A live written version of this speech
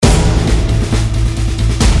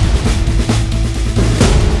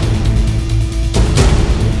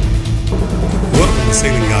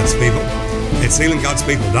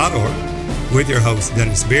SealingGodsPeople.org with your host,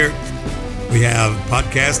 Dennis Beard. We have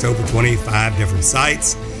podcasts over 25 different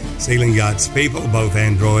sites, Sealing God's People, both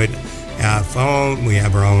Android, iPhone. We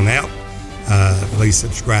have our own app. Please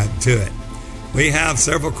subscribe to it. We have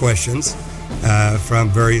several questions from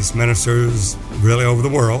various ministers really over the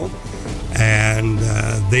world, and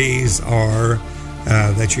these are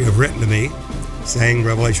that you have written to me, saying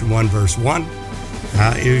Revelation 1 verse 1,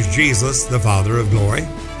 is Jesus the Father of glory?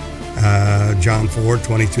 John 4,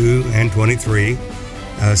 22 and 23,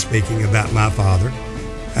 speaking about my Father.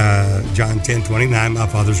 John 10, 29, my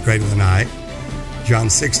Father is greater than I. John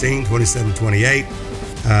 16, 27, 28,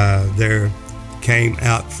 there came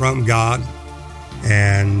out from God.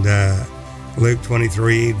 And Luke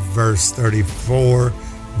 23, verse 34,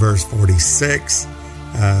 verse 46,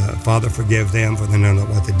 Father, forgive them, for they know not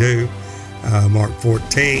what to do. Mark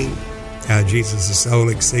 14, Jesus' soul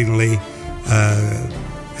exceedingly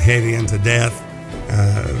heavy unto death,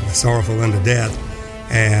 sorrowful unto death.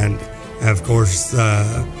 And, of course,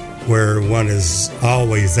 where one is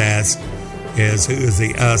always asked is, who is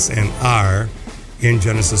the us and our in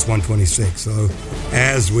Genesis 1:26. So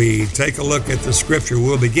as we take a look at the scripture,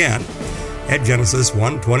 we'll begin at Genesis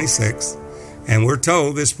 1:26. And we're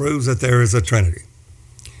told this proves that there is a Trinity.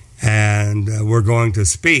 And we're going to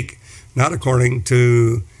speak not according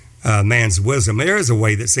to man's wisdom. There is a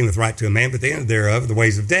way that seemeth right to a man, but the end thereof are the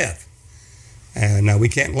ways of death. And we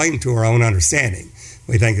can't lean to our own understanding.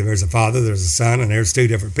 We think that there's a Father, there's a Son, and there's two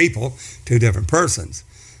different people, two different persons.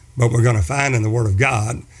 But we're going to find in the Word of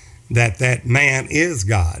God that man is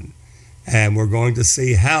God. And we're going to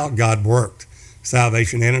see how God worked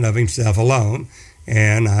salvation in and of himself alone.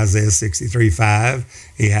 And Isaiah 63:5,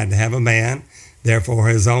 he had to have a man. Therefore,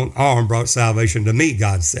 his own arm brought salvation to me,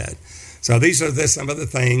 God said. So these are some of the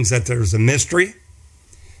things that there's a mystery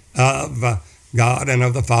of God and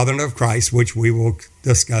of the Father and of Christ, which we will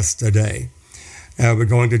discuss today. We're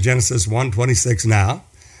going to Genesis 1:26 now.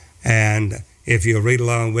 And if you'll read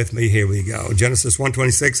along with me, here we go. Genesis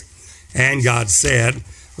 1:26, and God said,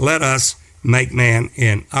 let us make man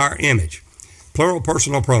in our image. Plural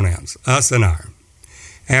personal pronouns, us and our.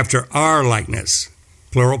 After our likeness,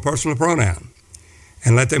 plural personal pronoun.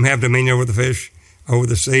 And let them have dominion over the fish, over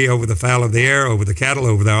the sea, over the fowl of the air, over the cattle,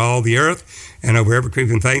 over all the earth, and over every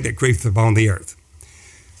creeping thing that creepeth upon the earth.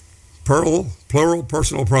 Plural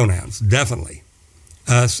personal pronouns, definitely.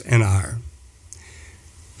 Us and our.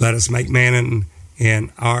 Let us make man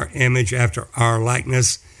in our image, after our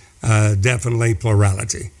likeness, definitely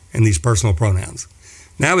plurality in these personal pronouns.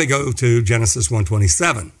 Now we go to Genesis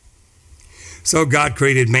 1:27. So God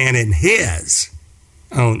created man in his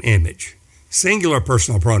own image, singular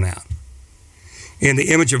personal pronoun. In the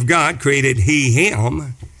image of God created he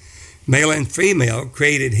him, male and female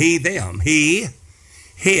created he them, he,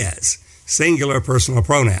 his, singular personal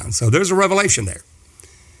pronoun. So there's a revelation there.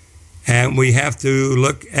 And we have to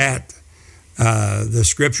look at the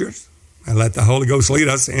scriptures and let the Holy Ghost lead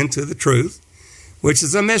us into the truth, which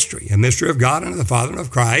is a mystery of God and of the Father and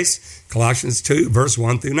of Christ. Colossians 2, verse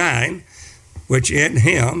 1 through 9, which in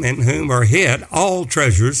him, in whom are hid all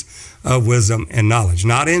treasures of wisdom and knowledge.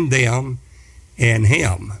 Not in them, in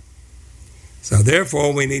him. So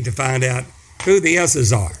therefore, we need to find out who the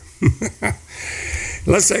us's are.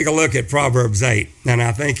 Let's take a look at Proverbs 8, and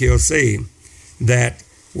I think you'll see that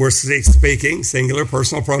we're speaking singular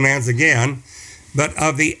personal pronouns again, but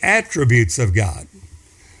of the attributes of God.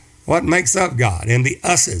 What makes up God in the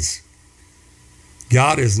us's?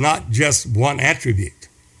 God is not just one attribute.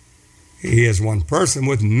 He is one person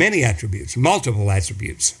with many attributes, multiple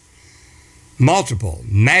attributes, multiple,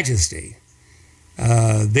 majesty.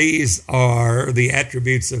 These are the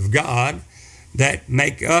attributes of God that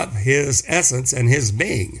make up his essence and his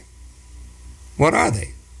being. What are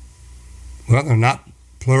they? Well, they're not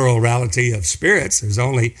plurality of spirits. There's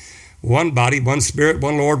only one body, one spirit,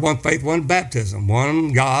 one Lord, one faith, one baptism,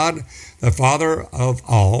 one God, the Father of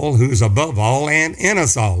all, who's above all and in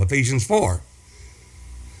us all, Ephesians 4.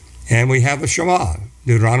 And we have the Shema,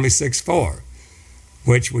 Deuteronomy 6:4,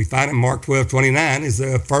 which we find in Mark 12:29 is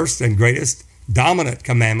the first and greatest dominant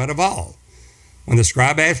commandment of all. When the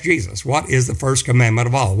scribe asked Jesus, what is the first commandment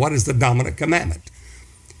of all? What is the dominant commandment?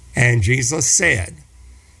 And Jesus said,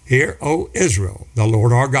 hear, O Israel, the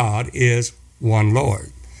Lord our God is one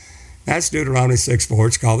Lord. That's Deuteronomy 6:4.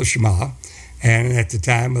 It's called the Shema. And at the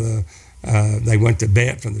time of they went to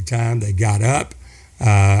bed, from the time they got up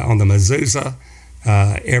on the mezuzah,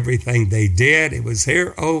 everything they did, it was,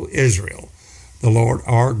 hear, O Israel, the Lord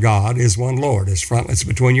our God is one Lord. It's frontlets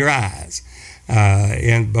between your eyes.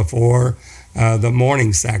 And before the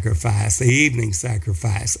morning sacrifice, the evening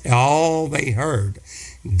sacrifice, all they heard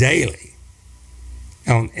daily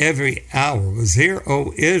on every hour was, Hear,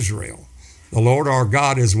 O Israel, the Lord our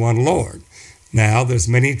God is one Lord. Now, there's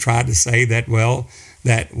many tried to say that, well,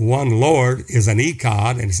 that one Lord is an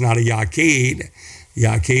echad, and it's not a yaqid.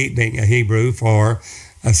 Yaqid being a Hebrew for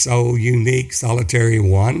a sole, unique, solitary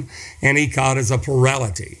one, and echad is a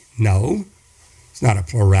plurality. No, it's not a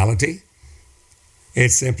plurality. It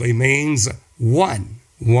simply means one.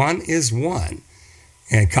 One is one.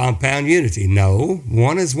 And compound unity. No,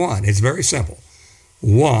 one is one. It's very simple.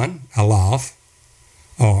 One, Aleph,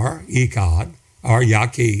 or echad, or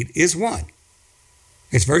yaqid, is one.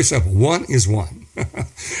 It's very simple. One is one.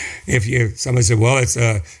 Somebody said, well, it's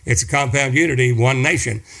a compound unity, one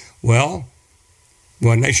nation. Well,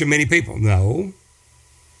 one nation, many people. No.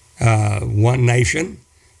 One nation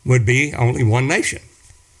would be only one nation.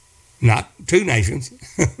 Not two nations,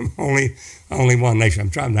 only one nation. I'm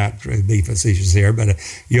trying not to be facetious here, but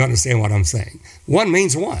you understand what I'm saying. One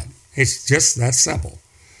means one. It's just that simple.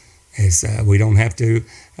 We don't have to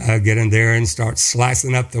get in there and start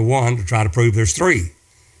slicing up the one to try to prove there's three.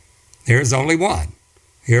 There's only one.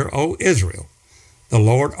 Hear, O Israel, the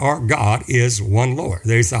Lord our God is one Lord.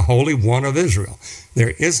 There's the Holy One of Israel.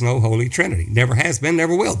 There is no Holy Trinity. Never has been,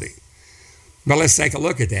 never will be. But let's take a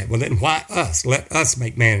look at that. Well, then why us? Let us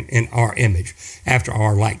make man in our image, after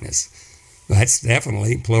our likeness. That's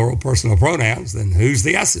definitely plural personal pronouns. Then who's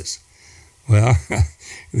the us's? Well,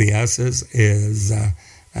 the us's is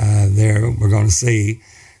there. We're going to see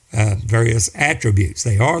various attributes.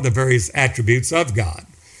 They are the various attributes of God.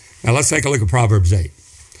 Now let's take a look at Proverbs 8.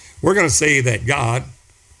 We're going to see that God,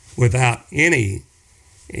 without any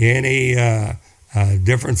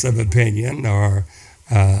difference of opinion, or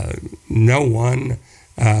no one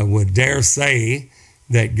would dare say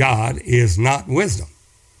that God is not wisdom.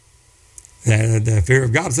 The fear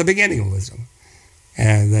of God is the beginning of wisdom.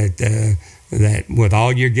 And that with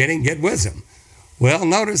all you're getting, get wisdom. Well,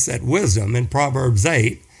 notice that wisdom in Proverbs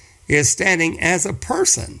 8 is standing as a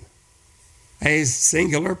person, a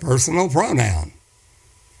singular personal pronoun.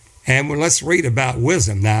 And let's read about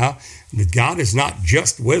wisdom now. That God is not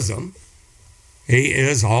just wisdom. He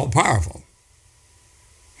is all-powerful.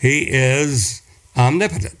 He is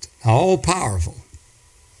omnipotent, all-powerful.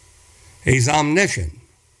 He's omniscient,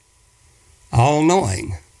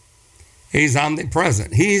 all-knowing. He's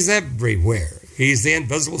omnipresent. He's everywhere. He's the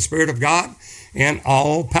invisible Spirit of God in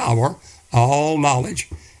all power, all knowledge,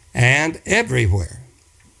 and everywhere.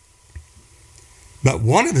 But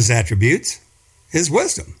one of his attributes is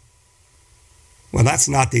wisdom. Well, that's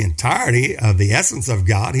not the entirety of the essence of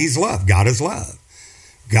God. He's love. God is love.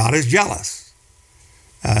 God is jealous.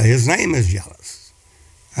 His name is jealous.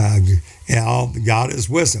 God is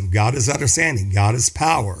wisdom. God is understanding. God is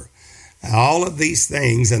power. All of these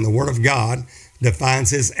things in the Word of God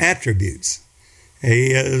defines his attributes.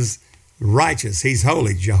 He is righteous. He's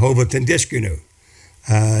holy. Jehovah Tendishkenu.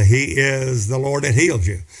 He is the Lord that healed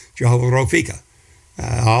you. Jehovah Rophika.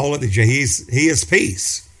 He is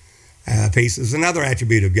peace. Peace is another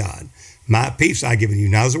attribute of God. My peace I give you.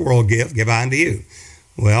 Now as the world give I unto you.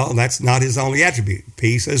 Well, that's not his only attribute.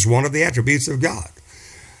 Peace is one of the attributes of God.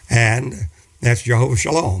 And that's Jehovah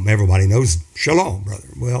Shalom. Everybody knows Shalom, brother.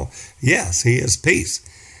 Well, yes, he is peace.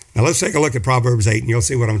 Now let's take a look at Proverbs 8 and you'll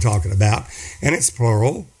see what I'm talking about. And it's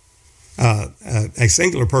plural, a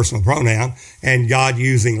singular personal pronoun, and God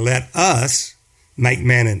using let us make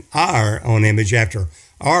man in our own image after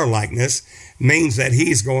our likeness means that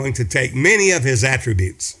he's going to take many of his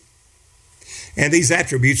attributes. And these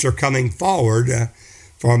attributes are coming forward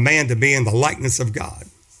for a man to be in the likeness of God,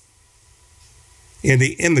 in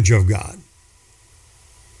the image of God.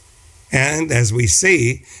 And as we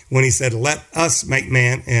see, when he said, let us make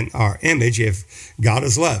man in our image, if God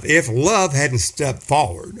is love. If love hadn't stepped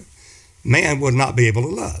forward, man would not be able to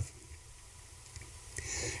love.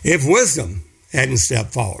 If wisdom hadn't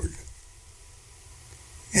stepped forward,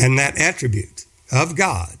 and that attribute of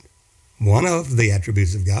God, one of the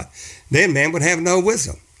attributes of God, then man would have no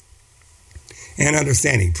wisdom and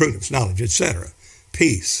understanding, prudence, knowledge, etc.,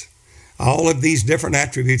 peace. All of these different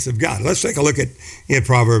attributes of God. Let's take a look at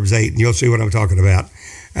Proverbs 8, and you'll see what I'm talking about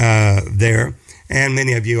there. And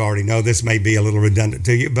many of you already know this may be a little redundant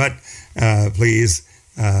to you, but please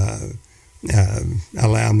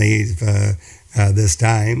allow me this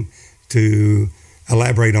time to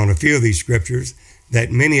elaborate on a few of these scriptures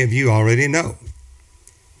that many of you already know.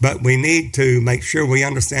 But we need to make sure we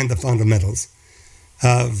understand the fundamentals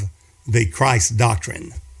of the Christ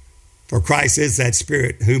doctrine. For Christ is that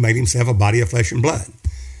Spirit who made himself a body of flesh and blood.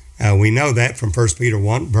 We know that from 1 Peter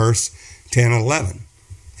 1, verse 10 and 11.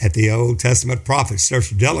 At the Old Testament prophets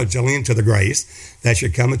search diligently into the grace that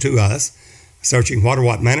should come unto us searching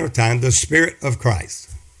what manner of time, the Spirit of Christ.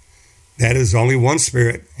 That is only one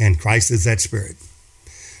Spirit, and Christ is that Spirit.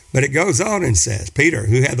 But it goes on and says, Peter,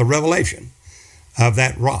 who had the revelation of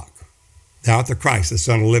that rock, thou art the Christ, the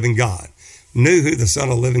Son of the living God, knew who the Son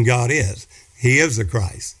of the living God is. He is the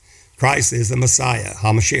Christ. Christ is the Messiah,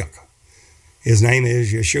 HaMashiach. His name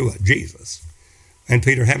is Yeshua, Jesus. And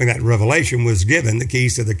Peter, having that revelation, was given the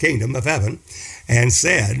keys to the kingdom of heaven and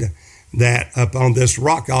said that upon this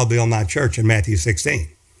rock I'll build my church in Matthew 16.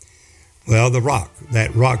 Well,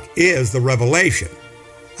 that rock is the revelation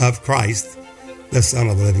of Christ, the Son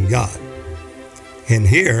of the living God. And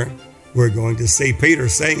here we're going to see Peter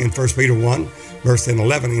saying in 1 Peter 1, verse 10 and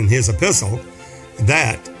 11 in his epistle,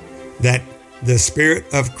 that the Spirit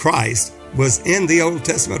of Christ was in the Old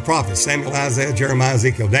Testament prophets, Samuel, Isaiah, Jeremiah,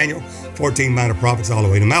 Ezekiel, Daniel, 14 minor prophets all the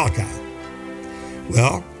way to Malachi.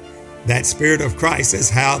 Well, that Spirit of Christ is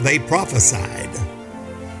how they prophesied.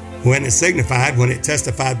 When it signified, when it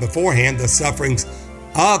testified beforehand, the sufferings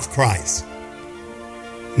of Christ.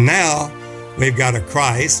 Now, we've got a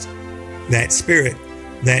Christ, that Spirit,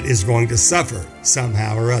 that is going to suffer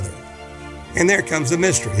somehow or other. And there comes a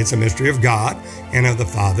mystery. It's a mystery of God and of the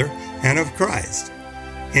Father and of Christ.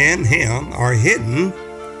 In Him are hidden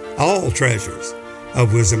all treasures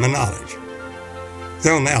of wisdom and knowledge.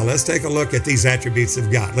 So now let's take a look at these attributes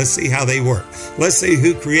of God. Let's see how they work. Let's see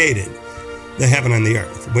who created the heaven and the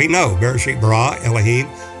earth. We know Bereshit bara Elohim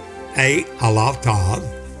et Aleph Tav,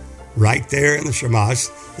 right there in the Shamash,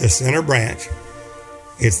 the center branch.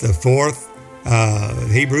 It's the fourth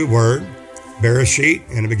Hebrew word, Bereshit,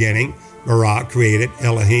 in the beginning. Bara, created,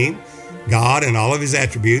 Elohim, God and all of His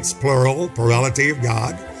attributes, plural, plurality of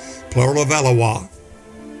God, plural of Eloah,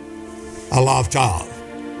 Aleph Tav,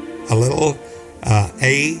 a little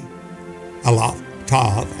A, Aleph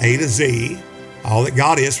Tav, A to Z, all that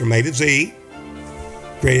God is from A to Z,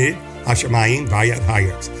 created Hashemayim, Vayat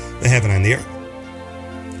Hayatz, the heaven and the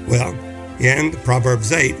earth. Well, in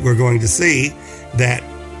Proverbs 8, we're going to see that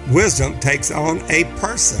wisdom takes on a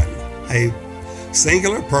person, a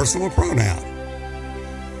singular personal pronoun.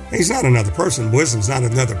 He's not another person. Wisdom's not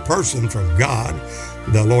another person from God,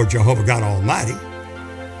 the Lord Jehovah God Almighty.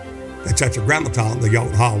 The Tetragrammaton, the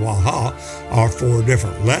Yod, Ha, Wah, Ha, are 4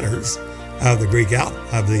 different letters of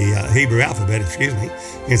the Hebrew alphabet,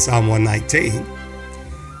 in Psalm 119.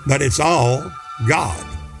 But it's all God,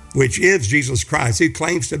 which is Jesus Christ, who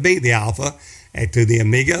claims to be the Alpha to the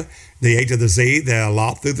Omega, the A to the Z, the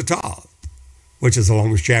Aleph through the Tav, which is the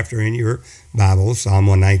longest chapter in your Bible, Psalm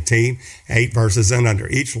 119, 8 verses and under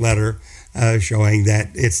each letter, showing that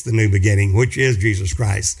it's the new beginning, which is Jesus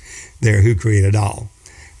Christ, there who created all.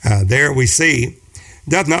 There we see,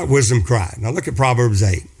 doth not wisdom cry? Now look at Proverbs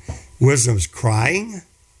 8. Wisdom's crying,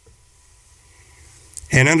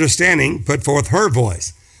 and understanding put forth her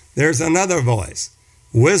voice. There's another voice.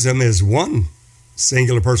 Wisdom is one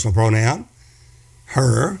singular personal pronoun,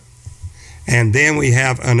 her. And then we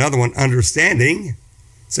have another one, understanding,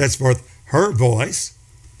 sets forth her voice.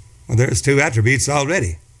 Well, there's 2 attributes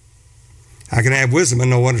already. I can have wisdom and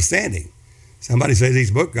no understanding. Somebody says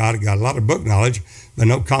he's got a lot of book knowledge, but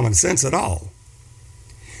no common sense at all.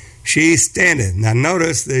 She standeth. Now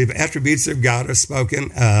notice the attributes of God are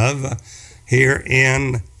spoken of here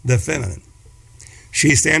in the feminine.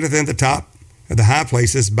 She standeth in the top of the high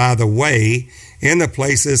places by the way, in the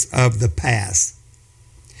places of the pass.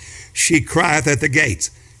 She crieth at the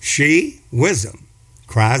gates. She, wisdom,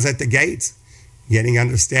 cries at the gates, getting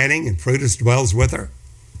understanding, and prudence dwells with her.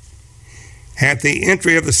 At the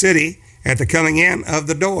entry of the city, at the coming in of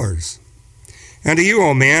the doors. Unto you,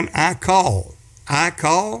 O men, I call. I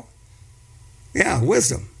call? Yeah,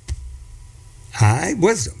 wisdom.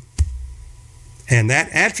 Wisdom. And that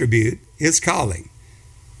attribute is calling.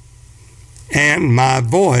 And my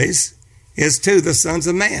voice is to the sons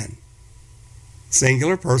of man.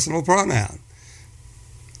 Singular personal pronoun.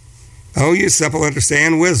 O you simple,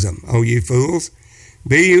 understand wisdom. O you fools,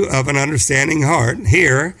 be you of an understanding heart.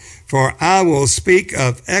 Hear, for I will speak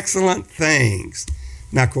of excellent things.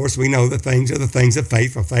 Now, of course, we know the things are the things of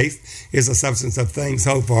faith, for faith is the substance of things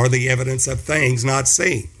hoped for, the evidence of things not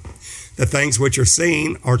seen. The things which are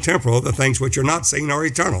seen are temporal, the things which are not seen are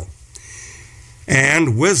eternal.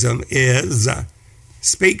 And wisdom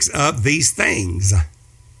speaks of these things.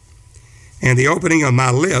 And the opening of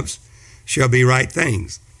my lips shall be right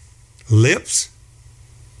things. Lips?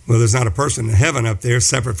 Well, there's not a person in heaven up there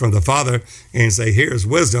separate from the Father and say, here's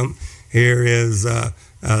wisdom, here is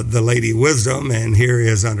the lady wisdom, and here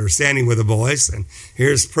is understanding with a voice, and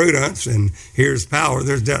here's prudence, and here's power.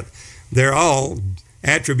 They're all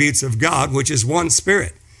attributes of God, which is one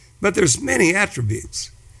spirit. But there's many attributes,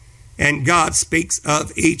 and God speaks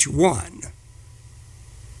of each one.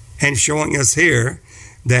 and showing us here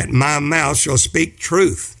that my mouth shall speak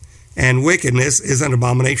truth, and wickedness is an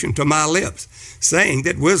abomination to my lips, saying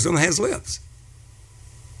that wisdom has lips.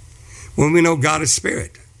 When we know God is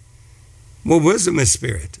spirit, well, wisdom is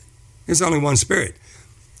spirit. There's only one spirit.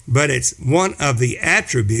 But it's one of the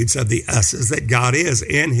attributes of the us's that God is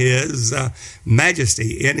in his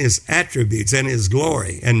majesty, in his attributes, in his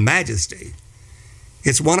glory and majesty.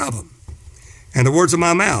 It's one of them. And the words of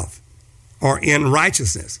my mouth are in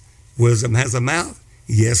righteousness. Wisdom has a mouth.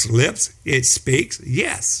 Yes, lips. It speaks.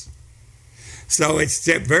 Yes. So it's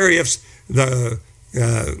various the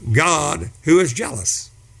God who is jealous.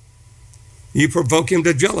 You provoke him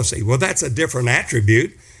to jealousy. Well, that's a different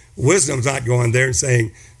attribute. Wisdom's not going there and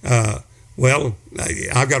saying, well,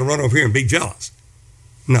 I've got to run over here and be jealous.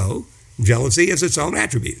 No, jealousy is its own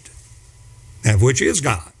attribute, of which is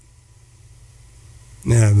God.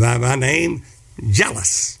 Now, by my name,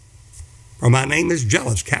 jealous. Or my name is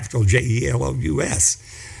jealous, capital Jelous.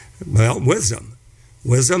 Well, wisdom.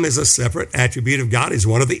 Wisdom is a separate attribute of God. It's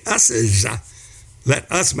one of the us's.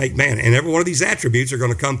 Let us make man. And every one of these attributes are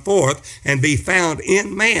going to come forth and be found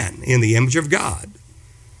in man, in the image of God,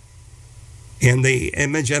 in the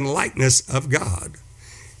image and likeness of God.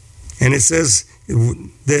 And it says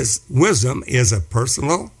this wisdom is a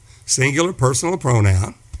personal, singular personal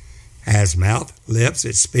pronoun, has mouth, lips,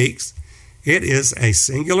 it speaks. It is a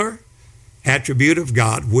singular attribute of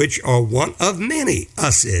God, which are one of many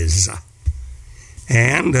us's.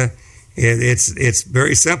 And it's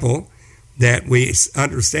very simple that we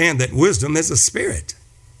understand that wisdom is a spirit.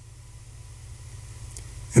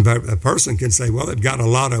 And a person can say, well, they've got a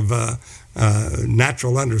lot of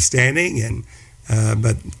natural understanding and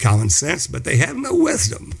but common sense, but they have no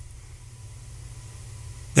wisdom.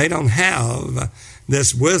 They don't have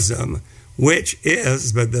this wisdom, which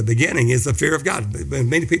is, but the beginning is the fear of God.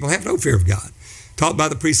 Many people have no fear of God, taught by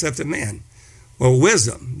the precept of man. Well,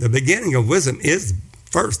 wisdom, the beginning of wisdom is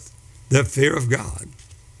first the fear of God.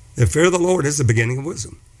 The fear of the Lord is the beginning of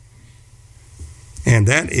wisdom. And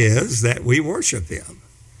that is that we worship him.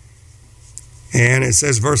 And it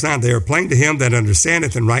says, verse 9, they are plain to him that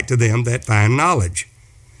understandeth, and right to them that find knowledge.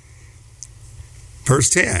 Verse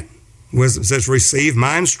 10, wisdom says, receive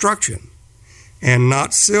my instruction, and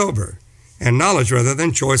not silver, and knowledge rather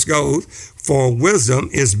than choice gold, for wisdom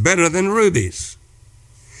is better than rubies.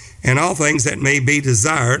 And all things that may be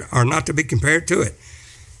desired are not to be compared to it.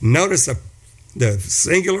 Notice the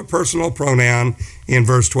singular personal pronoun in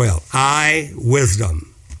verse 12. I,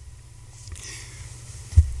 wisdom.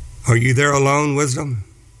 Are you there alone, wisdom?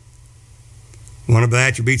 One of the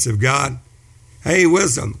attributes of God. Hey,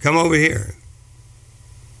 wisdom, come over here.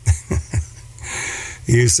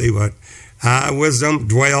 You see what? I, wisdom,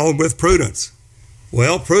 dwell with prudence.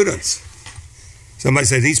 Well, prudence. Somebody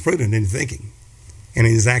says he's prudent in thinking and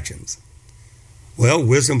in his actions. Well,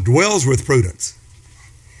 wisdom dwells with prudence.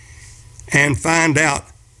 And find out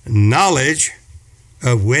knowledge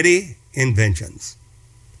of witty inventions,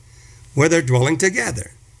 where they're dwelling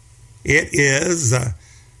together. It is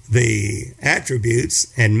the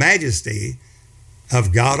attributes and majesty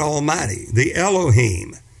of God Almighty, the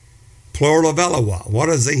Elohim, plural of Eloah. What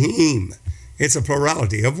is the him? It's a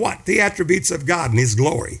plurality of what? The attributes of God and his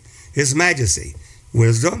glory, his majesty.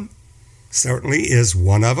 Wisdom certainly is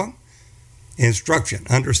one of them. Instruction,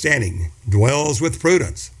 understanding, dwells with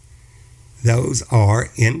prudence. Those are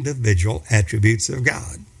individual attributes of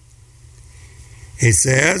God. It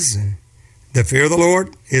says, the fear of the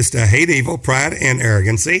Lord is to hate evil, pride, and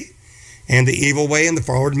arrogancy, and the evil way and the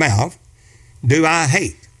forward mouth do I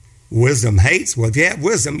hate. Wisdom hates. Well, if you have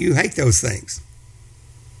wisdom, you hate those things.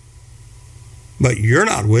 But you're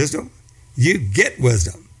not wisdom. You get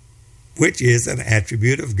wisdom, which is an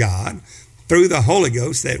attribute of God through the Holy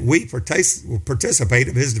Ghost that we participate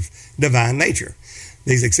of his divine nature.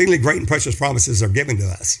 These exceedingly great and precious promises are given to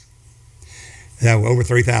us. Over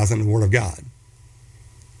 3,000 in the Word of God.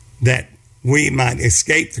 That we might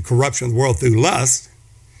escape the corruption of the world through lust,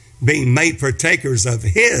 being made partakers of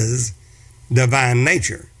his divine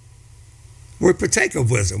nature. We partake of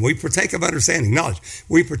wisdom. We partake of understanding, knowledge.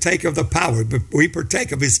 We partake of the power. We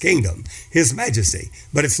partake of his kingdom, his majesty.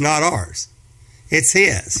 But it's not ours. It's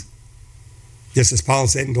his. Just as Paul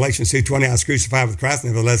said in Galatians 2:20, I was crucified with Christ,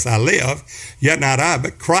 nevertheless I live, yet not I,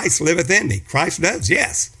 but Christ liveth in me. Christ does,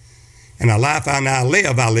 yes. And the life I now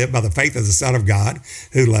live, I live by the faith of the Son of God,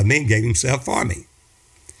 who loved me and gave himself for me.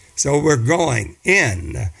 So we're going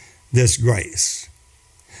in this grace.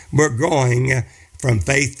 We're going from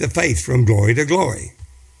faith to faith, from glory to glory,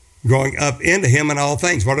 growing up into him in all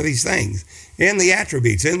things. What are these things? In the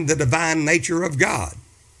attributes, in the divine nature of God.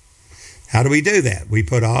 How do we do that? We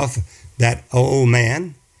put off that old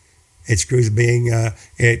man It screws being,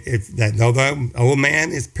 that though the old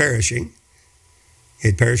man is perishing,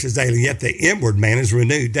 it perishes daily, yet the inward man is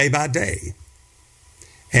renewed day by day,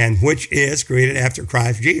 and which is created after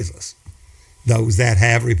Christ Jesus. Those that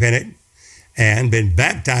have repented and been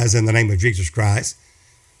baptized in the name of Jesus Christ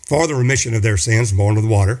for the remission of their sins, born of the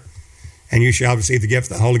water, and you shall receive the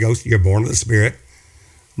gift of the Holy Ghost, you're born of the Spirit.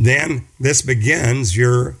 Then this begins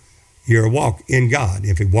your walk in God.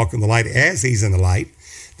 If we walk in the light as he's in the light,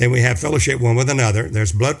 then we have fellowship one with another.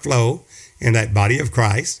 There's blood flow in that body of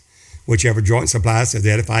Christ, whichever joint supplies to the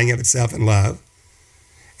edifying of itself in love.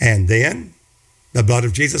 And then the blood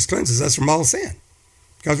of Jesus cleanses us from all sin,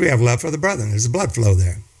 because we have love for the brethren. There's blood flow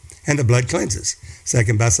there, and the blood cleanses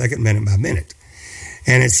second by second, minute by minute.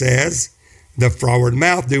 And it says, the froward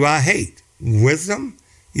mouth do I hate. Wisdom?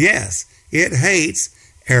 Yes, it hates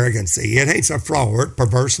arrogancy. It hates a froward,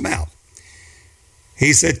 perverse mouth.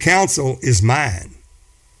 He said, counsel is mine.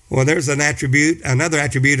 Well, there's another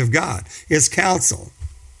attribute of God, is counsel.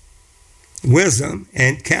 Wisdom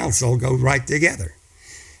and counsel go right together.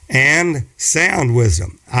 And sound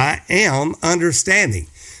wisdom. I am understanding.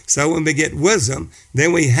 So when we get wisdom,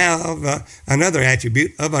 then we have another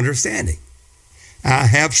attribute of understanding. I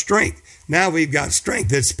have strength. Now we've got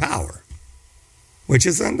strength. It's power, which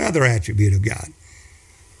is another attribute of God.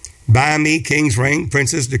 By me kings reign,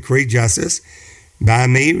 princes decree justice. By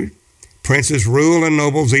me princes rule and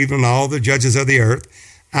nobles, even all the judges of the earth.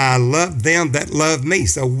 I love them that love me.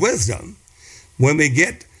 So wisdom, when we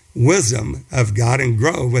get wisdom of God and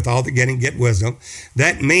grow with all the get wisdom,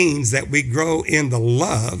 that means that we grow in the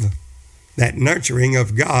love, that nurturing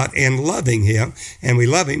of God and loving him. And we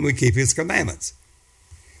love him, we keep his commandments.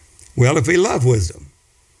 Well, if we love wisdom,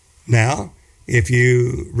 now, if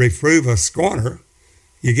you reprove a scorner,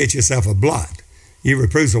 you get yourself a blot. You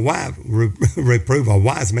reprove a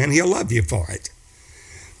wise man, he'll love you for it.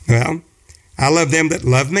 Well, I love them that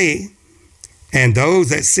love me, and those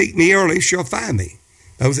that seek me early shall find me.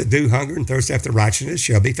 Those that do hunger and thirst after righteousness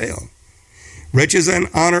shall be filled. Riches and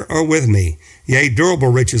honor are with me, yea, durable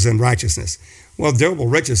riches and righteousness. Well, durable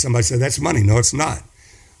riches, somebody said, that's money. No, it's not.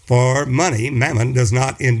 For money, mammon, does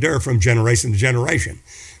not endure from generation to generation.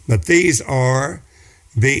 But these are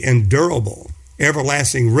the endurable,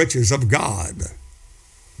 everlasting riches of God.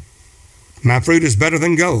 My fruit is better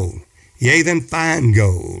than gold, yea, than fine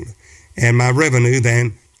gold, and my revenue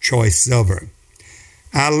than choice silver.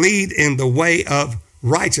 I lead in the way of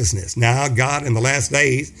righteousness. Now, God in the last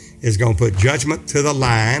days is going to put judgment to the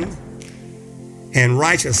line and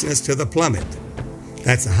righteousness to the plummet.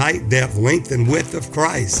 That's the height, depth, length, and width of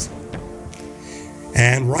Christ.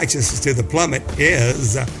 And righteousness to the plummet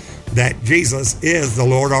is that Jesus is the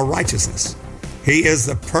Lord our righteousness. He is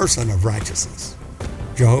the person of righteousness.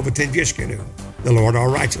 Jehovah Tsidkenu, the Lord our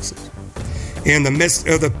righteousness. In the midst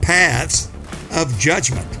of the paths of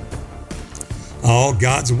judgment. All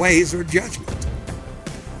God's ways are judgment.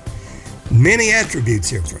 Many attributes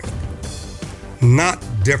here, friend. Not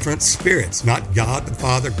different spirits. Not God the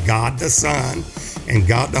Father, God the Son, and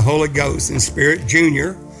God the Holy Ghost, and Spirit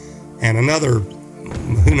Junior, and another,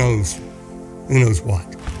 who knows what.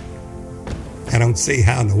 I don't see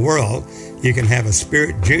how in the world you can have a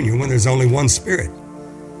Spirit Junior when there's only one Spirit.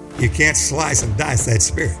 You can't slice and dice that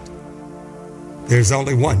Spirit. There's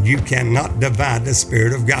only one. You cannot divide the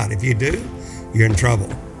Spirit of God. If you do, you're in trouble.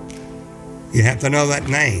 You have to know that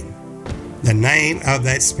name. The name of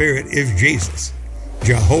that Spirit is Jesus.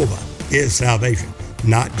 Jehovah is salvation,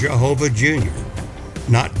 not Jehovah Junior,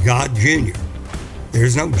 not God Junior.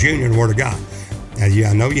 There's no junior in the Word of God. Now,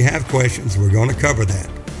 I know you have questions. We're going to cover that.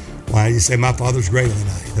 Why do you say my Father's greater than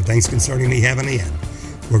I? The things concerning me have an end.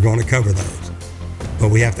 We're going to cover those. But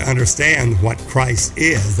we have to understand what Christ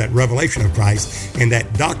is, that revelation of Christ, and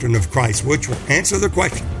that doctrine of Christ, which will answer the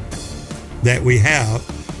question that we have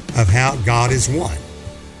of how God is one.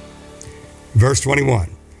 Verse 21,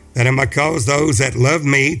 that I might cause those that love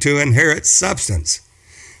me to inherit substance.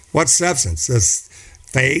 What substance? This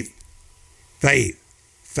faith.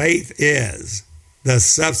 Faith is the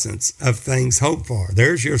substance of things hoped for.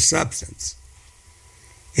 There's your substance.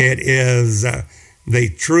 It is the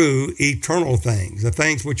true eternal things, the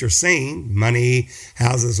things which are seen, money,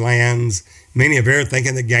 houses, lands. Many of you are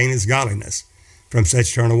thinking that gain is godliness. From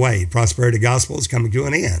such turn away. Prosperity gospel is coming to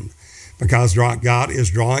an end, because God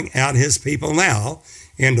is drawing out his people now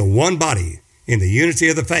into one body, in the unity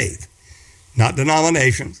of the faith. Not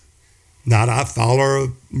denominations, not I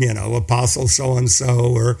follow, apostle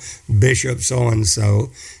so-and-so or bishop so-and-so.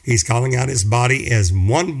 He's calling out his body as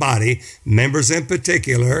one body, members in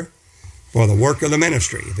particular, for the work of the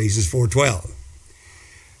ministry, Ephesians 4:12.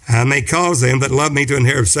 I may cause them that love me to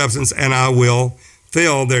inherit substance, and I will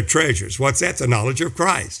filled their treasures. What's that? The knowledge of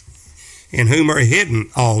Christ, in whom are hidden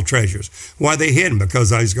all treasures. Why are they hidden? Because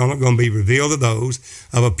he's going to be revealed to those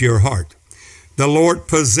of a pure heart. The Lord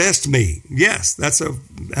possessed me. Yes, that's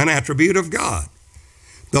an attribute of God.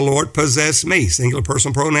 The Lord possessed me, singular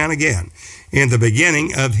person pronoun again, in the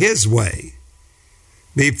beginning of his way,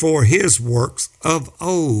 before his works of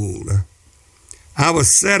old. I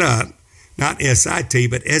was set up, not S-I-T,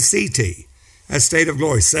 but S-C-T, a state of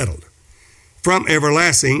glory, settled, from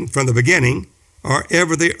everlasting, from the beginning, or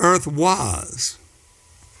ever the earth was.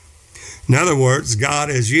 In other words, God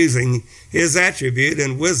is using his attribute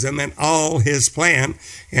and wisdom and all his plan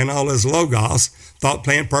and all his logos, thought,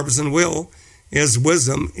 plan, purpose, and will. His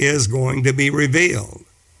wisdom is going to be revealed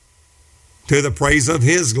to the praise of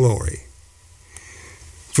his glory.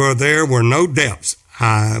 For there were no depths.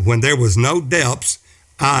 When there was no depths,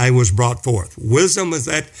 I was brought forth. Wisdom is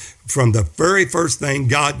that from the very first thing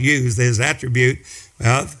God used his attribute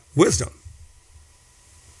of wisdom.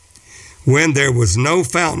 When there was no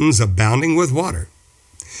fountains abounding with water,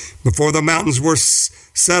 before the mountains were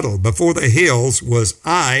settled, before the hills was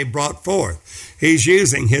I brought forth. He's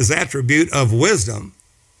using his attribute of wisdom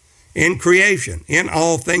in creation, in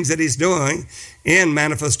all things that he's doing, in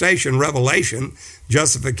manifestation, revelation,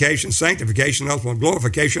 justification, sanctification, ultimate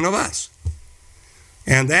glorification of us.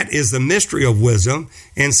 And that is the mystery of wisdom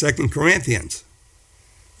in 2 Corinthians.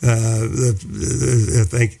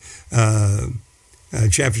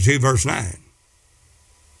 Chapter 2, verse 9.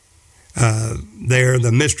 There,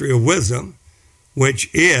 the mystery of wisdom, which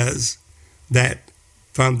is that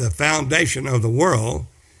from the foundation of the world,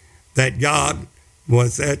 that God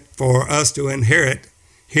was set for us to inherit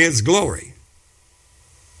his glory.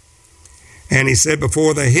 And he said,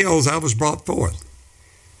 before the hills I was brought forth,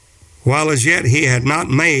 while as yet he had not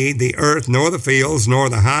made the earth, nor the fields, nor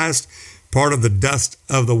the highest part of the dust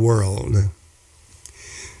of the world.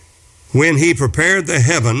 When he prepared the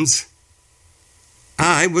heavens,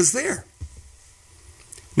 I was there.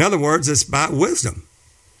 In other words, it's by wisdom.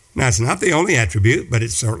 Now, it's not the only attribute, but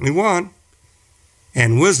it's certainly one.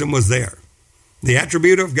 And wisdom was there. The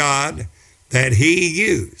attribute of God that he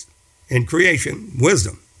used in creation,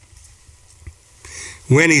 wisdom.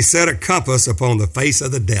 When he set a compass upon the face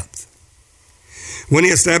of the depth. When he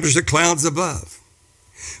established the clouds above.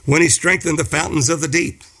 When he strengthened the fountains of the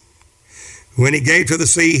deep. When he gave to the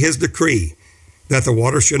sea his decree that the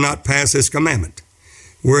water should not pass his commandment.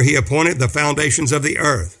 Where he appointed the foundations of the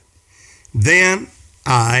earth. Then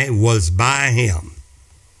I was by him.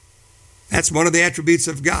 That's one of the attributes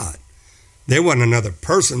of God. There wasn't another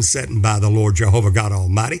person sitting by the Lord Jehovah God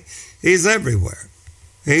Almighty. He's everywhere.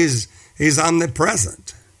 He's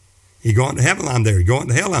omnipresent. You go into heaven, I'm there. You go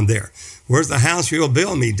into hell, I'm there. Where's the house you'll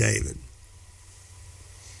build me, David?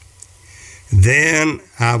 Then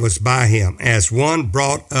I was by him as one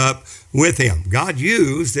brought up with him. God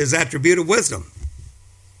used his attribute of wisdom.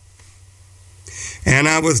 And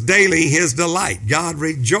I was daily his delight. God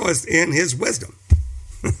rejoiced in his wisdom.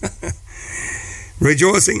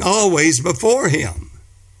 Rejoicing always before him.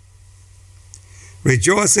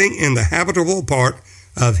 Rejoicing in the habitable part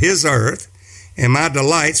of his earth, and my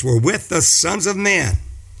delights were with the sons of men.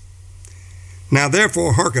 Now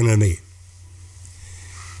therefore hearken unto me.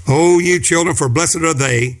 O you children, for blessed are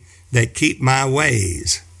they that keep my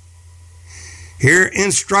ways. Hear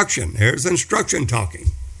instruction. There's instruction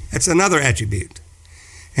talking. That's another attribute.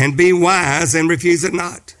 And be wise and refuse it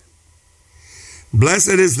not. Blessed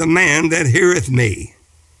is the man that heareth me.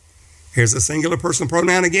 Here's a singular person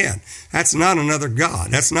pronoun again. That's not another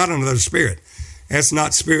God. That's not another spirit. That's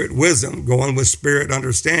not spirit wisdom going with spirit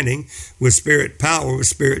understanding, with spirit power, with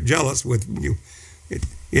spirit jealous.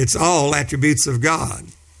 It's all attributes of God.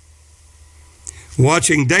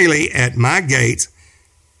 Watching daily at my gates,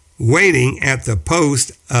 waiting at the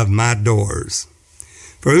post of my doors.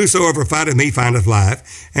 For whosoever findeth me findeth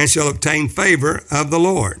life, and shall obtain favor of the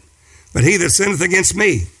Lord. But he that sinneth against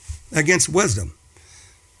me, against wisdom.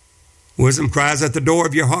 Wisdom cries at the door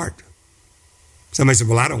of your heart. Somebody said,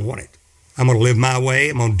 well, I don't want it. I'm going to live my way.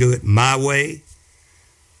 I'm going to do it my way.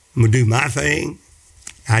 I'm going to do my thing.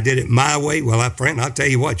 I did it my way. Well, friend, I'll tell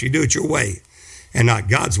you what, you do it your way and not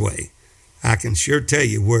God's way. I can sure tell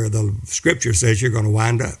you where the scripture says you're going to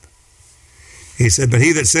wind up. He said, but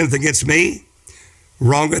he that sinneth against me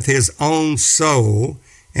wrongeth his own soul,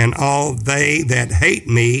 and all they that hate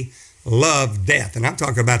me love death. And I'm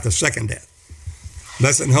talking about the second death.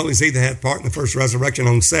 Blessed and holy is he that hath part in the first resurrection.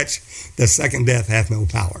 On such the second death hath no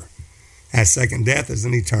power. That second death is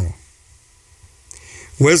an eternal.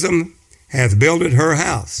 Wisdom hath builded her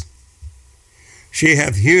house. She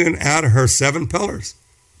hath hewn out her 7 pillars.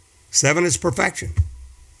 7 is perfection.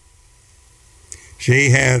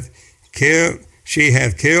 She hath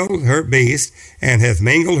killed her beast, and hath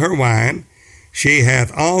mingled her wine. She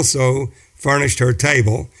hath also furnished her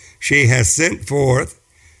table. She hath sent forth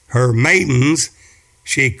her maidens.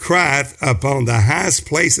 She crieth upon the highest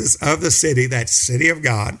places of the city, that city of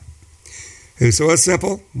God. Whoso is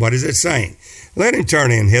simple, what is it saying? Let him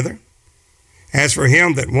turn in hither. As for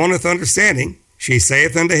him that wanteth understanding, she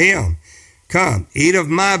saith unto him, Come, eat of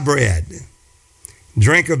my bread.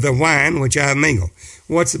 Drink of the wine which I have mingled.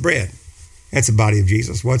 What's the bread? That's the body of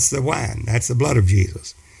Jesus. What's the wine? That's the blood of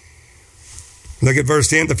Jesus. Look at verse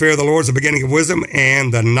 10. The fear of the Lord is the beginning of wisdom,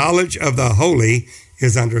 and the knowledge of the holy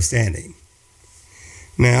is understanding.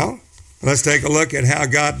 Now, let's take a look at how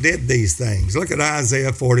God did these things. Look at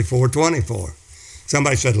Isaiah 44:24.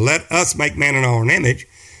 Somebody said, let us make man in our own image.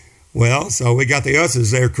 Well, so we got the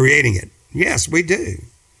us's there creating it. Yes, we do.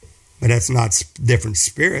 But that's not different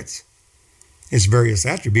spirits. It's various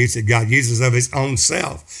attributes that God uses of his own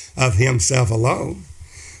self, of himself alone.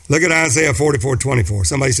 Look at Isaiah 44:24.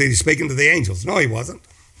 Somebody said he's speaking to the angels. No, he wasn't.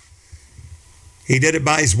 He did it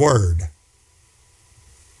by his word.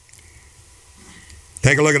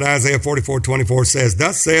 Take a look at Isaiah 44:24. Says,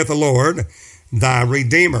 Thus saith the Lord, thy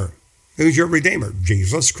Redeemer. Who's your Redeemer?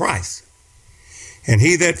 Jesus Christ. And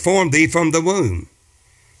he that formed thee from the womb.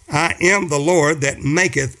 I am the Lord that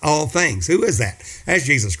maketh all things. Who is that? That's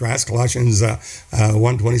Jesus Christ. Colossians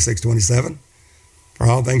 1:26-27. For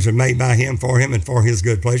all things are made by him, and for his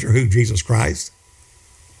good pleasure. Who? Jesus Christ.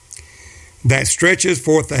 That stretches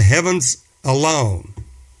forth the heavens alone.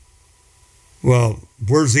 Well,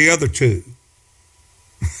 where's the other two?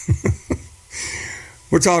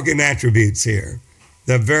 We're talking attributes here.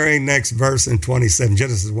 The very next verse in 27,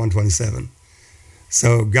 Genesis 1:27.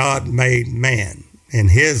 So God made man in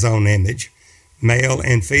his own image, male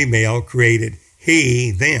and female created he,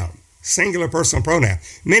 them. Singular personal pronoun.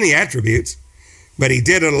 Many attributes, but he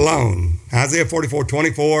did it alone. Isaiah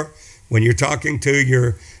 44:24, when you're talking to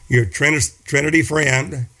your Trinity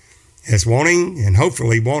friend, is wanting and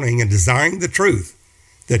hopefully wanting and desiring the truth,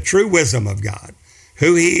 the true wisdom of God,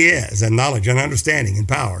 who he is, and knowledge and understanding and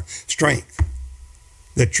power, strength,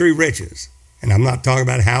 the true riches. And I'm not talking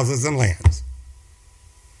about houses and lands.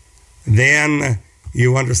 Then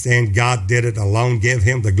you understand God did it alone. Give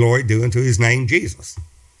him the glory due unto his name, Jesus.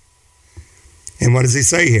 And what does he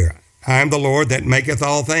say here? I am the Lord that maketh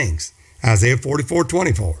all things. Isaiah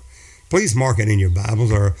 44:24. Please mark it in your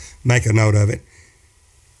Bibles or make a note of it.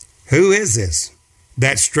 Who is this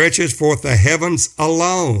that stretches forth the heavens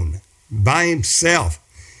alone by himself?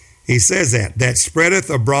 He says that spreadeth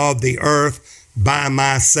abroad the earth by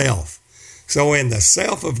myself. So in the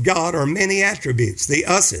self of God are many attributes, the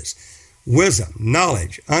us's. Wisdom,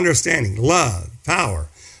 knowledge, understanding, love, power.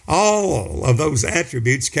 All of those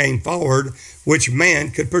attributes came forward which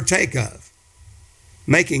man could partake of,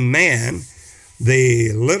 making man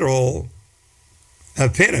the literal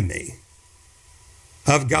epitome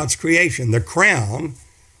of God's creation, the crown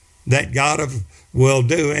that God will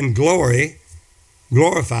do in glory,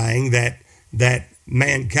 glorifying that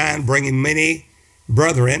mankind, bringing many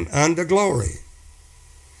brethren unto glory.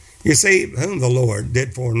 You see, whom the Lord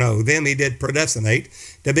did foreknow, them he did predestinate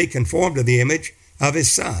to be conformed to the image of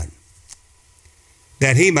his Son,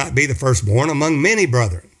 that he might be the firstborn among many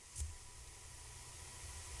brethren.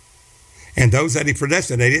 And those that he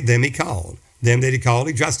predestinated, them he called. Them that he called,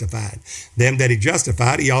 he justified. Them that he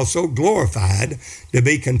justified, he also glorified to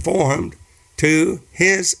be conformed to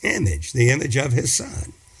his image, the image of his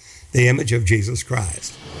Son, the image of Jesus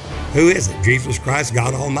Christ. Who is it? Jesus Christ,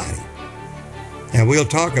 God Almighty. And we'll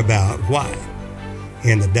talk about why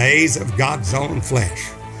in the days of God's own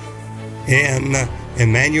flesh, in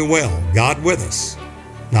Emmanuel, God with us,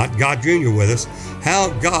 not God Jr. with us, how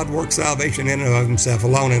God works salvation in and of himself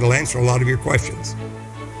alone. It'll answer a lot of your questions.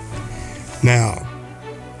 Now,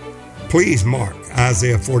 please mark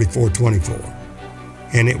Isaiah 44:24,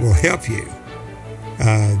 and it will help you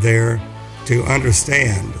there to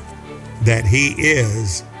understand that he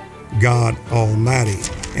is God Almighty,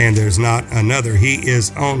 and there's not another. He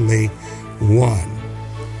is only one.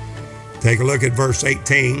 Take a look at verse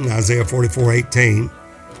 18, Isaiah 44:18.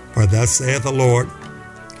 For thus saith the Lord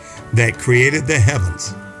that created the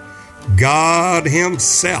heavens, God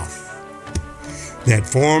himself that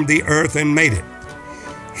formed the earth and made it.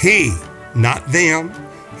 He, not them,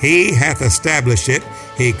 he hath established it.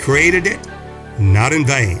 He created it, not in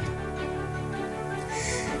vain.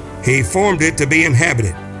 He formed it to be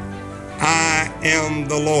inhabited. I am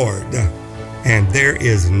the Lord, and there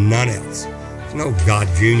is none else. There's no God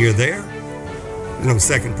Jr. there. There's no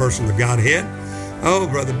second person of the Godhead. Oh,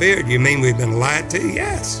 Brother Beard, you mean we've been lied to?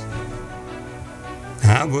 Yes.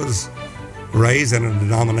 I was raised in a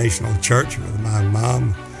denominational church with my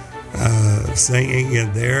mom singing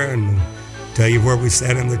in there, and tell you where we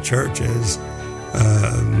sat in the church as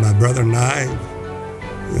my brother and I,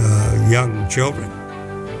 young children.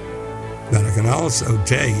 But I can also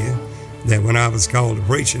tell you that when I was called to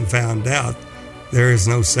preach and found out there is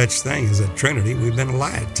no such thing as a Trinity, we've been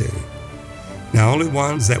lied to. Now, only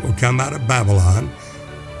ones that will come out of Babylon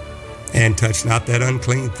and touch not that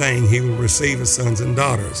unclean thing, he will receive as sons and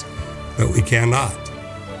daughters. But we cannot.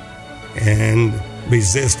 And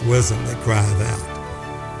resist wisdom that crieth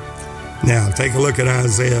out. Now, take a look at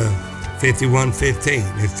Isaiah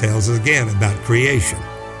 51:15. It tells us again about creation.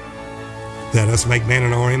 Let us make man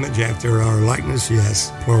in our image after our likeness.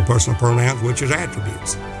 Yes, plural personal pronouns, which is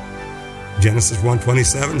attributes. Genesis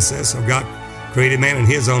 1:27 says, so God created man in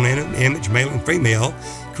his own image, male and female,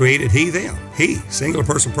 created he them. He, singular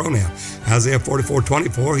personal pronoun. Isaiah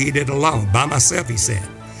 44:24, he did alone. By myself, he said.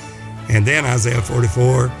 And then Isaiah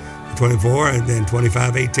 44:24 and then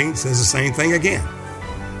 25:18 says the same thing again.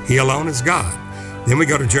 He alone is God. Then we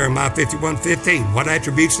go to Jeremiah 51:15. What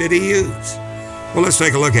attributes did he use? Well, let's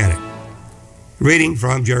take a look at it. Reading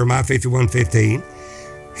from Jeremiah 51:15.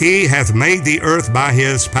 He hath made the earth by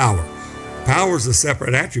his power. Power is a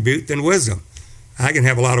separate attribute than wisdom. I can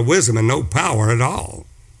have a lot of wisdom and no power at all.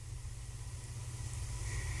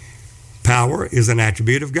 Power is an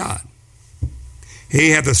attribute of God. He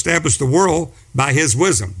hath established the world by his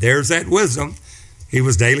wisdom. There's that wisdom. He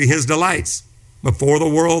was daily his delights. Before the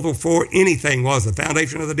world, before anything was, the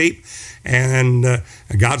foundation of the deep, and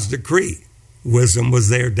God's decree, wisdom was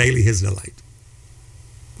there, daily his delight.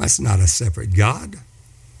 That's not a separate God.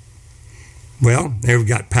 Well, they've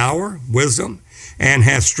got power, wisdom, and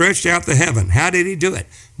hath stretched out the heaven. How did he do it?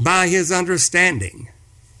 By his understanding.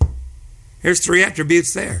 There's three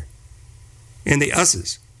attributes there in the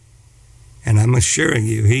us's. And I'm assuring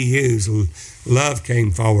you, he used love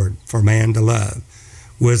came forward for man to love.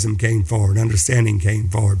 Wisdom came forward. Understanding came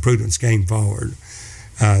forward. Prudence came forward.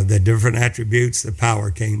 The different attributes, the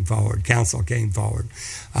power came forward. Counsel came forward.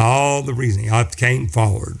 All the reasoning came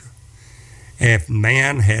forward. If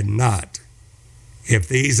man had not, if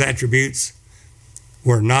these attributes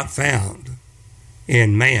were not found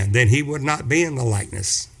in man, then he would not be in the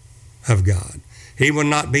likeness of God. He would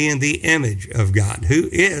not be in the image of God, who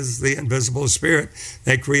is the invisible Spirit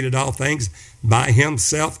that created all things by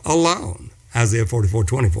himself alone. Isaiah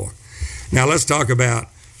 44:24. Now let's talk about,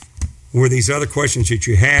 were these other questions that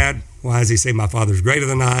you had? Why does he say, my Father is greater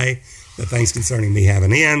than I? The things concerning me have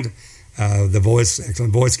an end. The voice,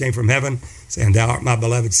 excellent voice came from heaven, saying, thou art my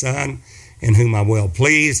beloved Son, in whom I'm well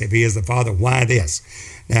pleased. If he is the Father, why this?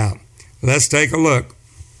 Now, let's take a look.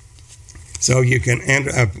 So you can,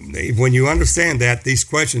 when you understand that, these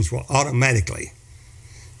questions will automatically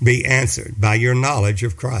be answered by your knowledge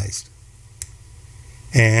of Christ.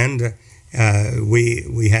 And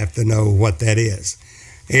we have to know what that is.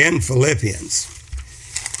 In Philippians,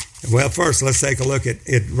 well, first let's take a look at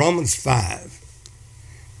Romans 5.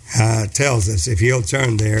 Tells us, if you'll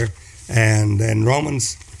turn there, and in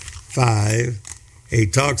Romans 5, he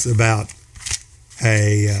talks about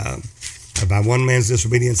by one man's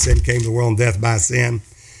disobedience sin came to the world, and death by sin.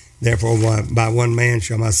 Therefore, by one man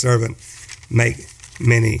shall my servant make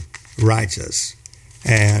many righteous.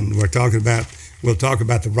 And we'll talk about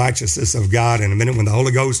the righteousness of God in a minute. When the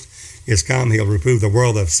Holy Ghost is come, he'll reprove the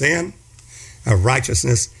world of sin, of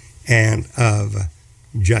righteousness, and of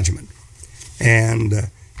judgment. And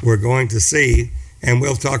we're going to see, and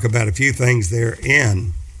we'll talk about a few things there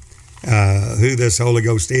in who this Holy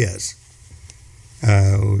Ghost is.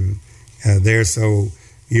 So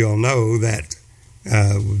you'll know that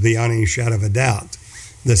beyond any shadow of a doubt,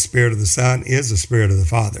 the Spirit of the Son is the Spirit of the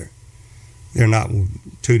Father. They're not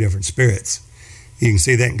two different spirits. You can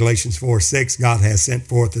see that in Galatians 4:6, God has sent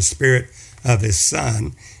forth the Spirit of his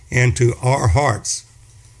Son into our hearts,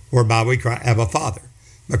 whereby we cry, Abba, Father.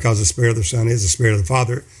 Because the Spirit of the Son is the Spirit of the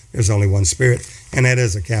Father, there's only one Spirit, and that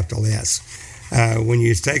is a capital S. When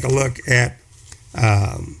you take a look at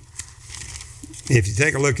if you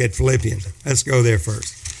take a look at Philippians, let's go there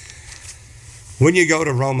first. When you go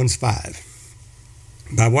to Romans 5,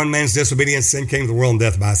 by one man's disobedience, sin came to the world, and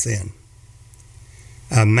death by sin.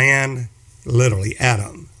 A man, literally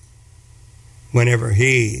Adam, whenever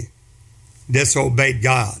he disobeyed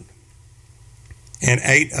God and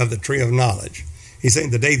ate of the tree of knowledge, he's saying,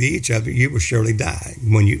 the day you eat of it, you will surely die.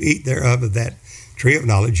 When you eat thereof of that tree of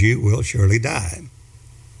knowledge, you will surely die.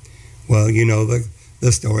 Well, you know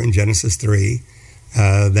the story in Genesis 3,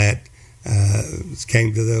 that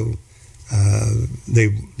came to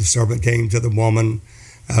the serpent came to the woman,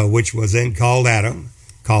 which was then called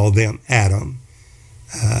them Adam,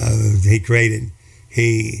 He created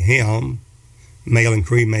him, male and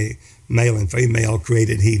female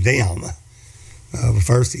created he, them.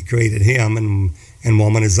 First he created him, and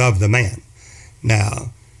woman is of the man.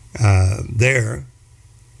 Now, the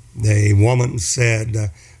woman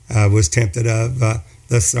said, was tempted of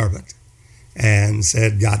the serpent, and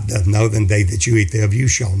said, God doth know the day that you eat thereof, you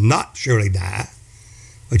shall not surely die,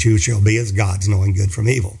 but you shall be as gods, knowing good from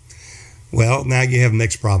evil. Well, now you have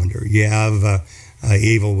mixed provender. You have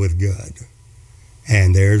evil with good.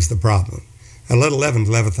 And there's the problem. A little leaven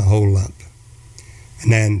leaveth the whole lump.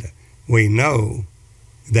 And then we know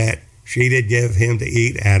that she did give him to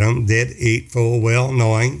eat. Adam did eat full well,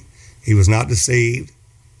 knowing he was not deceived,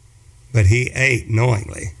 but he ate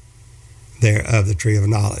knowingly of the tree of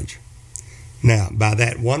knowledge. Now, by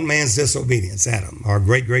that one man's disobedience, Adam, our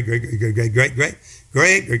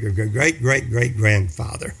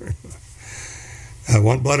great-great-great-great-great-great-great-great-great-grandfather,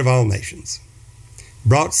 one blood of all nations,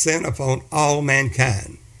 brought sin upon all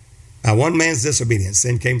mankind. By one man's disobedience,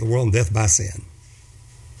 sin came to the world, and death by sin.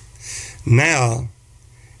 Now,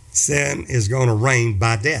 sin is going to reign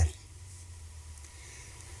by death.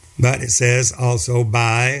 But it says also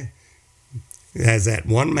as that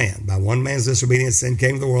one man, by one man's disobedience, sin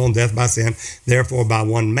came to the world, and death by sin. Therefore, by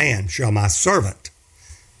one man shall my servant.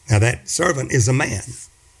 Now, that servant is a man.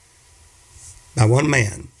 By one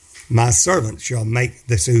man, my servant shall make,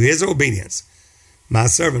 through his obedience, my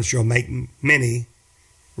servant shall make many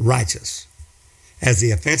righteous. As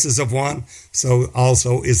the offenses of one, so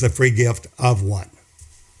also is the free gift of one.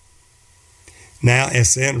 Now,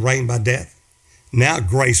 as sin reigned by death, now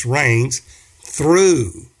grace reigns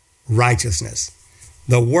through righteousness.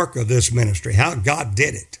 The work of this ministry, how God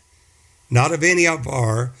did it. Not of any of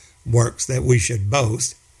our works that we should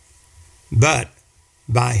boast, but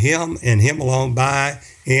by him and him alone, by,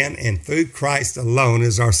 in, and through Christ alone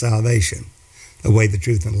is our salvation, the way, the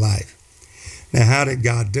truth, and life. Now, how did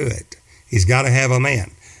God do it? He's got to have a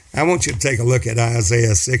man. I want you to take a look at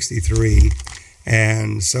Isaiah 63,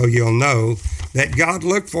 and so you'll know that God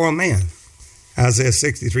looked for a man. Isaiah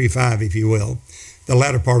 63:5, if you will, the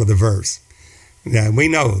latter part of the verse. Now, we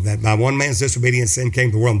know that by one man's disobedience, sin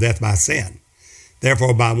came to the world, and death by sin.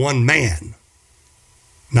 Therefore, by one man,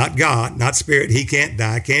 not God, not spirit, he can't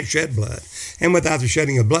die, can't shed blood. And without the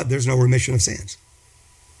shedding of blood, there's no remission of sins.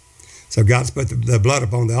 So God's put the blood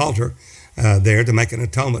upon the altar there to make an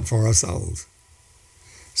atonement for our souls.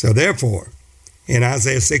 So therefore, in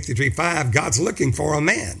Isaiah 63:5, God's looking for a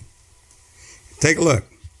man. Take a look.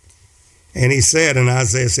 And he said in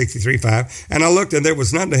Isaiah 63:5, and I looked, and there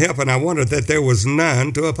was none to help, and I wondered that there was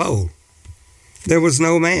none to uphold. There was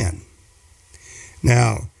no man.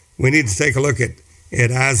 Now, we need to take a look at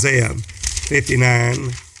Isaiah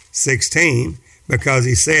 59:16, because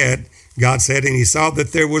God said, and he saw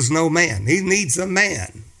that there was no man. He needs a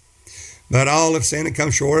man. But all have sinned and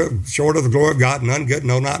come short of the glory of God, none good,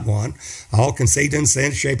 no, not one. All conceived in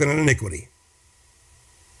sin, shapen in iniquity.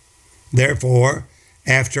 Therefore,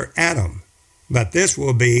 after Adam, but this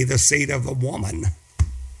will be the seed of the woman.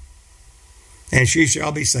 And she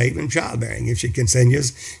shall be saved in childbearing, if she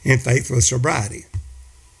continues in faith with sobriety.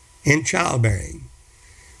 In childbearing.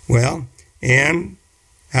 Well, in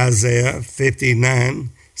Isaiah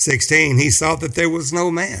 59:16, he saw that there was no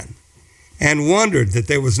man, and wondered that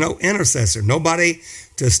there was no intercessor, nobody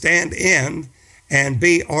to stand in and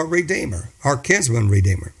be our redeemer, our kinsman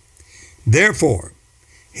redeemer. Therefore,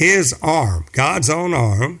 his arm, God's own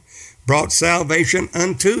arm, brought salvation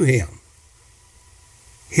unto him.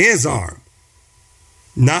 His arm,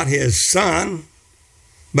 not his son,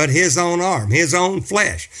 but his own arm, his own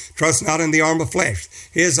flesh. Trust not in the arm of flesh.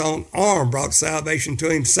 His own arm brought salvation to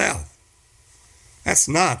himself. That's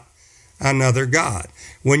not another God.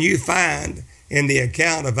 When you find in the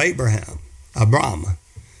account of Abram,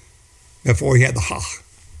 before he had the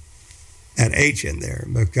that H in there,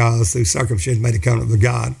 because through circumcision made a covenant with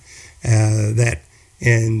God, that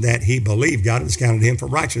he believed God was counted him for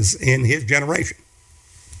righteousness in his generation.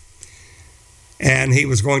 And he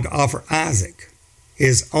was going to offer Isaac,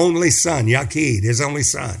 his only son, Yaqid, his only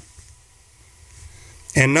son.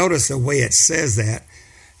 And notice the way it says that.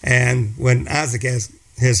 And when Isaac asked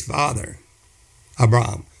his father,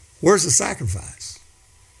 Abraham, where's the sacrifice?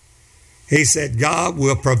 He said, God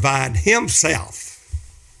will provide himself.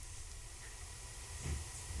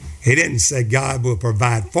 He didn't say God will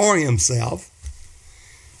provide for himself.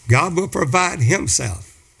 God will provide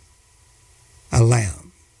himself a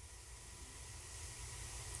lamb.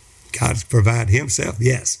 God's provide himself,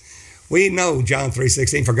 yes. We know John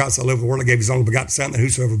 3:16, for God so loved the world, he gave his only begotten Son, that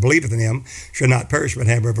whosoever believeth in him should not perish but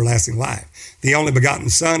have everlasting life. The only begotten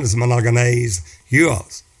Son is monogenes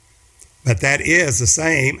huios. But that is the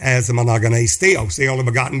same as the monogenes theos, the only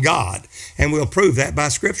begotten God. And we'll prove that by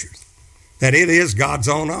scriptures, that it is God's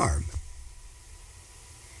own arm.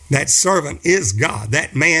 That servant is God.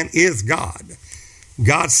 That man is God.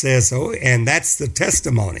 God says so, and that's the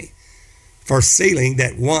testimony for sealing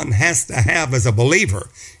that one has to have as a believer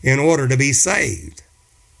in order to be saved.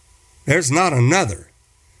 There's not another.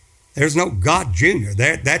 There's no God Jr.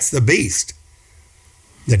 That's the beast.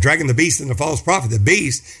 The dragon, the beast, and the false prophet. The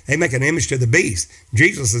beast, they make an image to the beast.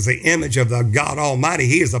 Jesus is the image of the God Almighty.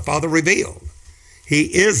 He is the Father revealed. He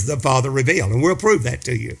is the Father revealed. And we'll prove that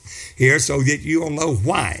to you here so that you'll know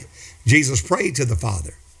why Jesus prayed to the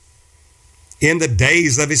Father in the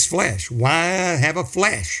days of his flesh. Why have a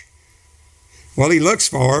flesh? Well, he looks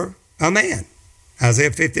for a man.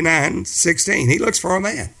 Isaiah 59:16. He looks for a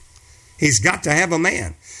man. He's got to have a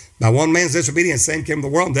man. By one man's disobedience, sin came to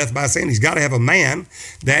the world, and death by sin. He's got to have a man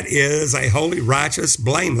that is a holy, righteous,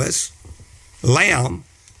 blameless lamb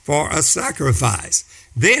for a sacrifice.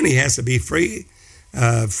 Then he has to be free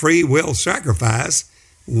will sacrifice,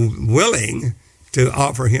 willing to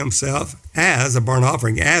offer himself as a burnt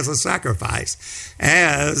offering, as a sacrifice,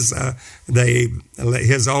 as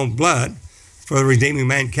his own blood for redeeming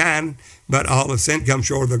mankind. But all of sin comes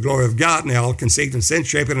short of the glory of God, and they all conceived in sin,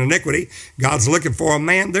 shaped in iniquity. God's looking for a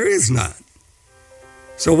man. There is none.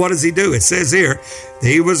 So what does he do? It says here,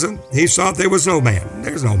 he thought there was no man.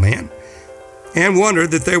 There's no man. And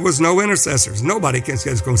wondered that there was no intercessors. Nobody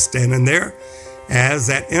is going to stand in there as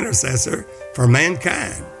that intercessor for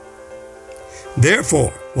mankind.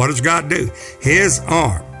 Therefore, what does God do? His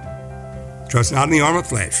arm, trust not in the arm of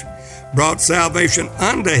flesh, brought salvation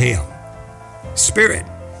unto him. Spirit.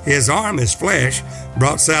 His arm, his flesh,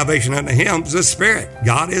 brought salvation unto him, the Spirit.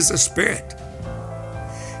 God is a Spirit.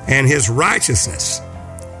 And his righteousness,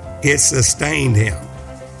 it sustained him.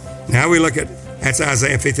 Now we look at, that's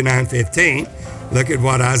Isaiah 59:15. Look at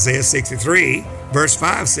what Isaiah 63, verse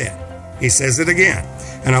 5 said. He says it again.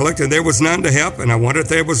 And I looked, and there was none to help, and I wondered if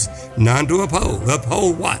there was none to uphold.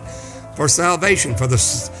 Uphold what? For salvation, for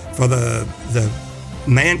the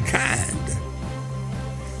mankind.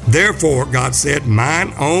 Therefore, God said,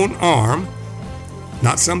 mine own arm,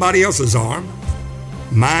 not somebody else's arm,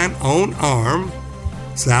 mine own arm,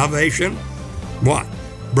 salvation, what?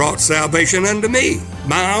 Brought salvation unto me.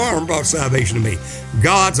 My arm brought salvation to me.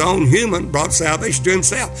 God's own human brought salvation to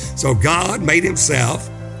himself. So God made himself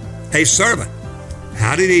a servant.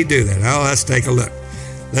 How did he do that? Oh, let's take a look.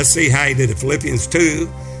 Let's see how he did it. Philippians 2,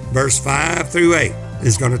 verse 5 through 8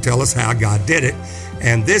 is going to tell us how God did it.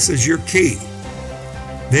 And this is your key.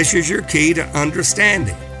 This is your key to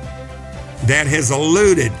understanding that has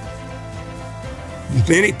eluded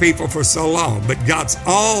many people for so long. But God's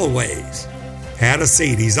always had a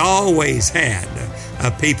seed. He's always had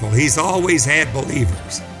a people. He's always had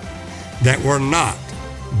believers that were not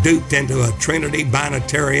duped into a Trinity,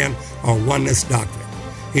 Binitarian, or oneness doctrine.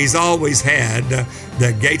 He's always had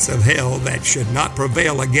the gates of hell that should not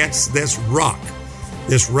prevail against this rock,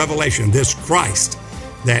 this revelation, this Christ,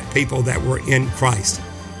 that people that were in Christ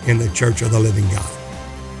in the church of the living God.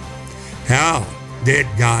 How did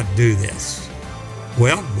God do this?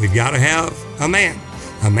 Well, we've got to have a man.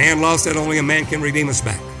 A man lost that only a man can redeem us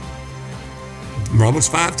back. Romans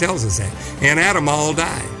 5 tells us that. And Adam all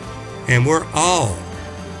died. And we're all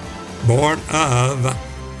born of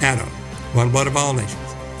Adam, one blood of all nations.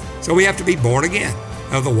 So we have to be born again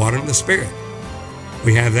of the water and the Spirit.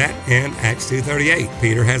 We have that in Acts 2:38.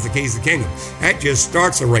 Peter has the keys of the kingdom. That just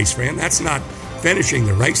starts a race, friend. That's not finishing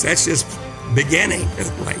the race. That's just beginning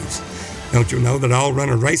the race. Don't you know that all run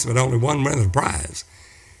a race, but only one runs the prize?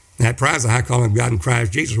 That prize, the high calling of God in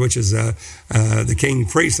Christ Jesus, which is the king and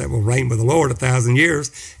priest that will reign with the Lord 1,000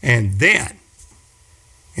 years. And then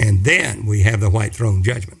we have the white throne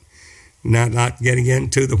judgment. Not getting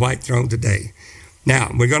into the white throne today.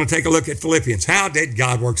 Now, we're going to take a look at Philippians. How did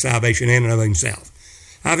God work salvation in and of himself?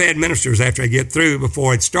 I've had ministers, after I get through,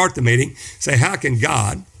 before I'd start the meeting, say, how can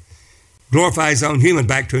God glorify his own human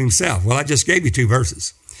back to himself? Well, I just gave you two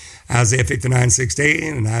verses. Isaiah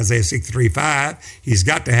 59:16 and Isaiah 63:5. He's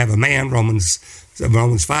got to have a man. Romans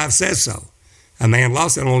 5 says so. A man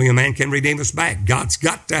lost, and only a man can redeem us back. God's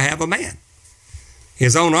got to have a man.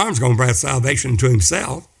 His own arm's going to bring salvation to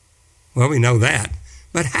himself. Well, we know that.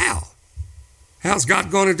 But how? How's God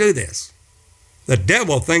going to do this? The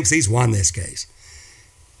devil thinks he's won this case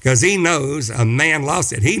because he knows a man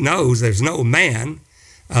lost it. He knows there's no man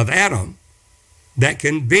of Adam that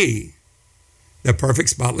can be the perfect,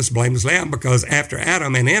 spotless, blameless lamb, because after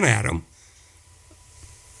Adam and in Adam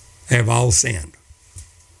have all sinned.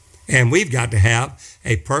 And we've got to have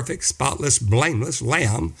a perfect, spotless, blameless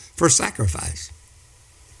lamb for sacrifice.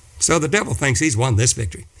 So the devil thinks he's won this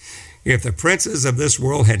victory. If the princes of this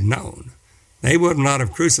world had known, they would not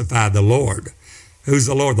have crucified the Lord. Who's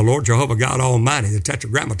the Lord? The Lord Jehovah God Almighty, the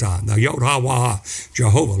Tetragrammaton, the Yod-Hah-Wah,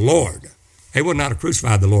 Jehovah, Lord. They would not have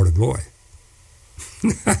crucified the Lord of glory.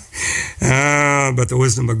 But the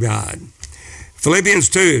wisdom of God. Philippians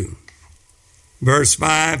 2, verse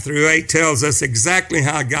 5 through 8 tells us exactly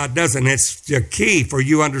how God does it. And it's the key for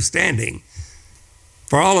you understanding.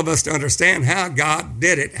 For all of us to understand how God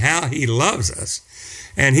did it, how he loves us.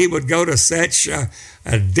 And he would go to such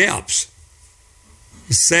depths,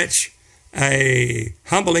 such a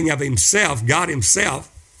humbling of himself, God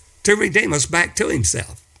himself, to redeem us back to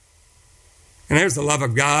himself. And there's the love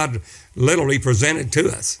of God literally presented to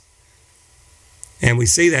us. And we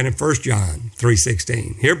see that in 1 John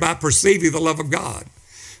 3:16. Hereby perceive you the love of God,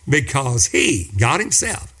 because he, God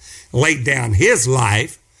himself, laid down his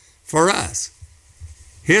life for us.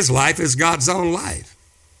 His life is God's own life.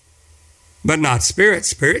 But not spirit.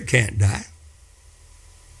 Spirit can't die.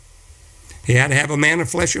 He had to have a man of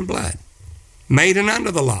flesh and blood, made and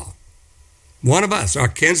under the law. One of us, our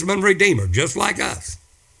kinsman redeemer, just like us.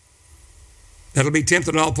 That'll be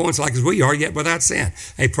tempted at all points like as we are, yet without sin.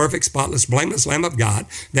 A perfect, spotless, blameless Lamb of God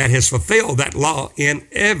that has fulfilled that law in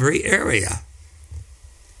every area.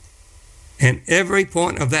 And every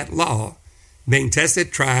point of that law being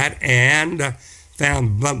tested, tried, and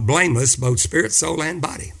found blameless, both spirit, soul, and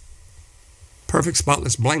body. Perfect,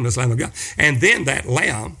 spotless, blameless Lamb of God. And then that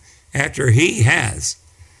Lamb, after he has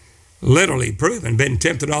literally proven, been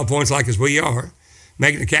tempted at all points like as we are,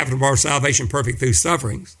 making the capital of our salvation perfect through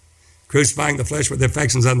sufferings, crucifying the flesh with the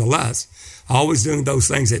affections and the lusts, always doing those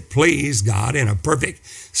things that please God in a perfect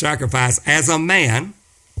sacrifice as a man,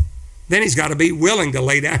 then he's got to be willing to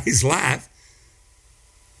lay down his life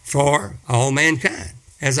for all mankind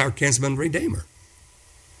as our kinsman redeemer.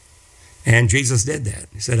 And Jesus did that.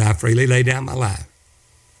 He said, I freely lay down my life.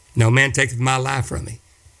 No man taketh my life from me.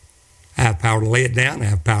 I have power to lay it down. I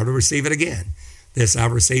have power to receive it again. This I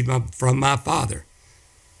received from my Father.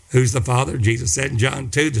 Who's the Father? Jesus said in John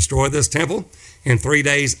 2, destroy this temple. In 3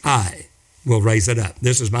 days, I will raise it up.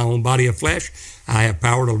 This is my own body of flesh. I have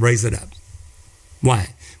power to raise it up.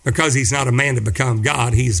 Why? Because he's not a man to become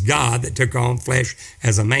God. He's God that took on flesh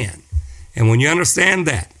as a man. And when you understand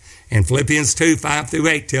that, and Philippians 2, 5 through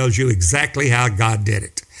 8 tells you exactly how God did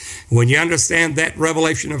it. When you understand that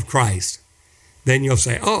revelation of Christ, then you'll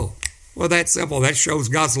say, oh, well, that's simple. That shows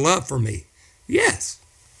God's love for me. Yes.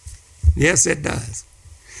 Yes, it does.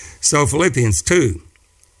 So Philippians 2,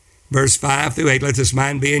 verse 5 through 8, let this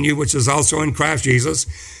mind be in you, which is also in Christ Jesus,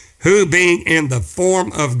 who being in the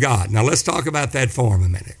form of God. Now let's talk about that form a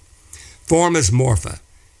minute. Form is morpha.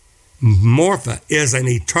 Morpha is an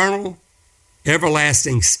eternal,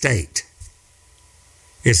 everlasting state.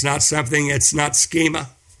 It's not something, it's not schema.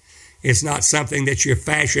 It's not something that you're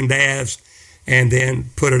fashioned as and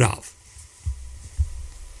then put it off.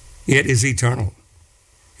 It is eternal.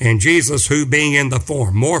 And Jesus, who being in the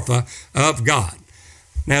form, morpha, of God.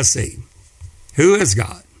 Now see, who is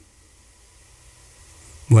God?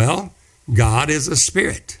 Well, God is a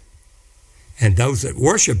spirit. And those that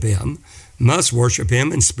worship him must worship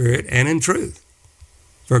him in spirit and in truth.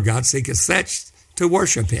 For God seeketh such to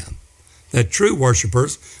worship him. The true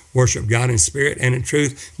worshipers worship God in spirit and in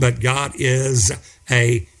truth, but God is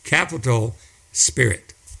a capital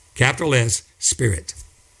Spirit. Capital S, Spirit.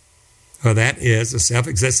 Well, that is the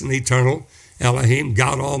self-existent, eternal Elohim,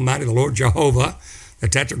 God Almighty, the Lord Jehovah, the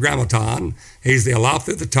Tetragrammaton. He's the Aleph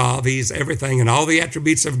through the Tav. He's everything and all the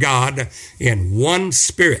attributes of God in one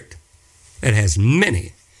Spirit that has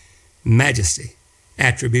many majesty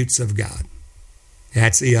attributes of God.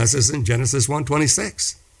 That's the us in Genesis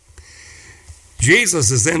 1:26. Jesus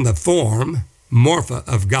is in the form, morpha,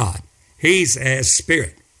 of God. He's as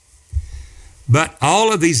Spirit. But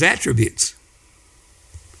all of these attributes,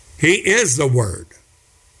 he is the Word.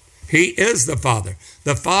 He is the Father.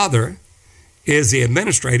 The Father is the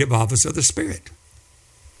administrative office of the Spirit.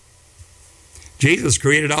 Jesus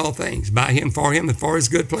created all things by him, and for his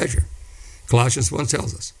good pleasure. Colossians 1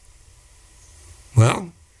 tells us.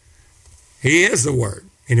 Well, he is the Word.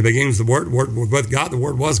 In the beginning was the Word was with God, the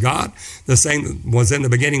Word was God. The same was in the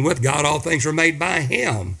beginning with God. All things were made by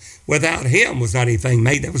him. Without him was not anything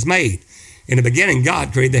made that was made. In the beginning,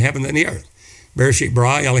 God created the heaven and the earth. Bereshit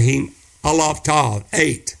bara Elohim Aleph Tav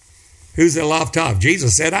 8. Who's the Aleph Tav?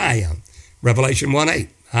 Jesus said, I am. Revelation 1:8.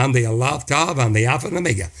 I'm the Aleph Tav. I'm the Alpha and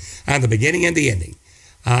Omega. I'm the beginning and the ending.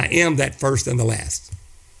 I am that first and the last.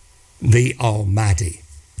 The Almighty.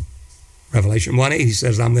 Revelation 1:8, he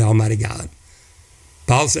says, I'm the Almighty God.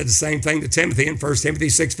 Paul said the same thing to Timothy in 1 Timothy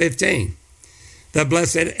 6:15. the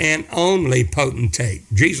blessed and only potentate,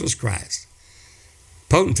 Jesus Christ.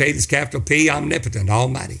 Potentate is capital P, omnipotent,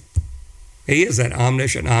 almighty. He is that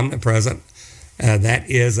omniscient, omnipresent, that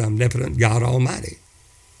is omnipotent God Almighty.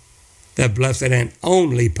 The blessed and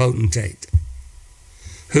only potentate,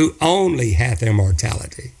 who only hath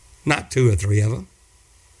immortality. Not two or three of them,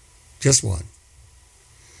 just one.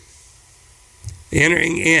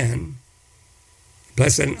 Entering in,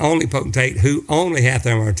 blessed and only potentate, who only hath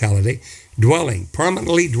immortality, dwelling,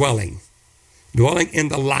 permanently dwelling in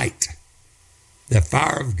the light, the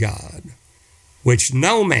fire of God, which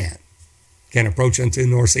no man can approach unto,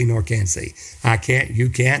 nor see, nor can see. I can't, you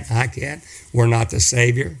can't, I can't. We're not the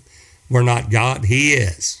Savior. We're not God. He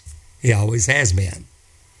is. He always has been.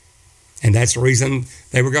 And that's the reason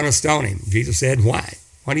they were going to stone him. Jesus said, why?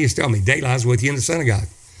 Why do you stone me? Daylight is with you in the synagogue,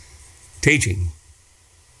 teaching.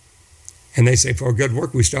 And they say, for a good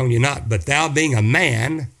work we stone you not. But thou being a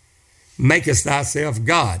man, makest thyself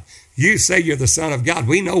God. You say you're the Son of God.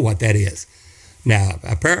 We know what that is. Now,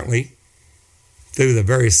 apparently, through the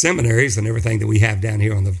various seminaries and everything that we have down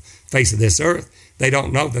here on the face of this earth, they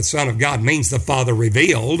don't know that Son of God means the Father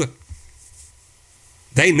revealed.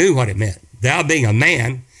 They knew what it meant. Thou being a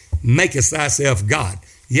man, makest thyself God.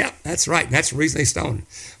 Yep, that's right. And that's the reason they stoned him.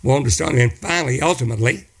 Wanted to stone him. And finally,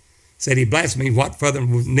 ultimately, said he blasphemed. What further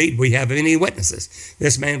need we have of any witnesses?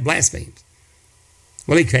 This man blasphemed.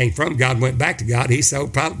 Well, he came from God, went back to God. He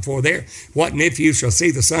told Pilate before there, what if you shall see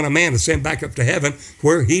the Son of Man ascend back up to heaven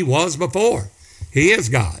where he was before? He is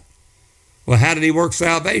God. Well, how did he work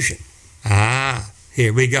salvation?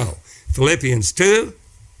 Here we go. Philippians 2,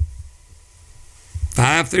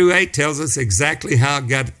 5 through 8 tells us exactly how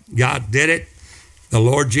God did it. The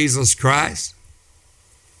Lord Jesus Christ,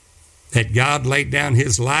 that God laid down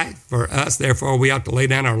his life for us. Therefore, we ought to lay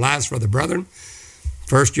down our lives for the brethren.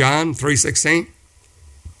 1 John 3:16.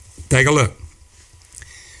 Take a look.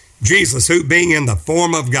 Jesus, who being in the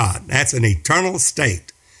form of God, that's an eternal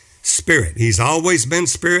state, spirit. He's always been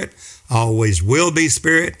spirit, always will be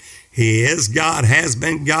spirit. He is God, has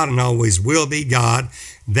been God, and always will be God.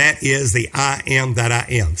 That is the I am that I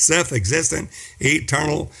am. Self-existent,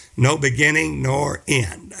 eternal, no beginning nor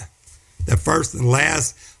end. The first and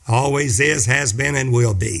last, always is, has been, and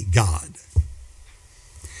will be God.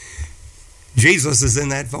 Jesus is in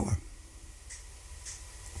that form.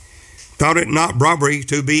 Thought it not robbery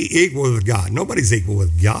to be equal with God. Nobody's equal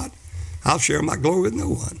with God. I'll share my glory with no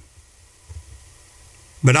one.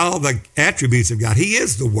 But all the attributes of God, he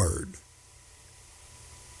is the Word.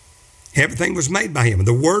 Everything was made by him.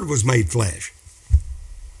 The Word was made flesh.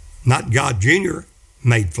 Not God Jr.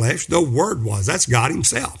 made flesh. The Word was. That's God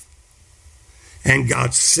himself. And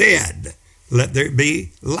God said, let there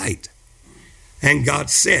be light. And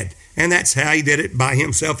God said, and that's how he did it by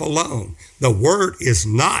himself alone. The Word is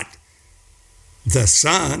not the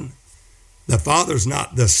Son. The Father's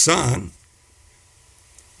not the Son.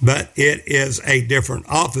 But it is a different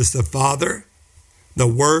office. The Father, the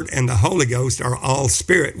Word, and the Holy Ghost are all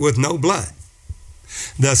spirit with no blood.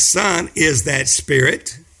 The Son is that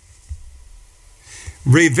spirit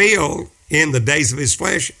revealed in the days of his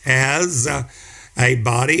flesh as a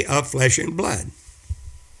body of flesh and blood.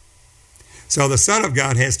 So the Son of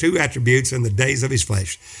God has two attributes in the days of his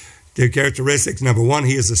flesh. Two characteristics. Number one,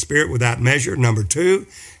 he is a spirit without measure. Number two,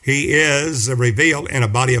 he is revealed in a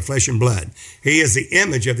body of flesh and blood. He is the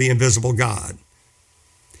image of the invisible God.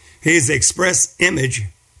 He is the express image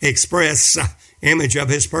of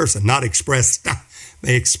his person, not expressed,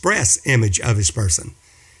 the express image of his person.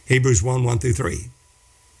 Hebrews 1 through 3.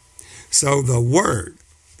 So the Word,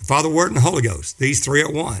 the Father, Word, and the Holy Ghost, these three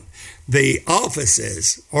are one. The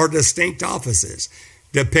offices are distinct offices,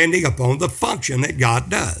 depending upon the function that God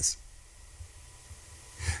does.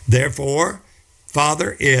 Therefore,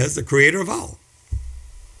 Father is the creator of all.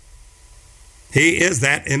 He is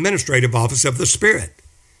that administrative office of the Spirit.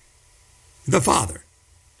 The Father.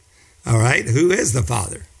 All right, who is the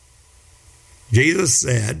Father? Jesus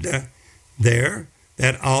said there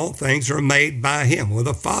that all things are made by him. Well,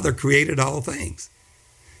 the Father created all things.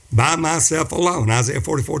 By myself alone, Isaiah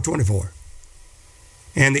 44:24.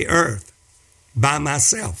 And the earth by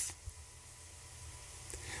myself.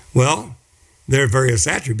 Well, there are various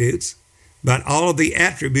attributes, but all of the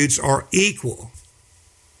attributes are equal.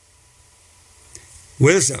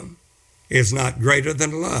 Wisdom is not greater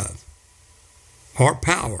than love or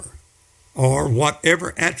power or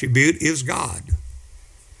whatever attribute is God.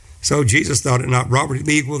 So Jesus thought it not robbery to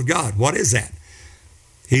be equal with God. What is that?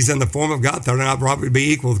 He's in the form of God, thought it not robbery to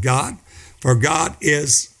be equal with God. For God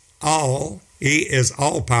is all. He is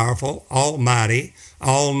all-powerful, almighty,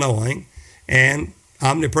 all-knowing, and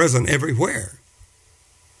omnipresent everywhere.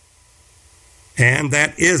 And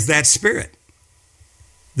that is that Spirit,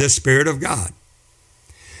 the Spirit of God.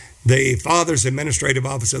 The Father's administrative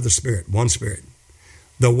office of the Spirit, one Spirit.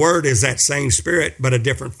 The Word is that same Spirit, but a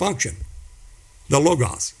different function. The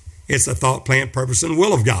Logos. It's the thought, plan, purpose, and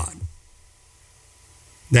will of God.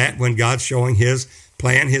 That when God's showing His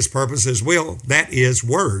plan, His purpose, His will, that is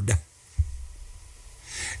Word.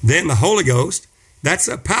 Then the Holy Ghost, that's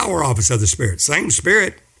a power office of the Spirit. Same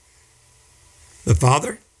Spirit. The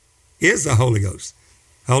Father is the Holy Ghost.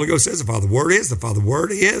 The Holy Ghost is the Father. The Word is the Father. The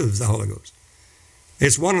Word is the Holy Ghost.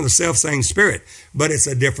 It's one and the self-same Spirit, but it's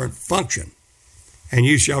a different function. And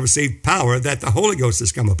you shall receive power that the Holy Ghost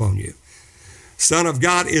has come upon you. Son of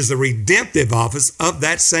God is the redemptive office of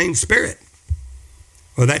that same Spirit.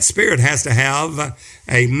 Well, that Spirit has to have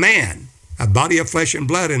a man, a body of flesh and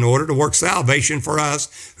blood, in order to work salvation for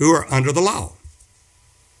us who are under the law.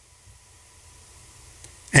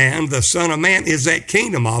 And the Son of Man is that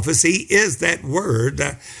kingdom office. He is that Word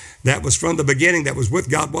that was from the beginning, that was with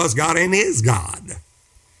God, was God, and is God.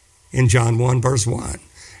 In John 1, verse 1.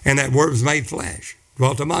 And that Word was made flesh,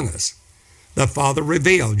 dwelt among us. The Father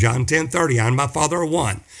revealed, John 10:30, I and my Father are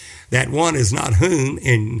one. That one is not whom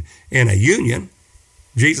in a union.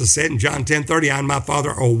 Jesus said in John 10:30, I and my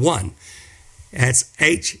Father are one. That's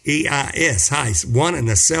H-E-I-S, Heis, one in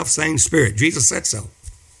the self-same Spirit. Jesus said so.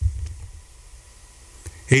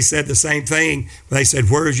 He said the same thing. They said,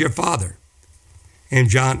 where is your Father? In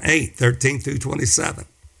John 8:13-27.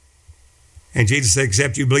 And Jesus said,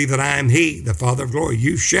 except you believe that I am He, the Father of glory,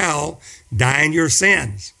 you shall die in your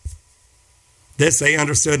sins. This they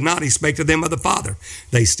understood not. He spake to them of the Father.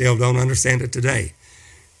 They still don't understand it today.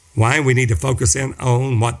 Why? We need to focus in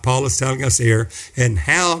on what Paul is telling us here and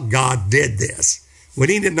how God did this. We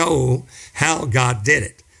need to know how God did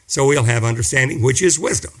it so we'll have understanding, which is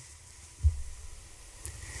wisdom.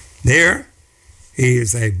 There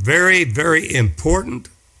is a very, very important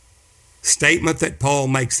statement that Paul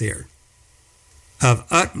makes here of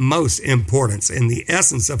utmost importance in the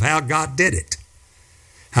essence of how God did it,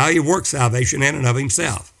 how He worked salvation in and of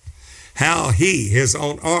Himself, how He, His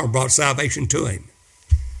own arm, brought salvation to Him.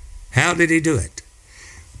 How did He do it?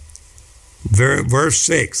 Verse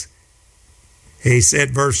 6, He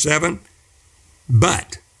said, verse 7,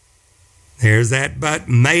 but, there's that but,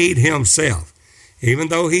 made Himself, even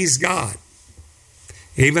though He's God,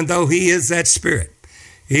 even though He is that Spirit,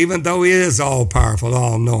 even though He is all-powerful,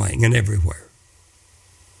 all-knowing, and everywhere,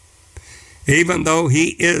 even though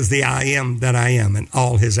He is the I am that I am in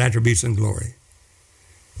all His attributes and glory,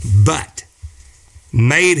 but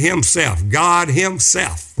made Himself, God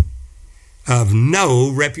Himself, of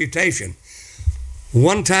no reputation.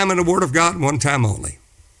 One time in the Word of God, one time only.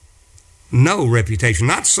 No reputation,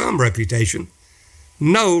 not some reputation,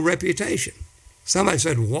 no reputation. Somebody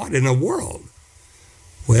said, what in the world?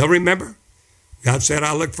 Well, remember, God said,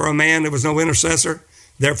 I looked for a man, there was no intercessor,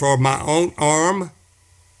 therefore my own arm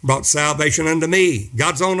brought salvation unto me,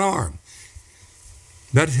 God's own arm.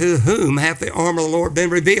 But to whom hath the arm of the Lord been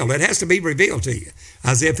revealed? It has to be revealed to you.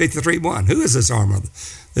 Isaiah 53:1. Who is this arm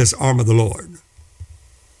of the Lord?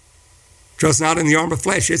 Trust not in the arm of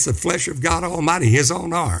flesh. It's the flesh of God Almighty, His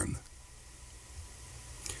own arm.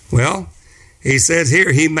 Well, He says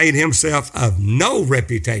here, He made Himself of no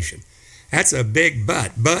reputation. That's a big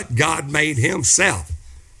but. But God made Himself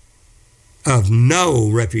of no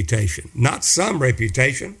reputation. Not some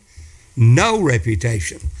reputation, no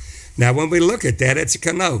reputation. Now, when we look at that, it's a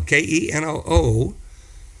keno, K-E-N-O-O,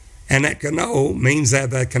 and that keno means that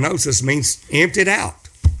the kenosis means emptied out,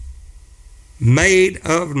 made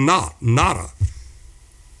of naught, nada.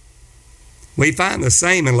 We find the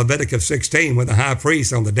same in Leviticus 16 when the high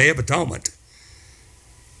priest on the Day of Atonement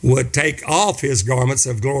would take off his garments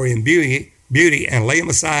of glory and beauty and lay them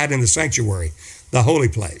aside in the sanctuary, the holy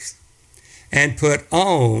place, and put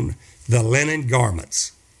on the linen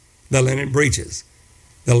garments, the linen breeches,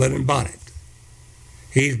 the linen bonnet.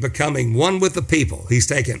 He's becoming one with the people. He's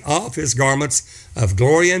taken off his garments of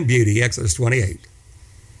glory and beauty, Exodus 28.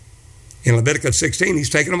 In Leviticus 16,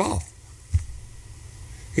 he's taken them off.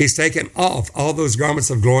 He's taken off all those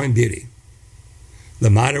garments of glory and beauty.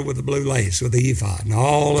 The mitre with the blue lace, with the ephod, and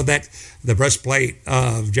all of that, the breastplate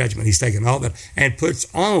of judgment. He's taken all that and puts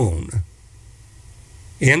on,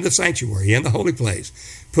 in the sanctuary, in the holy place,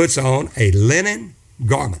 puts on a linen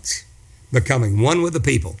garments, becoming one with the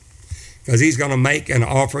people, because he's going to make an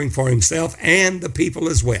offering for himself and the people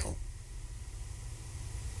as well.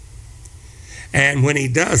 And when he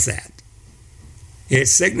does that, it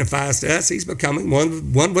signifies to us he's becoming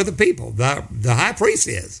one with the people. The high priest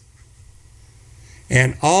is.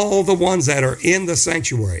 And all the ones that are in the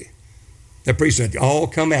sanctuary The priesthood all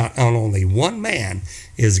come out, and only one man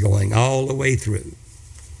is going all the way through.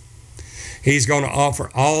 He's going to offer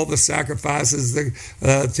all the sacrifices,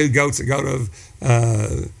 the 2 goats that go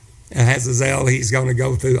to Hazazel. He's going to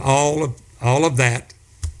go through all of that.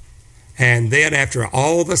 And then after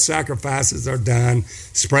all the sacrifices are done,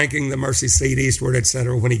 sprinkling the mercy seat eastward,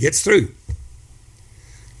 etc., when he gets through,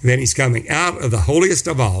 then he's coming out of the holiest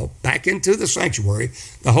of all, back into the sanctuary,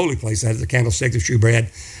 the holy place, that is the candlestick, the shewbread,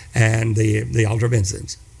 and the altar of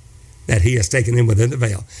incense that he has taken in within the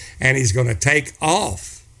veil. And he's going to take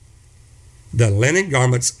off the linen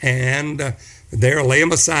garments and there lay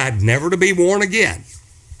them aside, never to be worn again,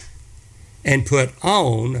 and put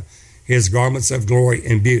on his garments of glory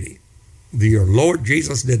and beauty. Your Lord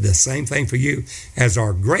Jesus did the same thing for you as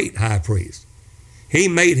our great high priest. He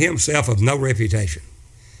made himself of no reputation.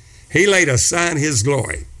 He laid aside his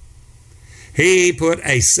glory. He put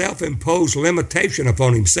a self-imposed limitation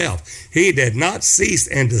upon himself. He did not cease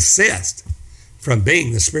and desist from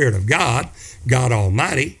being the Spirit of God, God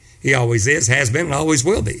Almighty. He always is, has been, and always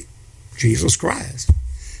will be, Jesus Christ.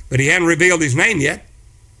 But he hadn't revealed his name yet,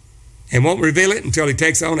 and won't reveal it until he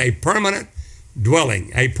takes on a permanent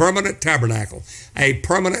dwelling, a permanent tabernacle, a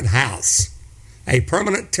permanent house, a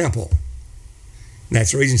permanent temple. And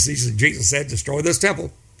that's the reason Jesus said, destroy this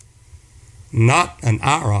temple. Not an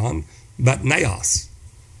Aaron, but Naos.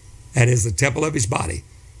 That is the temple of his body.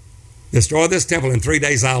 Destroy this temple, in 3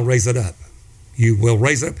 days I'll raise it up. You will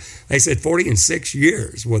raise it up. They said 46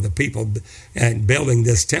 years were the people building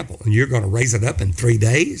this temple, and you're going to raise it up in 3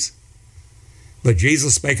 days? But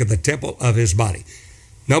Jesus spake of the temple of his body.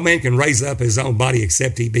 No man can raise up his own body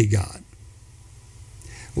except he be God.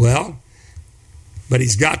 Well, but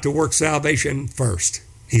he's got to work salvation first.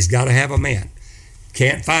 He's got to have a man.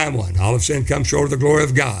 Can't find one. All of sin comes short of the glory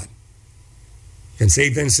of God.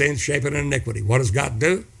 Conceived in sin, shapen in iniquity. What does God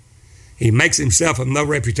do? He makes himself of no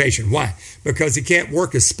reputation. Why? Because he can't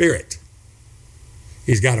work his spirit.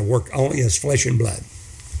 He's got to work only his flesh and blood.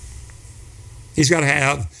 He's got to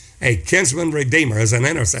have a kinsman redeemer as an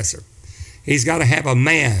intercessor. He's got to have a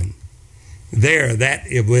man there that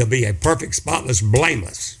it will be a perfect, spotless,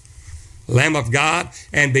 blameless Lamb of God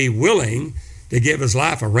and be willing to give his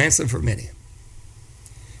life a ransom for many.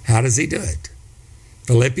 How does he do it?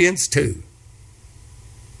 Philippians 2.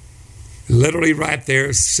 Literally right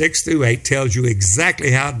there, 6 through 8 tells you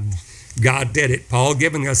exactly how God did it. Paul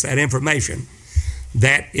giving us that information.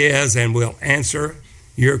 That is and will answer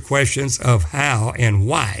your questions of how and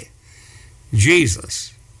why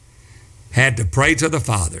Jesus had to pray to the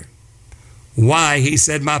Father. Why he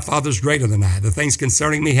said, my Father's greater than I. The things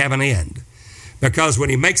concerning me have an end. Because when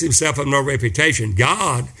he makes himself of no reputation,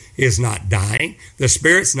 God is not dying. The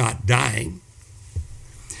Spirit's not dying.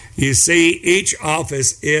 You see, each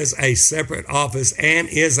office is a separate office and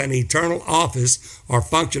is an eternal office or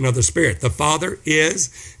function of the Spirit. The Father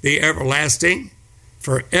is the everlasting,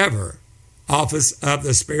 forever office of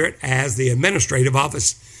the Spirit as the administrative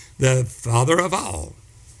office, the Father of all,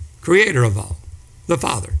 Creator of all, the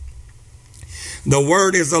Father. The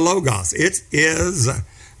Word is the Logos. It is,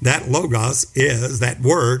 that Logos is, that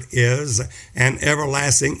Word is an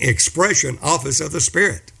everlasting expression, office of the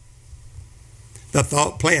Spirit. The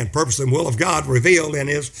thought, plan, purpose, and will of God revealed in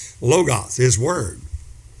his Logos, his Word.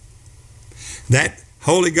 That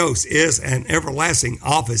Holy Ghost is an everlasting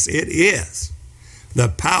office. It is the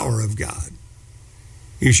power of God.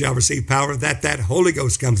 You shall receive power that Holy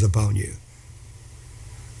Ghost comes upon you.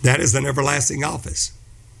 That is an everlasting office.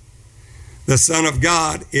 The Son of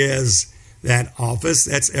God is that office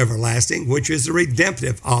that's everlasting, which is the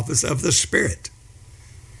redemptive office of the Spirit.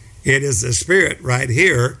 It is the Spirit right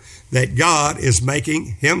here that God is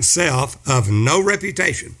making himself of no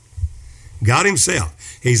reputation. God himself.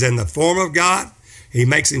 He's in the form of God. He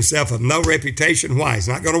makes himself of no reputation. Why? He's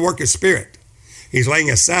not going to work his spirit. He's laying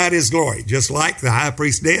aside his glory, just like the high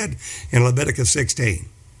priest did in Leviticus 16.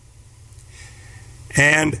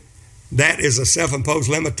 And that is a self-imposed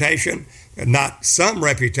limitation, not some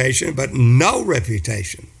reputation, but no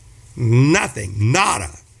reputation. Nothing,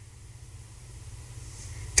 nada.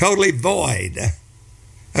 Totally void.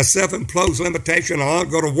 A self-imposed limitation on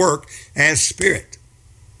go to work as spirit.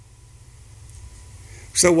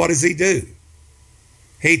 So what does he do?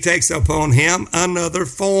 He takes upon him another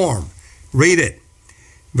form. Read it.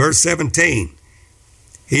 Verse 17.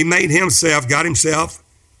 He made himself, got himself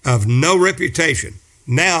of no reputation.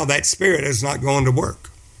 Now that spirit is not going to work.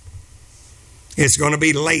 It's going to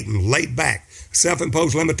be latent, laid back.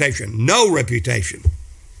 Self-imposed limitation. No reputation.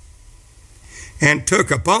 And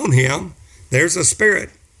took upon him, there's a spirit.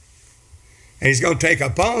 And he's going to take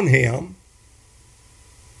upon him,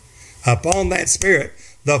 upon that spirit,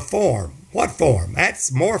 the form, What form?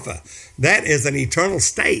 That's morpha. That is an eternal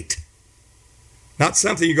state. Not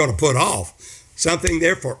something you're going to put off. Something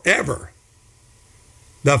there forever.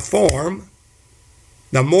 The form,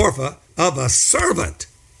 the morpha of a servant.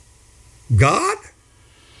 God?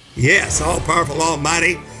 Yes, all-powerful,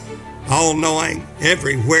 almighty, all-knowing,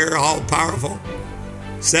 everywhere, all-powerful,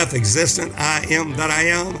 self-existent, I am that I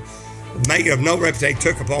am, made of no reputation,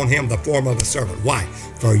 took upon him the form of a servant. Why?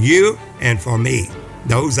 For you and for me,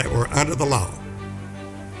 those that were under the law.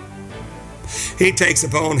 He takes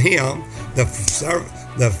upon him the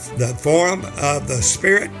form of the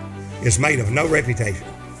Spirit is made of no reputation.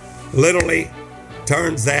 Literally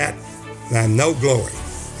turns that no glory.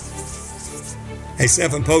 A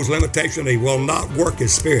self-imposed limitation, he will not work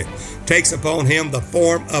his Spirit. Takes upon him the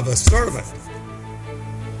form of a servant.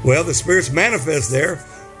 Well, the Spirit's manifest there,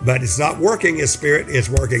 but it's not working his Spirit. It's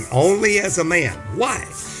working only as a man. Why?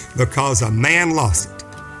 Because a man lost it.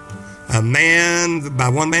 A man, by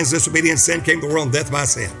one man's disobedience, sin came to the world, and death by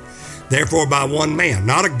sin. Therefore, by one man,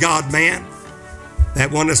 not a God man.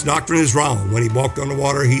 That oneness doctrine is wrong. When he walked on the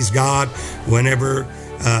water, he's God. Whenever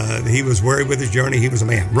he was weary with his journey, he was a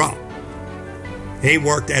man. Wrong. He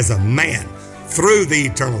worked as a man through the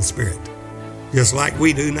eternal Spirit, just like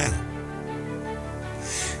we do now.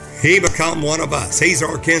 He become one of us. He's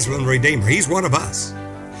our kinsman redeemer. He's one of us.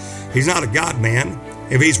 He's not a God man.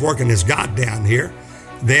 If he's working as God down here,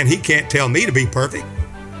 then he can't tell me to be perfect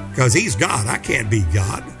because he's God. I can't be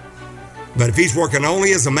God. But if he's working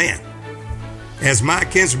only as a man, as my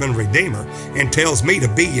kinsman redeemer, and tells me to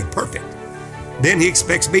be perfect, then he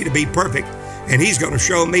expects me to be perfect, and he's going to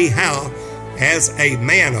show me how, as a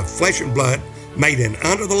man of flesh and blood, made in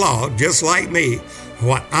under the law, just like me,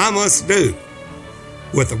 what I must do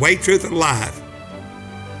with the way, truth, and life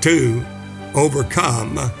to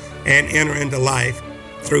overcome and enter into life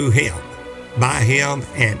through him, by him,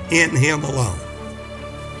 and in him alone.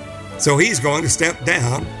 So he's going to step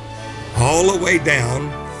down, all the way down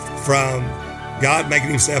from God making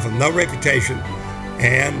himself of no reputation,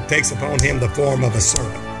 and takes upon him the form of a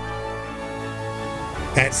servant.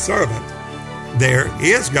 That servant there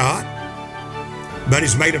is God, but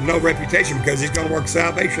he's made of no reputation because he's going to work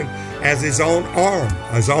salvation as his own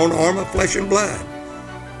arm of flesh and blood.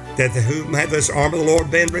 That to whom hath this arm of the Lord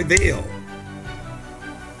been revealed?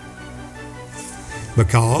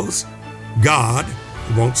 Because God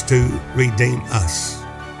wants to redeem us.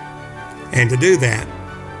 And to do that,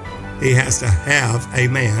 he has to have a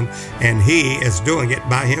man, and he is doing it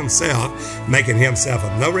by himself, making himself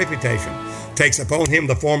of no reputation, takes upon him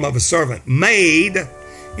the form of a servant, made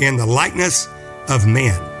in the likeness of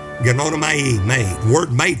men. Genonomai, made.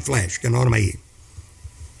 Word made flesh, genonomai.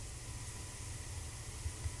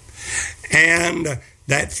 And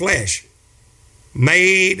that flesh,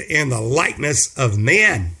 made in the likeness of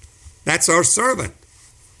men. That's our servant.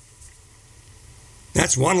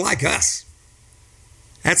 That's one like us.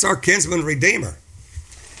 That's our kinsman redeemer.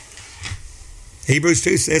 Hebrews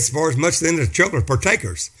 2 says, for as much then the children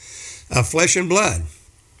partakers of flesh and blood,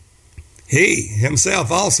 he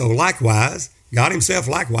himself also likewise, God himself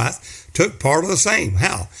likewise, took part of the same.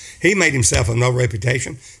 How? He made himself of no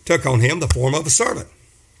reputation, took on him the form of a servant,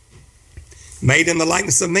 made in the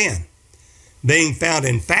likeness of men, being found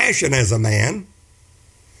in fashion as a man.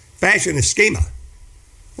 Fashion is schema.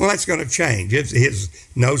 Well, that's going to change. His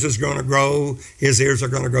nose is going to grow. His ears are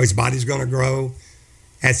going to grow. His body's going to grow.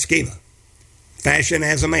 That's schema. Fashion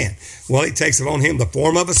as a man. Well, he takes upon him the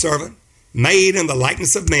form of a servant, made in the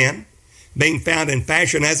likeness of men, being found in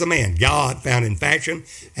fashion as a man. God, found in fashion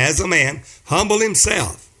as a man, humbled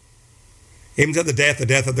himself, even to the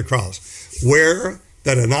death of the cross. Where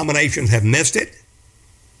the denominations have missed it,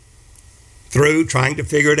 through trying to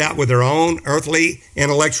figure it out with their own earthly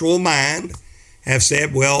intellectual mind, have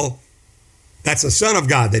said, well, that's the Son of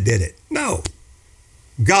God that did it. No.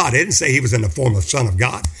 God didn't say he was in the form of Son of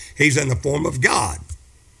God. He's in the form of God.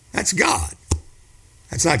 That's God.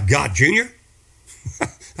 That's not God Jr.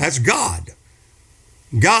 That's God.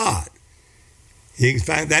 God. You can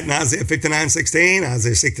find that in Isaiah 59:16,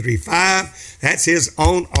 Isaiah 63:5. That's his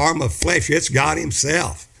own arm of flesh. It's God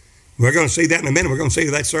himself. We're going to see that in a minute. We're going to see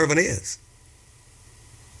who that servant is.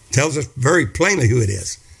 Tells us very plainly who it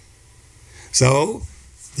is. So,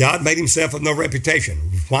 God made himself of no reputation.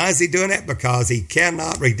 Why is he doing that? Because he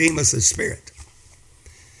cannot redeem us as spirit.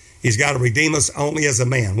 He's got to redeem us only as a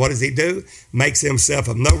man. What does he do? Makes himself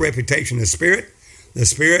of no reputation as spirit. The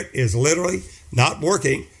Spirit is literally not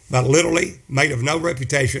working, but literally made of no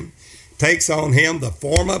reputation. Takes on him the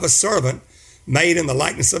form of a servant, made in the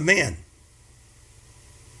likeness of men.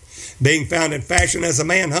 Being found in fashion as a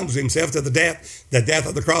man, humbles himself to the death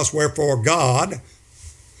of the cross. Wherefore God,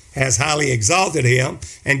 has highly exalted him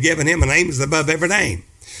and given him a name that's above every name.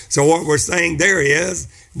 So what we're saying there is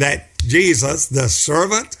that Jesus, the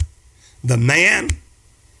servant, the man,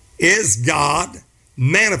 is God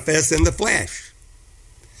manifest in the flesh.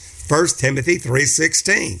 1 Timothy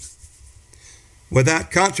 3:16.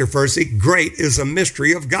 Without controversy, great is a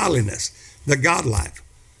mystery of godliness, the God life.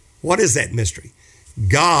 What is that mystery?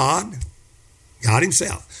 God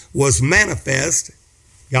himself was manifest.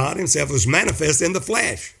 God himself was manifest in the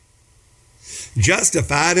flesh,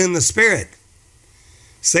 justified in the spirit,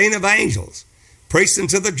 seen of angels, preached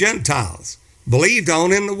unto the Gentiles, believed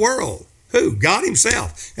on in the world. Who? God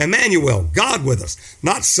himself. Emmanuel, God with us.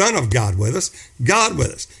 Not Son of God with us, God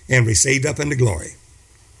with us, and received up into glory.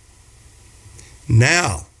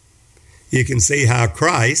 Now, you can see how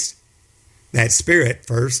Christ, that Spirit,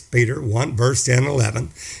 1 Peter 1, verse 10 and 11,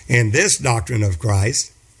 in this doctrine of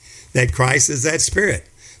Christ, that Christ is that Spirit,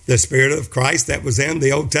 the Spirit of Christ that was in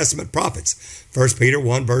the Old Testament prophets, 1 Peter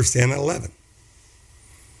 1, verse 10 and 11.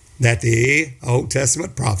 That the Old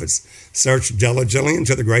Testament prophets searched diligently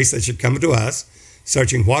into the grace that should come to us,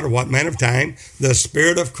 searching what or what manner of time, the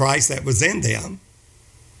Spirit of Christ that was in them,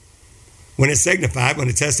 when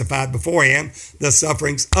it testified before him, the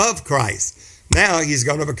sufferings of Christ. Now he's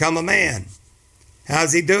going to become a man. How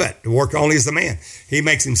does he do it? To work only as a man. He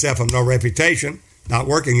makes himself of no reputation, not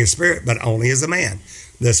working his spirit, but only as a man.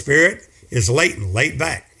 The Spirit is latent, laid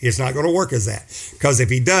back. It's not going to work as that. Because if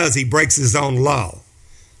he does, he breaks his own law.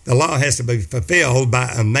 The law has to be fulfilled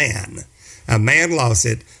by a man. A man lost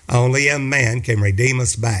it. Only a man can redeem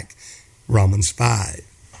us back. Romans 5.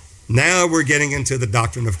 Now we're getting into the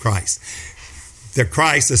doctrine of Christ.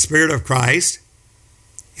 The Spirit of Christ,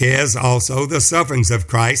 is also the sufferings of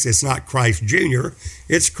Christ. It's not Christ Jr.,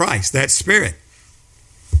 it's Christ, that Spirit.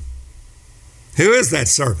 Who is that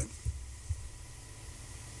servant?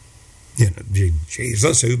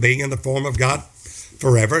 Jesus, who being in the form of God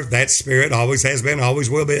forever, that Spirit always has been, always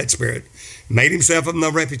will be that Spirit, made himself of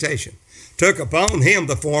no reputation, took upon him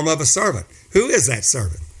the form of a servant. Who is that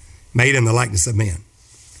servant? Made in the likeness of men.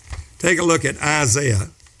 Take a look at Isaiah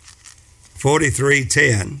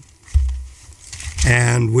 43:10,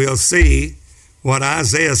 and we'll see what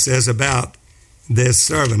Isaiah says about this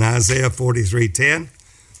servant. Isaiah 43:10,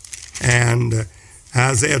 and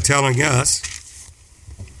Isaiah telling us,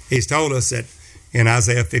 he's told us that in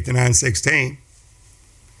Isaiah 59:16,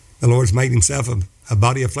 the Lord's made himself a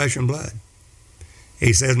body of flesh and blood.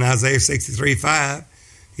 He says in Isaiah 63:5,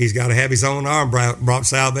 he's got to have his own arm brought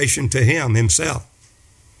salvation to him himself.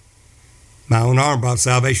 My own arm brought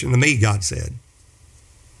salvation to me, God said.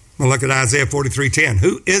 Well, look at Isaiah 43:10.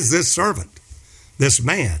 Who is this servant, this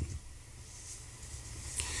man?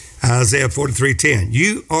 Isaiah 43:10.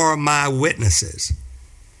 You are my witnesses,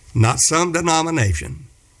 not some denomination,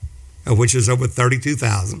 of which is over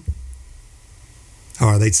 32,000,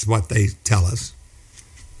 or that's what they tell us,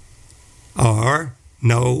 or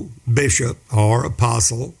no bishop or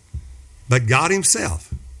apostle, but God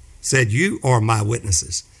himself said, you are my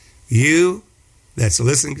witnesses. You that's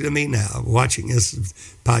listening to me now, watching this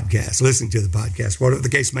podcast, listening to the podcast, whatever the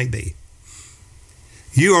case may be,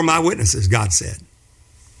 you are my witnesses, God said.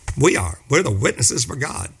 We are. We're the witnesses for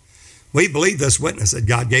God. We believe this witness that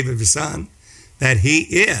God gave of his Son, that he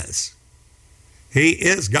is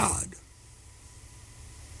God.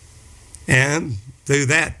 And through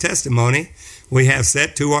that testimony, we have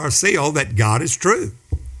set to our seal that God is true.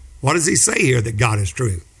 What does he say here that God is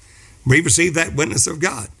true? We receive that witness of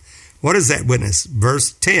God. What is that witness?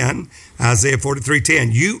 Verse 10, Isaiah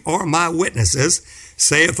 43:10. You are my witnesses,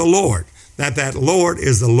 saith the Lord. That Lord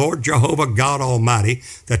is the Lord Jehovah God Almighty,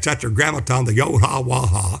 the Tetragrammaton, the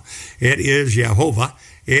Yod-Ha-Wah-Ha. It is Jehovah.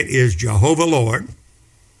 It is Jehovah Lord,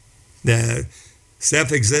 the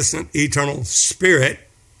self-existent, eternal Spirit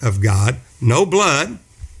of God. No blood.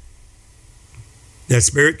 That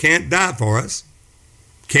Spirit can't die for us,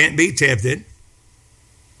 can't be tempted.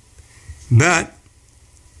 But,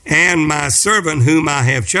 and my servant whom I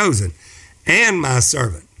have chosen, and my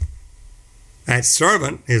servant. That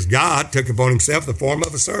servant is God, took upon himself the form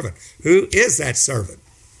of a servant. Who is that servant?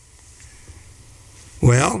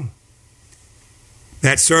 Well,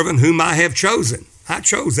 that servant whom I have chosen. I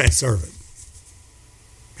chose that servant.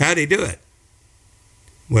 How did he do it?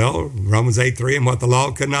 Well, Romans 8:3, and what the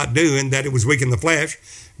law could not do, in that it was weak in the flesh,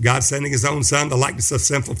 God sending his own Son, the likeness of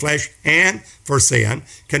sinful flesh, and for sin,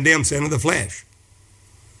 condemned sin of the flesh.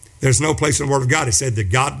 There's no place in the Word of God. It said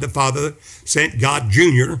that God the Father sent God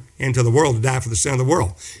Jr. into the world to die for the sin of the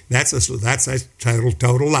world. That's a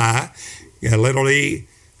total lie. Literally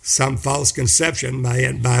some false conception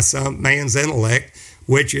made by some man's intellect,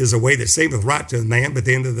 which is a way that seemeth right to a man, but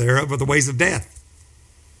the end thereof are the ways of death.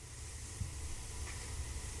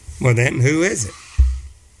 Well, then who is it?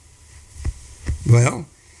 Well,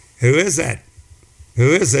 who is that?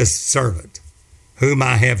 Who is this servant whom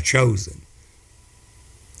I have chosen?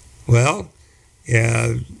 Well,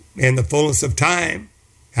 in the fullness of time,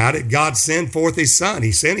 how did God send forth his Son?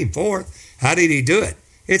 He sent him forth. How did he do it?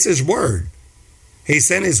 It's his word. He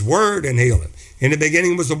sent his word and healed him. In the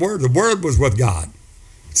beginning was the Word. The Word was with God.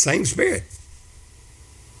 Same Spirit.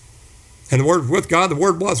 And the Word was with God. The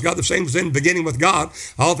Word was God. The same was in the beginning with God.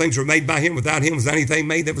 All things were made by him. Without him was anything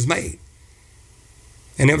made that was made.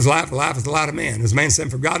 And it was life. The life was the light of man. As man sent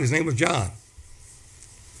from God, his name was John.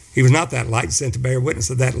 He was not that light, sent to bear witness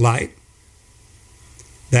of that light.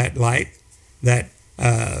 That light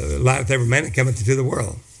with every man that cometh into the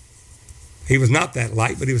world. He was not that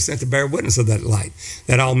light, but he was sent to bear witness of that light,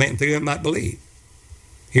 that all men through him might believe.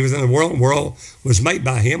 He was in the world, and the world was made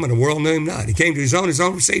by him, and the world knew him not. He came to his own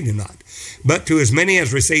received him not. But to as many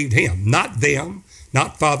as received him, not them,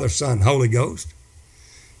 not Father, Son, Holy Ghost,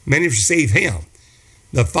 many received him,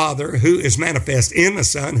 the Father who is manifest in the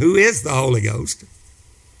Son, who is the Holy Ghost.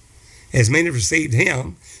 As many received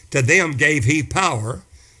him, to them gave he power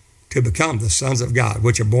to become the sons of God,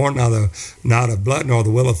 which are born not of blood, nor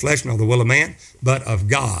the will of flesh, nor the will of man, but of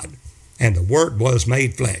God. And the Word was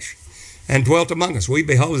made flesh, and dwelt among us. We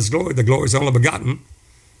behold his glory. The glory is only begotten,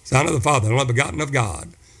 Son of the Father, only begotten of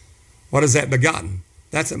God. What is that begotten?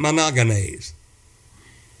 That's a monogenes.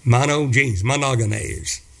 Monogenes,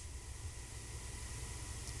 monogenes.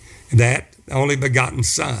 That only begotten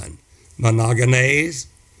Son. Monogenes,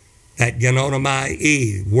 that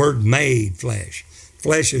genonomai, Word made flesh.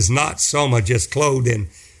 Flesh is not so much just clothed in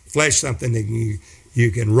flesh, something that you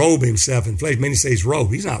can robe himself in flesh. Many say he's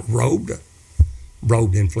robed. He's not robed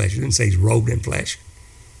in flesh. It didn't say he's robed in flesh.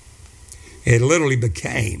 It literally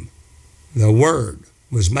became. The Word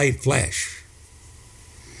was made flesh.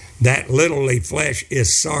 That literally flesh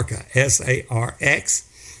is sarx,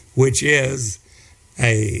 S-A-R-X, which is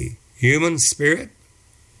a human spirit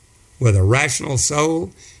with a rational soul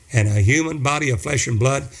and a human body of flesh and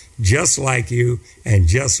blood, just like you and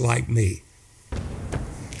just like me.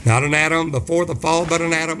 Not an Adam before the fall, but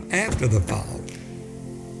an Adam after the fall.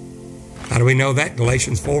 How do we know that?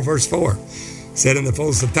 Galatians 4, verse 4 said, in the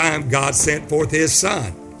fullness of time, God sent forth his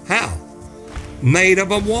Son. How? Made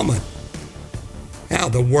of a woman. How?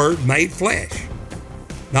 The Word made flesh.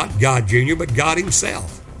 Not God Jr., but God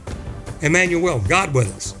himself. Emmanuel, God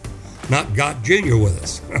with us. Not God Jr. with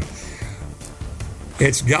us.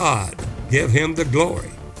 It's God. Give him the glory.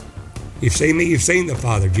 You've seen me, you've seen the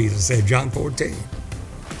Father, Jesus said, John 14.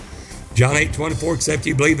 John 8:24, except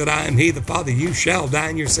you believe that I am he, the Father, you shall die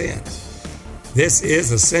in your sins. This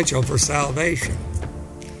is essential for salvation.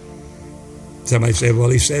 Somebody said, well,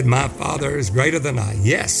 he said, my Father is greater than I.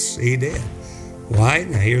 Yes, he did. Why?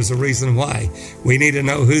 Now, here's the reason why. We need to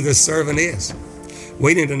know who this servant is.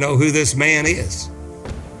 We need to know who this man is.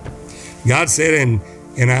 God said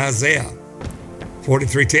in Isaiah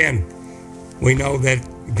 43:10, we know that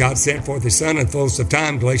God sent forth his Son in the fullness of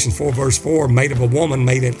time, Galatians 4, verse 4, made of a woman,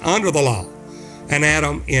 made in under the law, and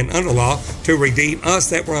Adam in under the law, to redeem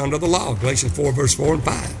us that were under the law, Galatians 4, verse 4 and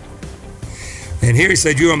 5. And here he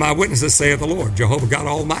said, you are my witnesses, saith the Lord, Jehovah God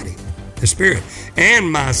Almighty, the Spirit,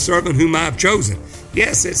 and my servant whom I have chosen.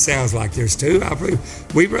 Yes, it sounds like there's two.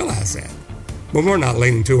 We realize that. But we're not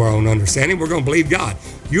leaning to our own understanding. We're going to believe God.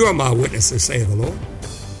 You are my witnesses, saith the Lord.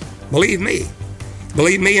 Believe me.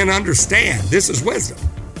 Believe me and understand. This is wisdom.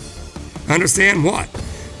 Understand what?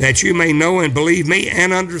 That you may know and believe me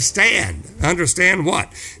and understand. Understand what?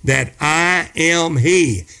 That I am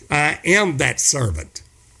he. I am that servant.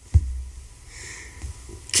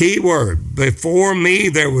 Key word. Before me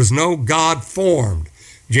there was no God formed.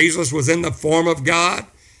 Jesus was in the form of God,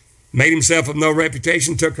 made himself of no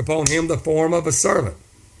reputation, took upon him the form of a servant.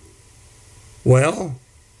 Well,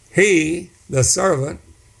 he, the servant,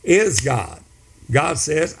 is God. God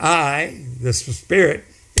says, I, the Spirit,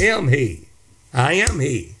 am he. I am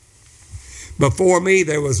he. Before me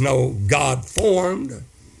there was no God formed,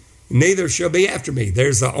 neither shall be after me.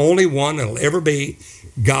 There's the only one that will ever be,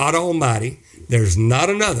 God Almighty. There's not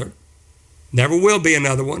another. Never will be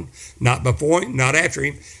another one. Not before him, not after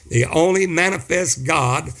him. The only manifest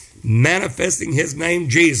God, manifesting his name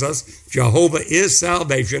Jesus, Jehovah is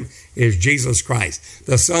salvation, is Jesus Christ.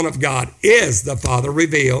 The Son of God is the Father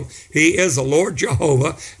revealed. He is the Lord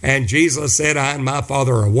Jehovah. And Jesus said, I and my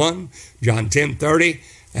Father are one. John 10:30.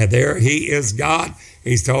 And there he is God.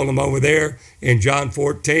 He's told them over there in John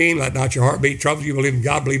 14, let not your heart be troubled. You believe in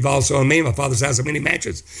God, believe also in me. My Father's house have many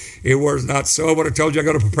mansions. It was not so. I would have told you I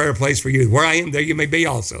go to prepare a place for you. Where I am, there you may be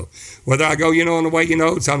also. Whether I go, you know, in the way you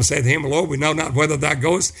know. Some say to him, Lord, we know not whither thou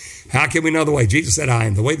goest. How can we know the way? Jesus said, I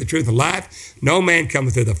am the way, the truth, and life. No man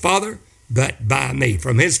cometh to the Father but by me.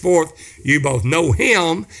 From henceforth you both know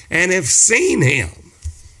him and have seen him.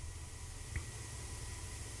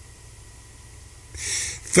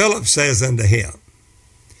 Philip says unto him,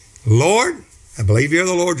 Lord, I believe you're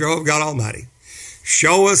the Lord Jehovah God Almighty.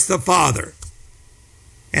 Show us the Father,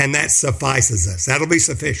 and that suffices us. That'll be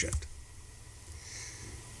sufficient.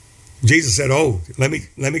 Jesus said, oh, let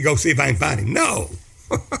me go see if I can find him. No.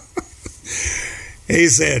 He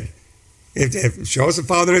said, if show us the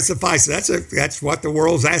Father, it suffices. That's what the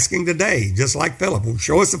world's asking today, just like Philip. Well,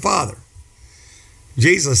 show us the Father.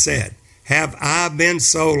 Jesus said, have I been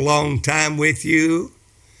so long time with you,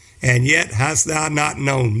 and yet hast thou not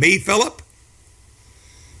known me, Philip?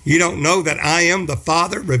 You don't know that I am the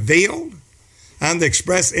Father revealed? I'm the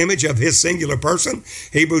express image of his singular person,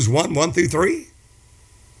 Hebrews 1, 1 through 3.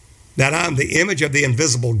 That I'm the image of the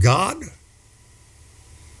invisible God.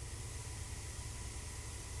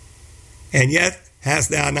 And yet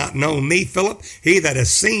hast thou not known me, Philip? He that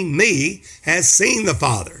has seen me has seen the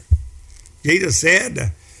Father. Jesus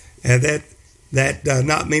said that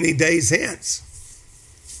not many days hence,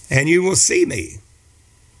 and you will see me,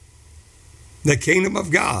 the kingdom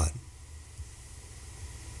of God.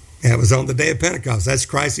 That was on the day of Pentecost. That's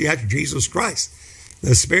Christ, that's Jesus Christ,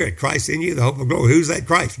 the Spirit, Christ in you, the hope of glory. Who's that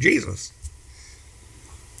Christ? Jesus.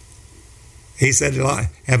 He said,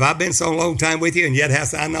 have I been so long time with you, and yet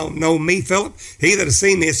hast thou known me, Philip? He that has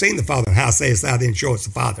seen me has seen the Father. And how sayest thou then, show us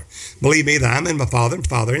the Father? Believe me that I'm in my Father, and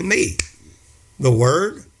Father in me. The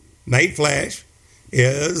Word made flesh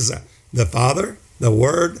is the Father. The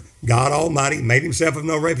Word, God Almighty, made himself of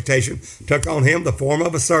no reputation, took on him the form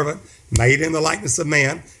of a servant, made in the likeness of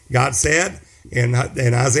man. God said in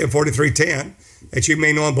Isaiah 43:10, that you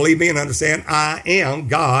may know and believe me and understand, I am,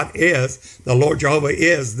 God is, the Lord Jehovah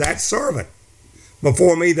is that servant.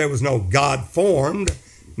 Before me there was no God formed,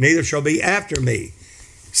 neither shall be after me.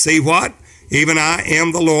 See what? Even I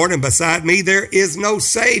am the Lord, and beside me there is no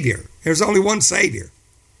Savior. There's only one Savior.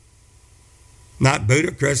 Not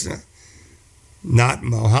Buddha, Krishna, not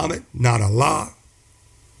Muhammad, not Allah.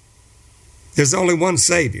 There's only one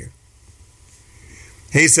Savior.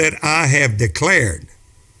 He said, I have declared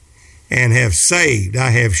and have saved. I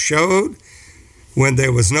have showed when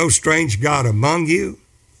there was no strange God among you.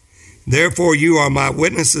 Therefore you are my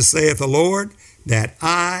witnesses, saith the Lord, that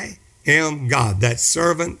I am God. That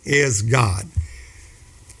servant is God.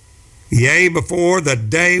 Yea, before the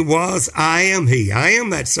day was, I am he. I am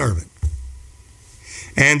that servant.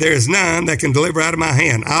 And there is none that can deliver out of my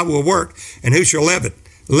hand. I will work, and who shall let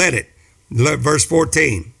it? Verse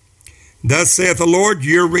 14. Thus saith the Lord,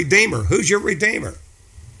 your Redeemer. Who's your Redeemer?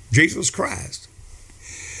 Jesus Christ.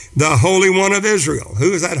 The Holy One of Israel.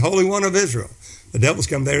 Who is that Holy One of Israel? The devils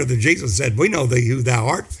come there to Jesus and said, we know thee who thou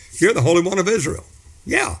art. You're the Holy One of Israel.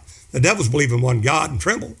 Yeah, the devils believe in one God and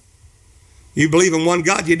tremble. You believe in one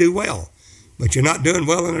God, you do well. But you're not doing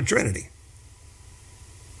well in a Trinity.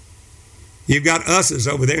 You've got us's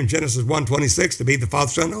over there in Genesis 1:26 to be the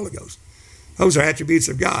Father, Son, and Holy Ghost. Those are attributes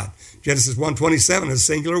of God. Genesis 1:27 is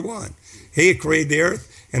singular one. He created the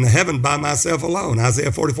earth and the heaven by myself alone.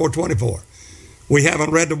 Isaiah 44:24. We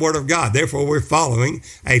haven't read the Word of God. Therefore, we're following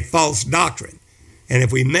a false doctrine. And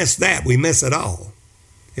if we miss that, we miss it all.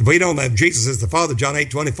 If we don't have Jesus as the Father, John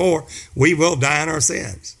 8:24, we will die in our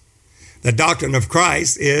sins. The doctrine of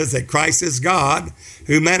Christ is that Christ is God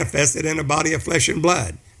who manifested in a body of flesh and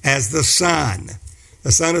blood as the Son.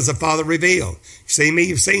 The Son is the Father revealed. You see me,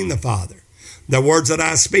 you've seen the Father. The words that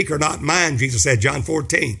I speak are not mine, Jesus said, John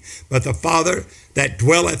 14. But the Father that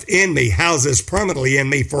dwelleth in me, houses permanently in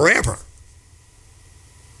me forever.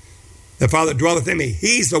 The Father dwelleth in me.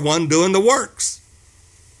 He's the one doing the works.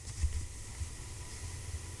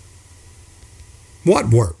 What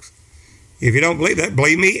works? If you don't believe that,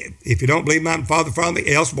 believe me. If you don't believe my Father from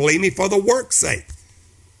me, else believe me for the work's sake.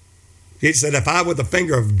 He said, if I with the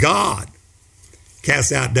finger of God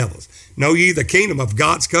cast out devils, know ye the kingdom of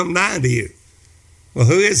God's come nigh unto you. Well,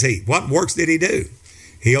 who is he? What works did he do?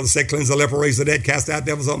 Heal the sick, cleanse the leper, raise the dead, cast out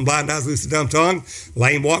devils, open blind eyes, loose the dumb tongue,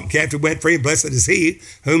 lame walk, captive went free. Blessed is he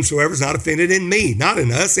whomsoever is not offended in me, not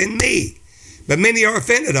in us, in me. But many are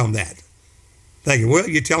offended on that, thinking, well,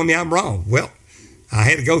 you're telling me I'm wrong. Well, I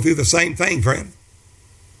had to go through the same thing, friend.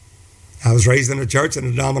 I was raised in a church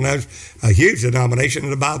in a huge denomination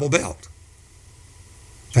in the Bible Belt.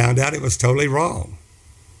 Found out it was totally wrong.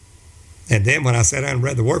 And then when I sat down and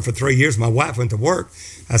read the Word for 3 years, my wife went to work.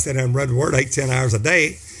 I sat down and read the Word 8-10 hours a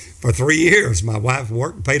day for 3 years. My wife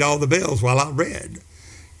worked and paid all the bills while I read.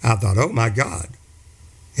 I thought, oh my God,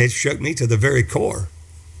 it shook me to the very core.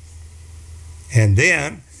 And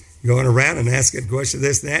then going around and asking questions,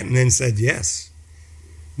 this and that, and then said, yes,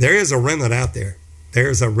 there is a remnant out there. There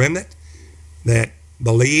is a remnant that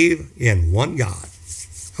believe in one God.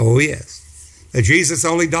 Oh, yes. The Jesus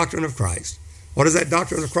only doctrine of Christ. What is that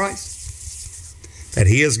doctrine of Christ? That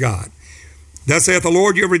he is God. Thus saith the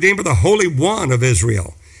Lord your Redeemer, the Holy One of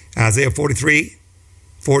Israel. Isaiah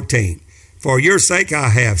 43:14. For your sake I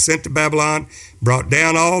have sent to Babylon, brought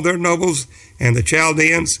down all their nobles and the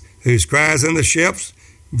Chaldeans, whose cries in the ships.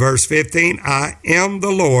 Verse 15, I am the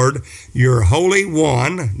Lord, your Holy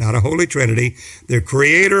One, not a Holy Trinity, the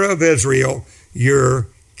Creator of Israel, your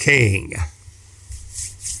King.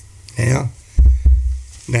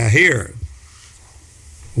 Now here,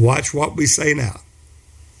 watch what we say now.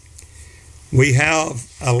 We have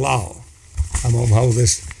a law. I'm going to hold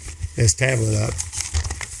this tablet up.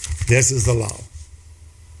 This is the law.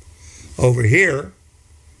 Over here,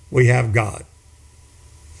 we have God.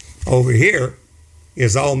 Over here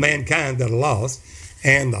is all mankind that are lost,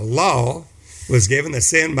 and the law was given that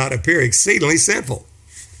sin might appear exceedingly sinful.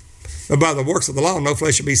 But by the works of the law, no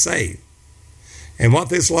flesh should be saved. And what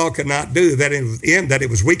this law could not do, that it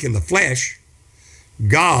was weak in the flesh,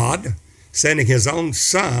 God, sending his own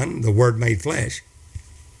Son, the Word made flesh,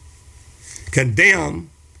 condemned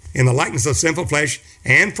in the likeness of sinful flesh,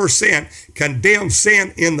 and for sin, condemned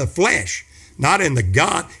sin in the flesh, not in the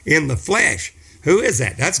God, in the flesh. Who is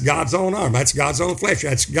that? That's God's own arm. That's God's own flesh.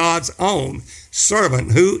 That's God's own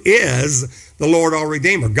servant, who is the Lord our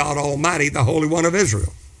Redeemer, God Almighty, the Holy One of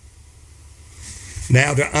Israel.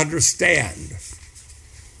 Now, to understand,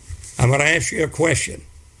 I'm going to ask you a question.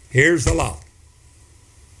 Here's the law.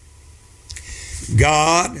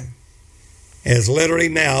 God is literally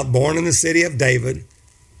now born in the city of David,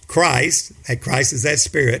 Christ, that Christ is that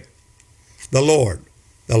Spirit, the Lord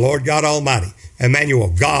God Almighty, Emmanuel,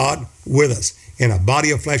 God with us, in a body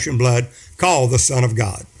of flesh and blood, called the Son of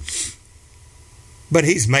God. But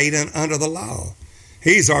he's made under the law.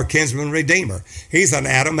 He's our kinsman redeemer. He's an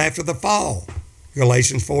Adam after the fall.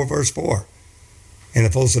 Galatians 4, verse 4. In the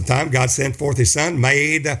fullness of time, God sent forth his Son,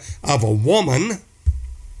 made of a woman,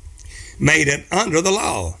 made it under the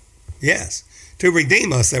law. Yes, to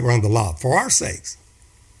redeem us that were under the law, for our sakes.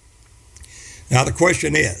 Now the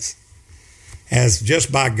question is, as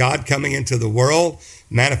just by God coming into the world,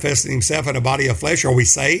 manifesting himself in a body of flesh, are we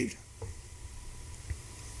saved?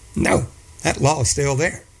 No, that law is still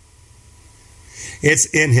there. It's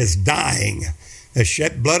in his dying, the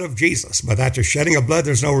shed blood of Jesus. But after shedding of blood,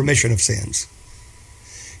 there's no remission of sins.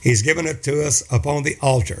 He's given it to us upon the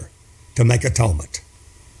altar to make atonement.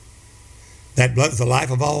 That blood is the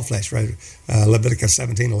life of all flesh, right? Leviticus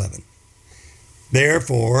 17:11.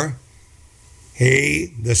 Therefore,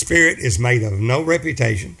 the Spirit is made of no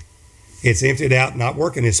reputation. It's emptied out, not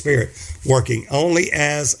working his Spirit, working only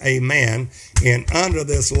as a man in under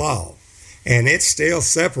this law. And it's still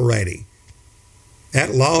separating.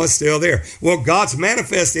 That law is still there. Well, God's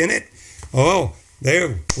manifest in it. Oh,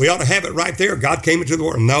 there, we ought to have it right there. God came into the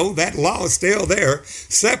world. No, that law is still there,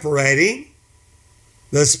 separating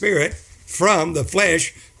the Spirit from the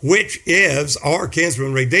flesh, which is our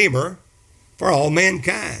kinsman redeemer for all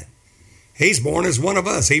mankind. He's born as one of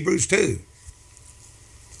us, Hebrews 2.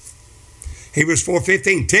 Hebrews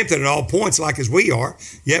 4:15, tempted at all points like as we are,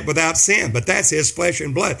 yet without sin. But that's his flesh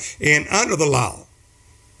and blood, and under the law.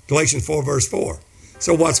 Galatians 4, verse 4.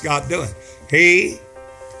 So what's God doing? He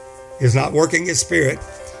is not working his Spirit.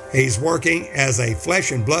 He's working as a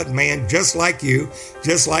flesh and blood man, just like you,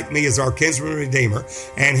 just like me, as our kinsman redeemer.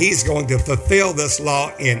 And he's going to fulfill this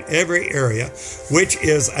law in every area, which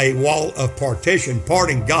is a wall of partition,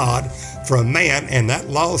 parting God from man. And that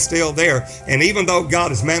law is still there. And even though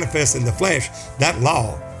God is manifest in the flesh, that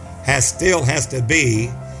law still has to be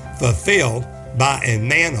fulfilled by a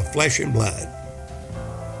man of flesh and blood.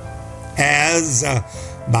 As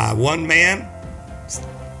by one man,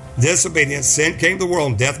 disobedience, sin came to the world,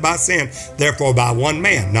 and death by sin. Therefore, by one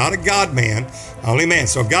man, not a God man, only man.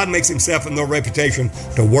 So God makes himself in no reputation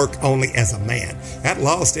to work only as a man. That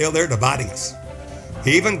law is still there dividing us.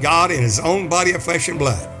 Even God in his own body of flesh and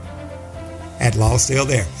blood. That law is still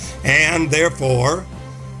there. And therefore,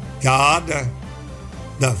 God,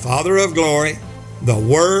 the Father of glory, the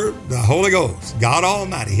Word, the Holy Ghost, God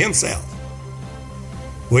Almighty himself,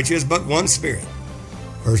 which is but one Spirit.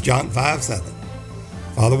 1 John 5:7.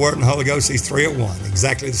 Father, Word, and Holy Ghost, these three are one,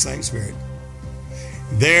 exactly the same Spirit.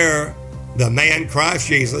 There the man Christ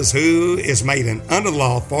Jesus, who is made an under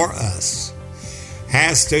law for us,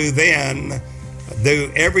 has to then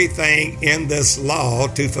do everything in this law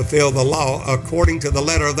to fulfill the law according to the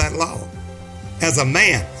letter of that law. As a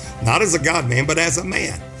man, not as a God man, but as a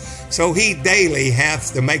man. So he daily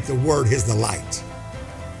has to make the word his delight.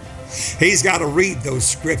 He's got to read those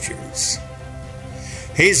scriptures.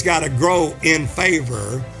 He's got to grow in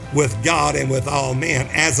favor with God and with all men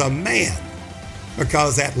as a man,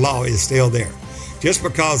 because that law is still there. Just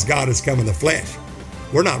because God has come in the flesh,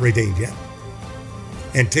 we're not redeemed yet.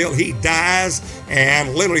 Until he dies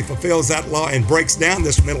and literally fulfills that law and breaks down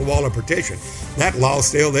this middle wall of partition, that law is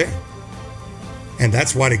still there. And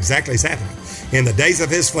that's what exactly is happening. In the days of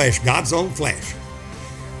his flesh, God's own flesh,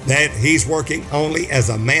 that he's working only as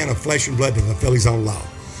a man of flesh and blood to fulfill his own law.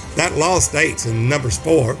 That law states in Numbers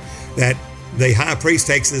 4 that the high priest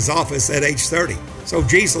takes his office at age 30. So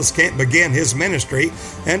Jesus can't begin his ministry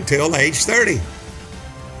until age 30.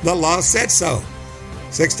 The law said so.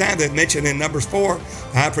 6 times it's mentioned in Numbers 4,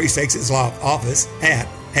 the high priest takes his office at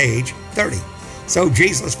age 30. So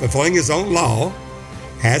Jesus, fulfilling his own law,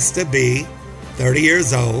 has to be 30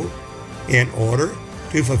 years old in order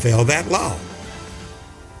to fulfill that law.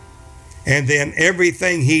 And then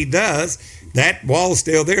everything he does, that wall's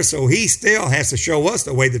still there, so he still has to show us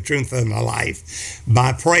the way, the truth, and the life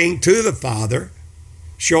by praying to the Father,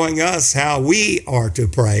 showing us how we are to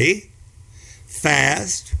pray,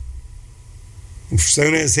 fast. As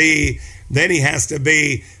soon as he has to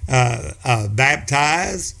be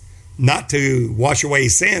baptized, not to wash away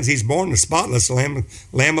his sins. He's born the spotless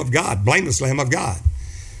Lamb of God, blameless Lamb of God.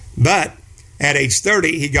 But at age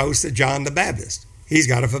 30, he goes to John the Baptist. He's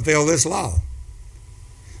got to fulfill this law.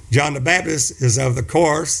 John the Baptist is of the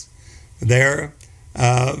course there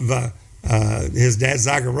of his dad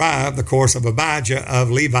Zechariah, the course of Abijah,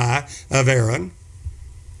 of Levi, of Aaron,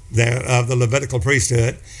 of the Levitical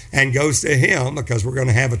priesthood, and goes to him because we're going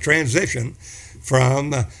to have a transition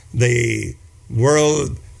from the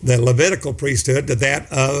Levitical priesthood to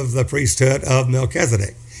that of the priesthood of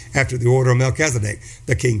Melchizedek, after the order of Melchizedek,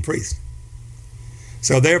 the king priest.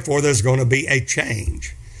 So therefore, there's going to be a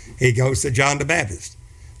change. He goes to John the Baptist.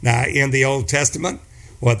 Now, in the Old Testament,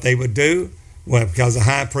 what they would do, well, because the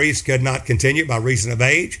high priest could not continue by reason of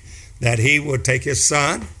age, that he would take his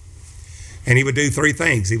son, and he would do 3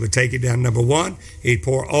 things. He would take it down. Number 1, he'd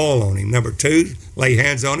pour oil on him. Number 2, lay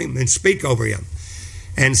hands on him and speak over him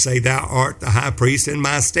and say, "Thou art the high priest in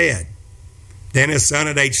my stead." Then his son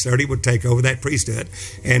at age 30 would take over that priesthood,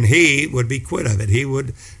 and he would be quit of it. He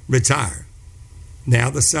would retire. Now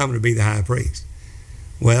the son would be the high priest.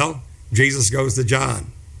 Well, Jesus goes to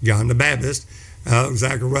John the Baptist,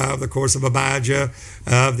 Zechariah, of the course of Abijah,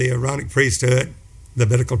 of the Aaronic priesthood, the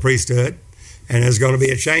Levitical priesthood, and there's going to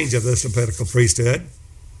be a change of this Levitical priesthood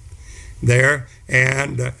there.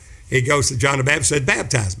 And he goes to John the Baptist and said,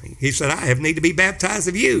 "Baptize me." He said, "I have need to be baptized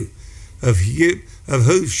of you, of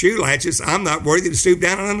whose shoe latches I'm not worthy to stoop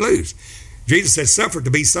down and unloose." Jesus said, "Suffer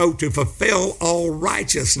to be so to fulfill all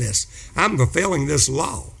righteousness." I'm fulfilling this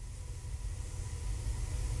law.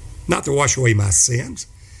 Not to wash away my sins,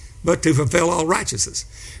 but to fulfill all righteousness.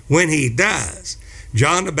 When he does,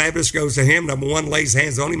 John the Baptist goes to him. Number 1, lays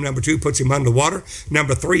hands on him. Number 2, puts him under water.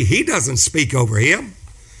 Number 3, he doesn't speak over him.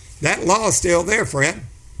 That law is still there, friend.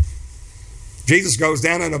 Jesus goes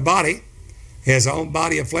down in a body, his own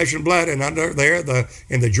body of flesh and blood, and under there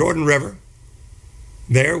in the Jordan River,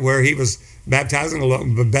 there where he was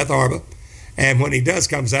baptizing Beth Arba. And when he does,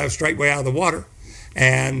 comes out straightway out of the water.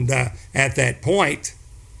 And at that point,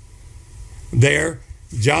 there,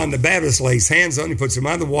 John the Baptist lays hands on him, puts him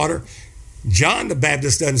under the water. John the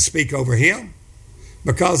Baptist doesn't speak over him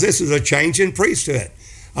because this is a change in priesthood.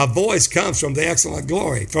 A voice comes from the excellent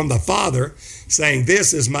glory, from the Father, saying,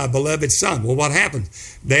 "This is my beloved Son." Well, what happened?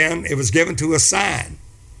 Then it was given to a sign.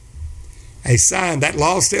 A sign, that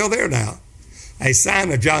law is still there now. A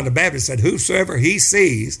sign of John the Baptist said, "Whosoever he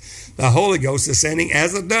sees the Holy Ghost descending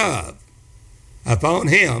as a dove upon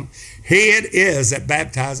him, he it is that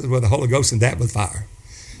baptizes with the Holy Ghost and that with fire."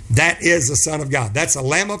 That is the Son of God. That's the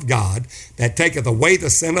Lamb of God that taketh away the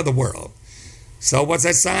sin of the world. So what's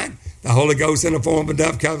that sign? The Holy Ghost in the form of a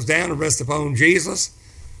dove comes down and rests upon Jesus.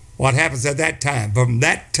 What happens at that time? From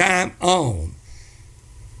that time on,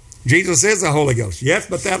 Jesus is the Holy Ghost. Yes,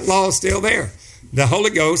 but that law is still there. The Holy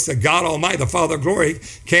Ghost, the God Almighty, the Father of glory,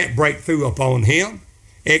 can't break through upon him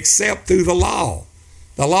except through the law.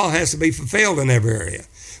 The law has to be fulfilled in every area.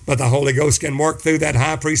 But the Holy Ghost can work through that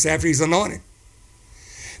high priest after he's anointed.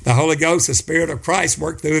 The Holy Ghost, the Spirit of Christ,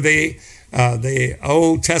 worked through the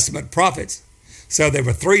Old Testament prophets So there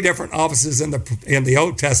were three different offices in the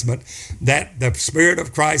Old Testament that the Spirit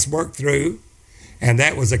of Christ worked through, and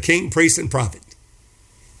that was a king, priest, and prophet.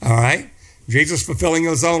 All right? Jesus fulfilling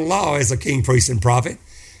his own law as a king, priest, and prophet.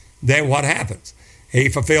 Then what happens? He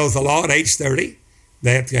fulfills the law at age 30,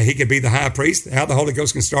 that he could be the high priest. Now the Holy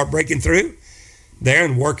Ghost can start breaking through there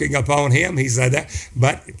and working upon him. He said that.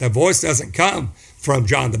 But the voice doesn't come from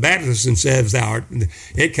John the Baptist and says, "Thou art."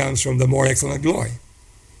 It comes from the more excellent glory.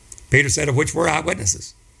 Peter said, of which we're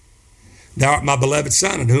eyewitnesses. "Thou art my beloved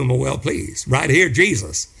Son, in whom I'm well pleased." Right here,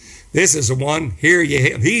 Jesus. This is the one, hear ye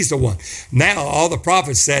him. He's the one. Now all the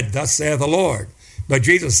prophets said, "Thus saith the Lord." But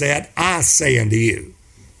Jesus said, "I say unto you."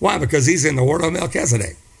 Why? Because he's in the order of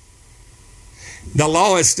Melchizedek. The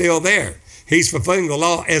law is still there. He's fulfilling the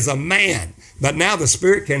law as a man. But now the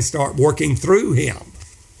Spirit can start working through him.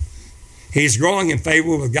 He's growing in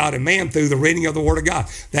favor with God and man through the reading of the Word of God.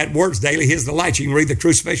 That word's daily his delight. You can read the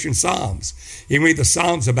crucifixion Psalms. You can read the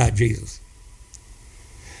Psalms about Jesus.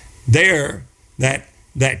 There, that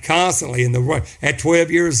constantly in the Word, at 12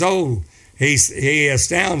 years old, he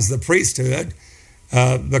astounds the priesthood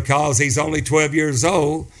because he's only 12 years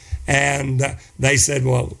old. And they said,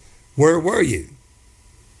 "Well, where were you?"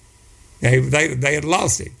 They had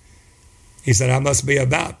lost him. He said, "I must be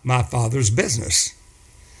about my Father's business."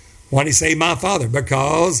 Why did he say my Father?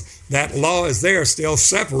 Because that law is there still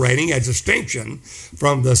separating a distinction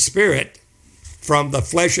from the Spirit, from the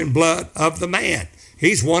flesh and blood of the man.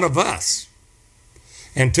 He's one of us.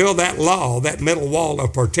 Until that law, that middle wall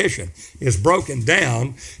of partition is broken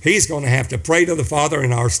down, he's going to have to pray to the Father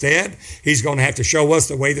in our stead. He's going to have to show us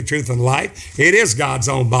the way, the truth, and life. It is God's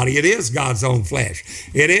own body. It is God's own flesh.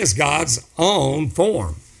 It is God's own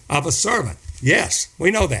form of a servant. Yes,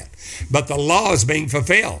 we know that. But the law is being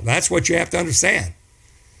fulfilled. That's what you have to understand.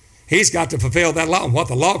 He's got to fulfill that law. And what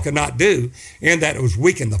the law could not do, in that it was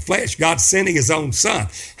weak in the flesh, God sending his own Son.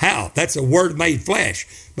 How? That's a word made flesh.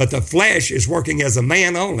 But the flesh is working as a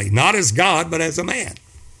man only, not as God, but as a man.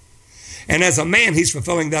 And as a man, he's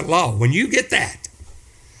fulfilling that law. When you get that,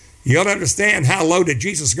 you'll understand how low did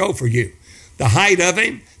Jesus go for you. The height of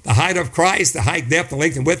him, the height of Christ, the height, depth, and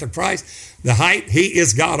length, and width of Christ. The height, he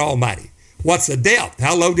is God Almighty. What's the depth?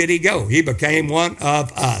 How low did he go? He became one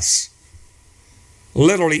of us.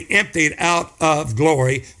 Literally emptied out of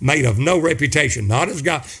glory, made of no reputation, not as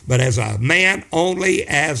God, but as a man only,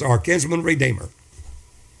 as our kinsman redeemer.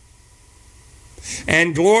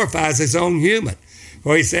 And glorifies his own human.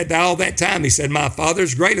 Well, he said all that time, he said, "My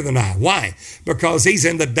Father's greater than I." Why? Because he's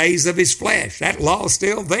in the days of his flesh. That law is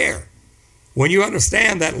still there. When you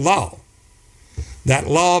understand that law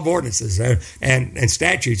of ordinances and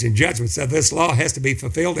statutes and judgments, that this law has to be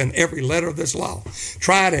fulfilled in every letter of this law,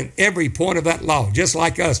 tried in every point of that law, just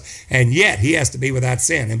like us. And yet he has to be without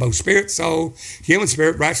sin in both spirit, soul, human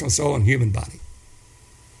spirit, rational soul, and human body.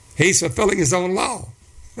 He's fulfilling his own law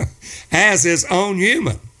as his own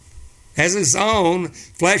human, as his own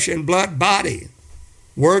flesh and blood body,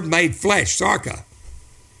 word made flesh, sarka.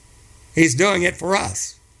 He's doing it for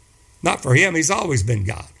us, not for him. He's always been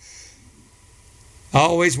God.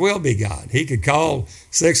 Always will be God. He could call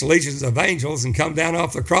 6 legions of angels and come down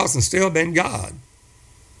off the cross and still been God.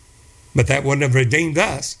 But that wouldn't have redeemed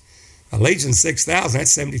us. A legion, 6,000,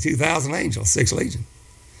 that's 72,000 angels, 6 legions.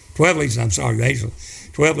 12 legions, I'm sorry, angels.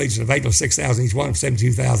 12 legions of angels, 6,000 each one of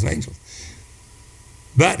 72,000 angels.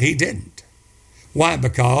 But he didn't. Why?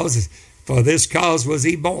 Because for this cause was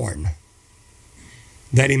he born,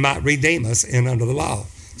 that he might redeem us in under the law.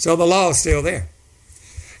 So the law is still there.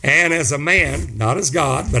 And as a man, not as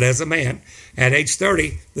God, but as a man, at age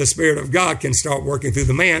 30, the Spirit of God can start working through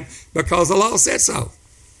the man because the law said so.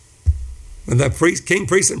 And the king,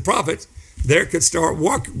 priests, and prophets, there could start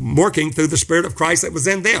working through the Spirit of Christ that was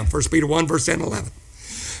in them. 1 Peter 1, verse 10 and 11.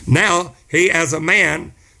 Now, he as a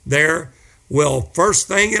man there will, first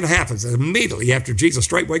thing that happens, immediately after Jesus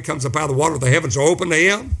straightway comes up out of the water, the heavens are open to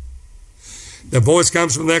him. The voice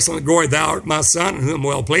comes from the excellent glory, "Thou art my Son, in whom I'm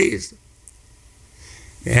well pleased."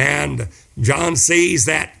 And John sees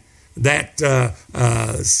that dove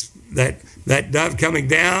coming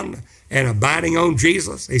down and abiding on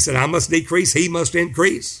Jesus. He said, "I must decrease, he must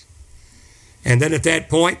increase." And then at that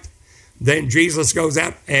point, then Jesus goes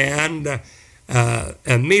out and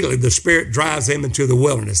immediately the Spirit drives him into the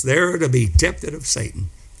wilderness, there to be tempted of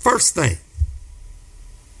Satan. First thing.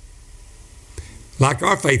 Like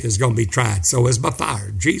our faith is going to be tried, so is by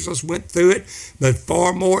fire. Jesus went through it, but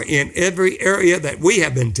far more in every area that we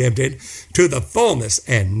have been tempted to the fullness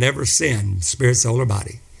and never sinned, spirit, soul, or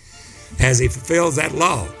body. As he fulfills that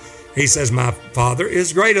law, he says, "My Father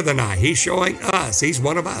is greater than I." He's showing us. He's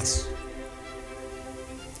one of us.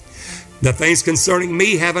 The things concerning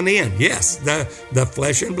me have an end. Yes, the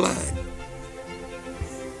flesh and blood.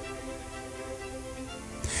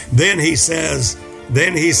 Then he says,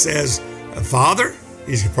 Father,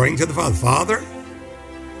 he's praying to the Father, Father,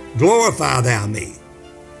 glorify thou me.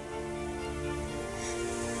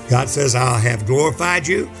 God says, I have glorified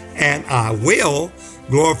you, and I will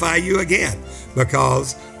glorify you again,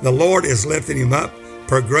 because the Lord is lifting him up,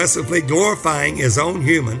 progressively glorifying his own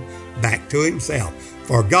human back to himself.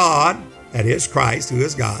 For God, that is Christ, who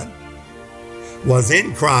is God, was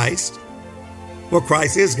in Christ. Well,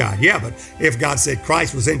 Christ is God. Yeah, but if God said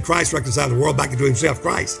Christ was in Christ, reconciling the world back into himself,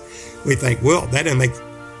 Christ, we think, well,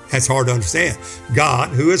 that's hard to understand. God,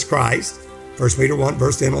 who is Christ, 1 Peter 1,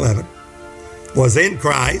 verse 10, 11, was in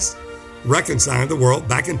Christ, reconciling the world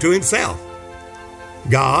back into himself.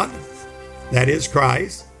 God, that is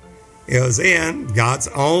Christ, is in God's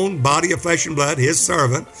own body of flesh and blood, his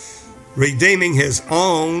servant, redeeming his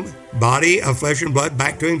own body of flesh and blood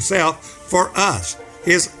back to himself for us.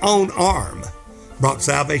 His own arm brought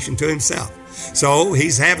salvation to himself. So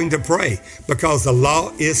he's having to pray because the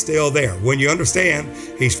law is still there. When you understand,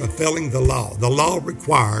 he's fulfilling the law. The law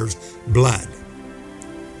requires blood.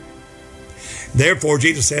 Therefore,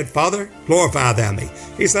 Jesus said, Father, glorify thou me.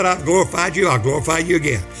 He said, I've glorified you, I'll glorify you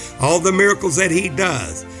again. All the miracles that he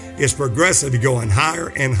does is progressively going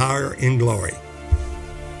higher and higher in glory.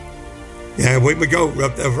 Yeah, we go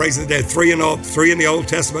up raising the dead. Three in the Old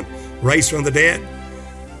Testament, raised from the dead,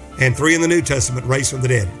 and 3 in the New Testament, raised from the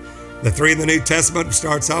dead. The 3 in the New Testament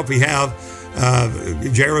starts off, we have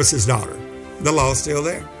Jairus' daughter. The law's still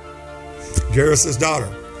there. Jairus' daughter.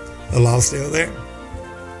 The law's still there.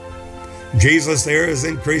 Jesus there is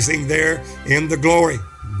increasing there in the glory,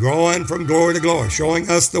 growing from glory to glory, showing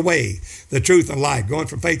us the way, the truth, and life, going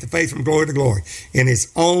from faith to faith, from glory to glory, in his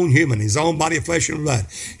own human, his own body of flesh and blood,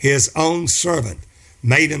 his own servant,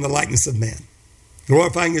 made in the likeness of man,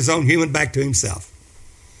 glorifying his own human back to himself.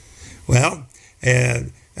 Well,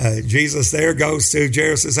 Jesus there goes to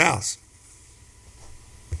Jairus' house,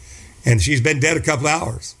 and she's been dead a couple of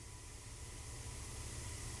hours.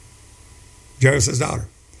 Jairus' daughter.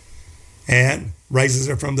 And raises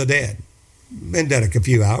her from the dead. Been dead a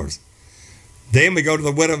few hours. Then we go to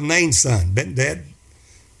the widow of Nain's son. Been dead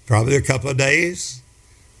probably a couple of days.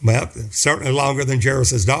 Well, certainly longer than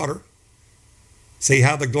Jairus' daughter. See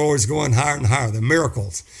how the glory is going higher and higher. The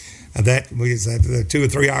miracles. That we had a 2 or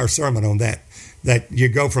 3 hour sermon on that. That you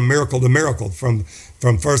go from miracle to miracle. From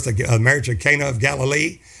first the marriage of Cana of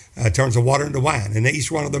Galilee turns the water into wine. And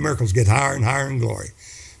each one of the miracles get higher and higher in glory.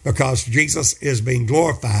 Because Jesus is being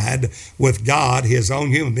glorified with God, his own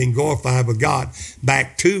human being glorified with God,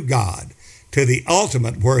 back to God, to the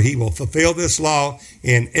ultimate where he will fulfill this law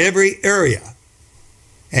in every area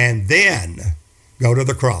and then go to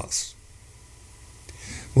the cross.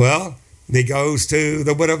 Well, he goes to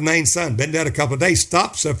the widow of Nain's son, been dead a couple of days,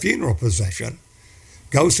 stops a funeral procession,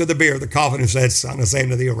 goes to the bier, the coffin, and says, Son, I say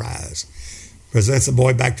unto thee, arise. Presents the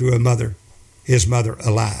boy back to his mother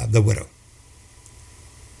alive, the widow.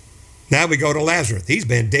 Now we go to Lazarus. He's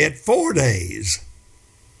been dead 4 days.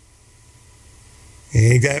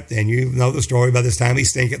 And you know the story. By this time he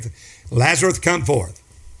stinketh. Lazarus, come forth.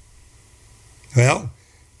 Well,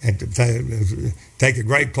 and take the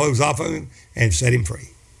grave clothes off of him and set him free.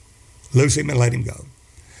 Loose him and let him go.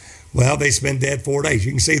 Well, they've been dead 4 days.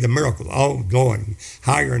 You can see the miracle all going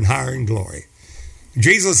higher and higher in glory.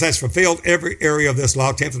 Jesus has fulfilled every area of this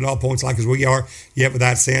law, tempted in all points like as we are, yet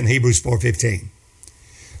without sin, Hebrews 4:15.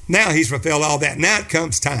 Now he's fulfilled all that. Now it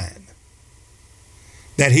comes time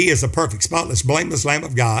that he is the perfect, spotless, blameless Lamb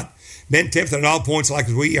of God, been tempted in all points like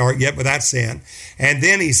as we are, yet without sin. And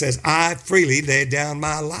then he says, I freely lay down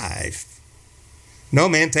my life. No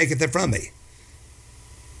man taketh it from me.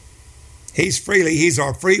 He's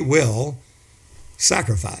our free will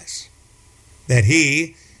sacrifice that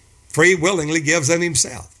he free willingly gives of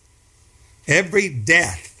himself. Every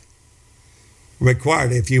death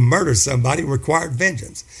required, if you murder somebody, required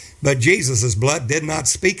vengeance. But Jesus' blood did not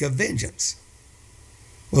speak of vengeance.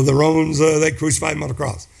 Well, the Romans, they crucified him on the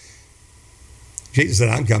cross. Jesus said,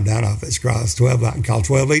 I can come down off this cross. I can call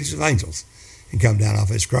 12 legions of angels and come down off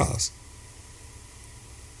his cross.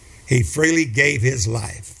 He freely gave his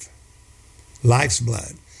life. Life's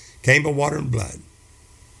blood. Came by water and blood.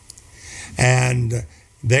 And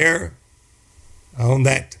there, on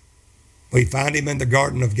that, we find him in the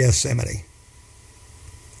Garden of Gethsemane.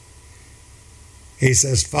 He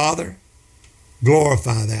says, Father,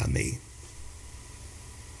 glorify thou me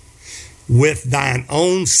with thine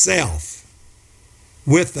own self,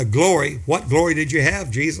 with the glory. What glory did you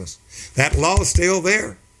have, Jesus? That law is still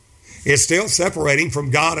there. It's still separating from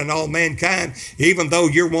God and all mankind. Even though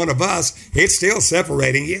you're one of us, it's still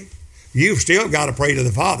separating you. You've still got to pray to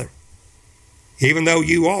the Father. Even though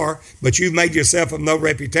you are, but you've made yourself of no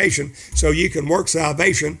reputation so you can work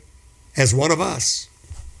salvation as one of us.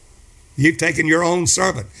 You've taken your own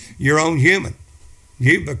servant, your own human.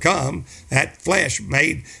 You've become that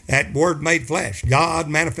that Word made flesh. God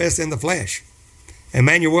manifest in the flesh.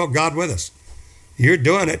 Emmanuel, God with us. You're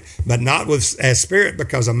doing it, but not as spirit,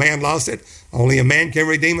 because a man lost it. Only a man can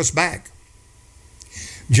redeem us back.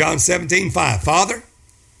 John 17:5. Father,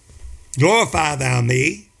 glorify thou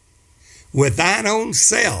me with thine own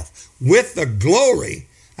self, with the glory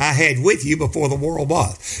I had with you before the world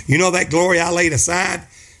was. You know that glory I laid aside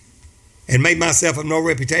and made myself of no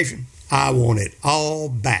reputation? I want it all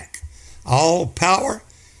back. All power,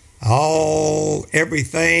 all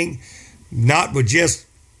everything, not with just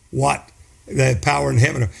what the power in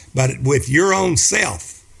heaven, but with your own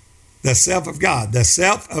self, the self of God, the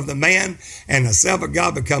self of the man and the self of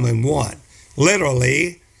God becoming one.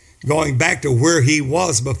 Literally going back to where he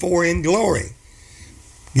was before in glory.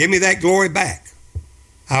 Give me that glory back.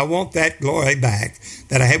 I want that glory back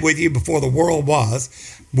that I had with you before the world was,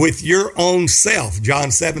 with your own self, John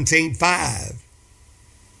 17:5.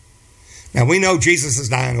 Now we know Jesus is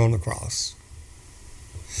dying on the cross.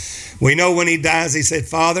 We know when he dies, he said,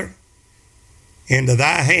 Father, into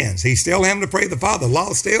thy hands. He's still having to pray to the Father. The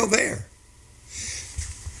law's still there.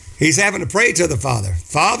 He's having to pray to the Father.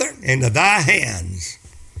 Father, into thy hands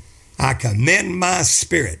I commend my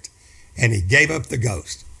spirit. And he gave up the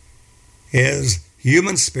ghost. His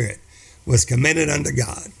human spirit was committed unto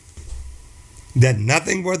God. Did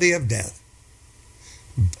nothing worthy of death.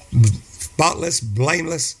 Spotless,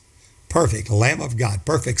 blameless, perfect Lamb of God,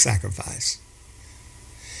 perfect sacrifice.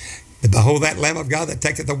 Behold that Lamb of God that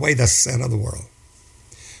taketh away the sin of the world.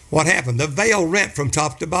 What happened? The veil rent from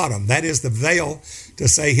top to bottom. That is the veil to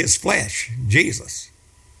say his flesh, Jesus.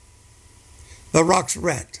 The rocks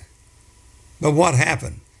rent. But what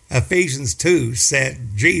happened? Ephesians 2 said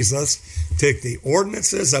Jesus took the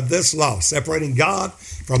ordinances of this law, separating God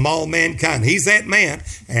from all mankind. He's that man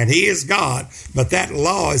and he is God, but that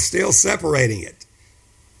law is still separating it.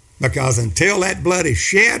 Because until that blood is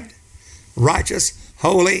shed, righteous,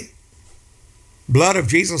 holy blood of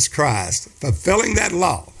Jesus Christ, fulfilling that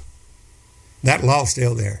law's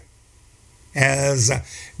still there,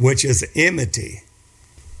 which is enmity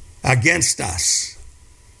against us.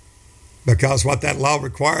 Because what that law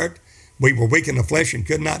required, we were weak in the flesh and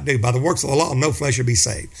could not do. By the works of the law, no flesh should be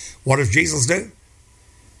saved. What does Jesus do?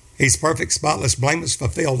 He's perfect, spotless, blameless,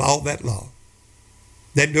 fulfilled all that law.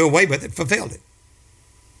 Didn't do away with it, fulfilled it.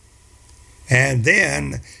 And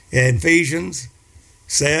then in Ephesians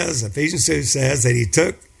 2 says that he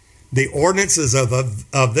took the ordinances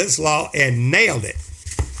of this law and nailed it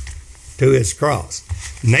to his cross.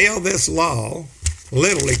 Nailed this law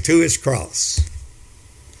literally to his cross,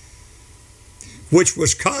 which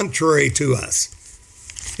was contrary to us.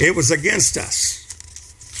 It was against us.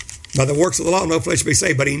 By the works of the law, no flesh shall be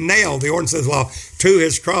saved. But he nailed the ordinances of the law to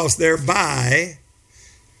his cross, thereby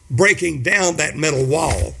breaking down that middle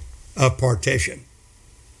wall of partition.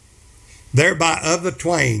 Thereby of the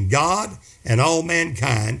twain, God and all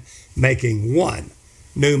mankind, making one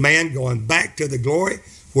new man, going back to the glory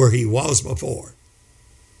where he was before.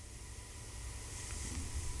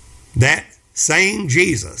 That same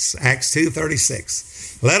Jesus, Acts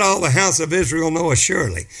 2:36, let all the house of Israel know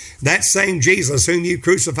assuredly, that same Jesus whom you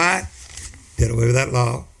crucified did away with that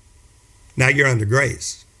law. Now you're under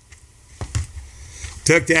grace.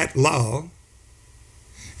 Took that law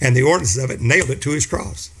and the ordinances of it, nailed it to his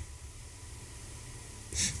cross.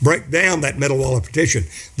 Break down that middle wall of partition,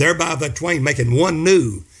 thereby the twain making one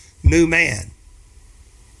new man.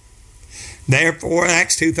 Therefore,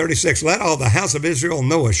 Acts 2:36, let all the house of Israel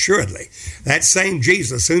know assuredly, that same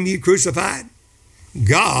Jesus whom you crucified,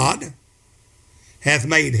 God hath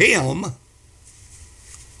made him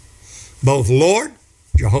both Lord,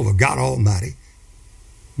 Jehovah God Almighty,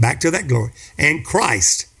 back to that glory, and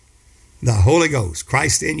Christ, the Holy Ghost,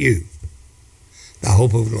 Christ in you, the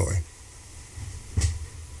hope of glory.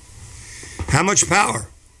 How much power?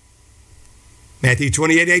 Matthew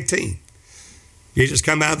 28:18. Jesus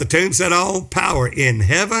come out of the tomb, said, all power in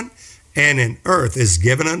heaven and in earth is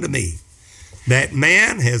given unto me. That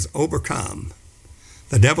man has overcome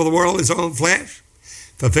the devil of the world, his own flesh,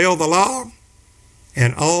 fulfilled the law,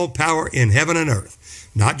 and all power in heaven and earth.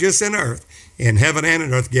 Not just in earth, in heaven and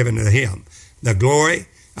in earth given to him. The glory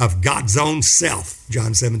of God's own self,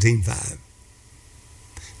 John 17:5.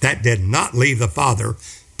 That did not leave the Father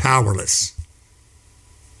powerless.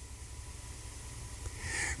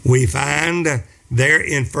 We find there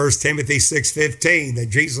in 1 Timothy 6:15 that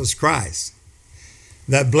Jesus Christ,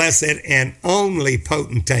 the blessed and only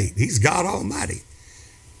potentate, he's God Almighty.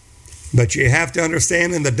 But you have to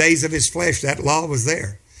understand, in the days of his flesh, that law was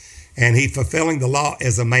there. And he fulfilling the law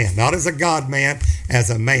as a man, not as a God man, as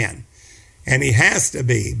a man. And he has to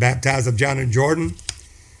be baptized of John and Jordan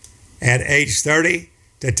at age 30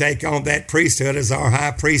 to take on that priesthood as our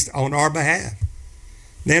high priest on our behalf.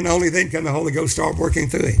 Then, only then can the Holy Ghost start working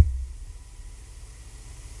through him.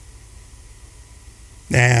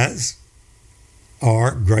 As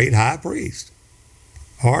our great high priest,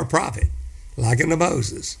 our prophet, like unto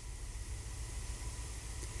Moses,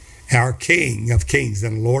 our King of kings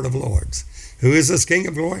and Lord of lords. Who is this King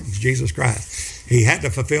of glory? It's Jesus Christ. He had to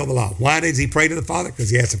fulfill the law. Why did he pray to the Father? Because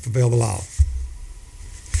he has to fulfill the law.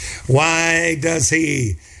 Why does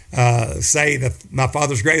he say that my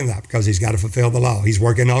Father's greater than I? Because he's got to fulfill the law. He's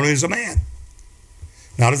working on it as a man.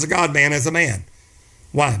 Not as a God man, as a man.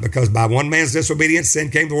 Why? Because by one man's disobedience,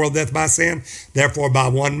 sin came to the world, death by sin. Therefore, by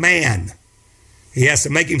one man, he has to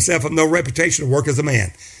make himself of no reputation to work as a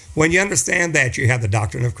man. When you understand that, you have the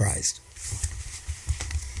doctrine of Christ.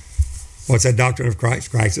 What's that doctrine of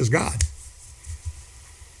Christ? Christ is God.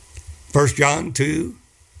 1 John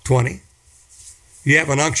 2:20. You have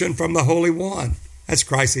an unction from the Holy One. That's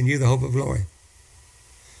Christ in you, the hope of glory.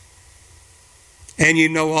 And you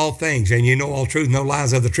know all things, and you know all truth, no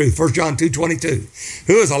lies of the truth. 1 John 2:22.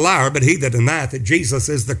 Who is a liar but he that denieth that Jesus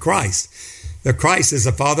is the Christ? The Christ is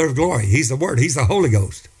the Father of glory. He's the Word. He's the Holy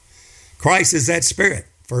Ghost. Christ is that Spirit.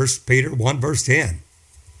 1 Peter 1 verse 10.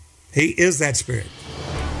 He is that Spirit.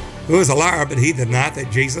 Who is a liar but he that denieth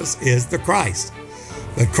that Jesus is the Christ?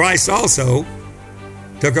 But Christ also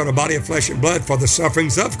took on a body of flesh and blood for the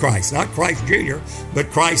sufferings of Christ. Not Christ Jr.,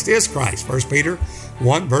 but Christ is Christ. 1 Peter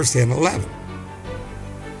 1 verse 10 and 11.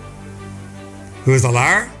 Who is a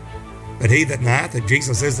liar? But he that denieth that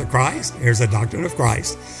Jesus is the Christ. Here's the doctrine of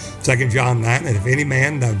Christ. 2 John 9, and if any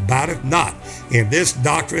man abideth not in this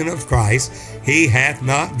doctrine of Christ, he hath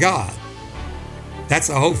not God. That's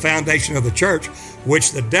the whole foundation of the church,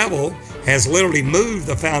 which the devil has literally moved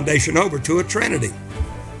the foundation over to a Trinity.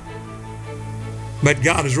 But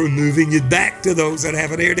God is removing it back to those that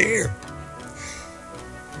have an ear to hear.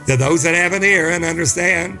 To those that have an ear and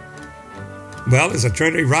understand, well, is the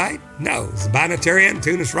Trinity right? No. Is the Binitarian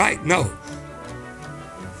Tunus right? No.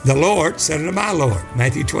 The Lord said unto my Lord,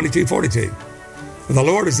 Matthew 22:42. The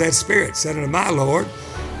Lord is that Spirit, said unto my Lord.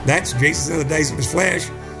 That's Jesus in the days of his flesh.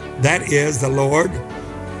 That is the Lord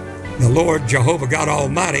Jehovah God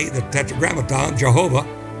Almighty, the Tetragrammaton, Jehovah,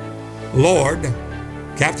 Lord,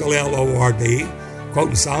 capital L-O-R-D,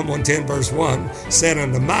 quoting Psalm 110 verse 1, said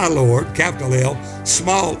unto my Lord, capital L,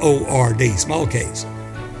 small O-R-D, small case,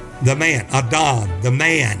 the man, Adon, the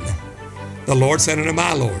man. The Lord said unto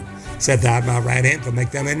my Lord, set thou at my right hand to make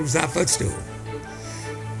thine enemies thy footstool.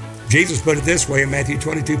 Jesus put it this way in Matthew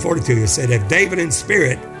 22:42. He said, if David in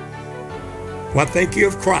spirit, what think you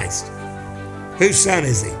of Christ? Whose son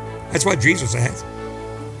is he? That's what Jesus asked.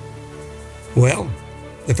 Well,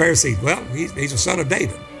 the Pharisees, well, he's a son of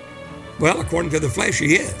David. Well, according to the flesh,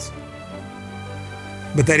 he is.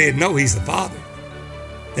 But they didn't know he's the Father.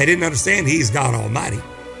 They didn't understand he's God Almighty.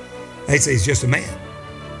 They say he's just a man.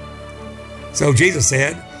 So Jesus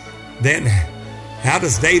said, then how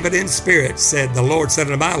does David in spirit, said the Lord said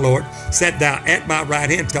unto my Lord, set thou at my right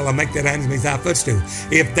hand till I make that enemy thy footstool.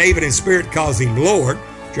 If David in spirit calls him Lord,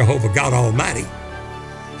 Jehovah God Almighty,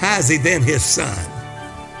 how is he then his son?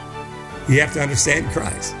 You have to understand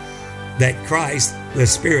Christ. That Christ, the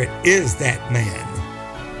Spirit, is that man.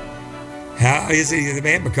 How is he the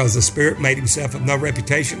man? Because the Spirit made himself of no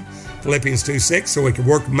reputation. Philippians 2:6, so he could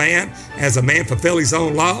work man as a man, fulfill his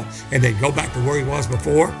own law, and then go back to where he was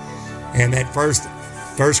before. And that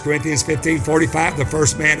 1 Corinthians 15:45, the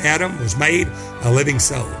first man, Adam, was made a living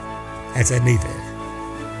soul. That's at Nephish.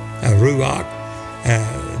 A Ruach,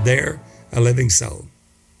 a living soul.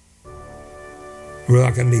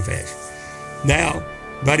 Ruach and Nephish. Now,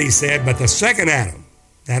 but he said, but the second Adam,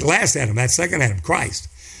 that last Adam, that second Adam, Christ,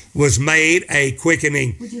 was made a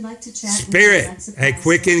quickening spirit, a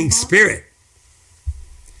quickening spirit.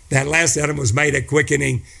 That last Adam was made a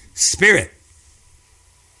quickening spirit.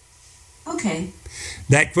 Okay.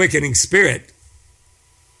 That quickening spirit,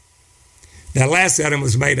 that last Adam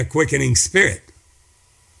was made a quickening spirit.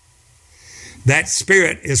 That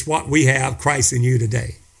spirit is what we have, Christ in you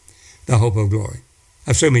today, the hope of glory,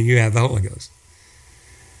 assuming you have the Holy Ghost.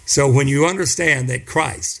 So when you understand that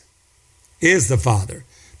Christ is the Father,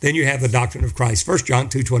 then you have the doctrine of Christ. 1 John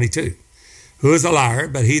 2:22. Who is a liar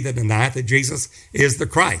but he that denieth that Jesus is the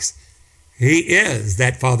Christ? He is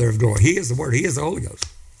that Father of glory. He is the Word. He is the Holy Ghost.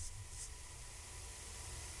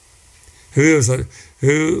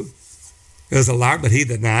 Who is a liar, but he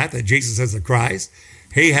that denieth that Jesus is the Christ?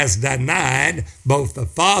 He has denied both the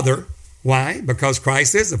Father. Why? Because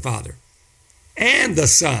Christ is the Father. And the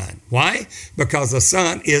Son. Why? Because the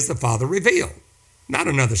Son is the Father revealed. Not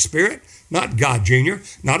another spirit, not God Jr.,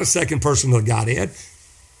 not a second person of the Godhead.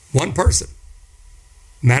 One person,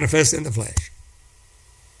 manifest in the flesh.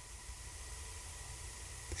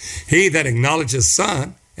 He that acknowledges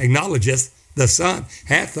the Son,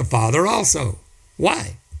 hath the Father also.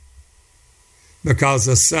 Why? Because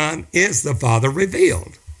the Son is the Father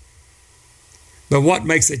revealed. But what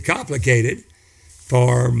makes it complicated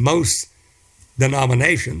for most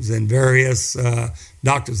denominations and various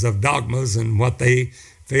doctors of dogmas and what they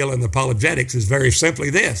feel in apologetics is very simply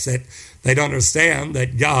this, that they don't understand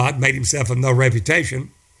that God made himself of no reputation,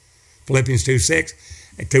 Philippians 2:6,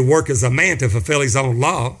 to work as a man to fulfill his own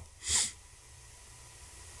law,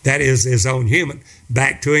 that is his own human,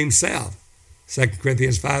 back to himself. 2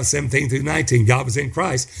 Corinthians 5:17 through 19, God was in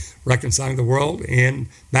Christ, reconciling the world and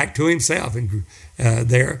back to himself, and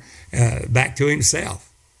back to himself.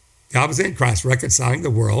 God was in Christ, reconciling the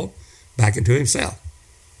world back into himself.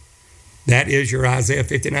 That is your Isaiah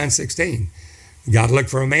 59:16. God looked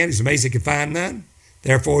for a man, he's amazed he could find none.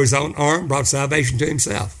 Therefore his own arm brought salvation to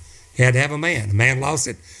himself. He had to have a man. A man lost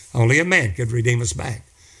it. Only a man could redeem us back.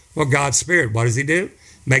 Well, God's Spirit, what does he do?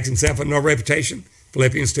 Makes himself of no reputation.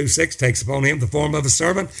 Philippians 2:6 takes upon him the form of a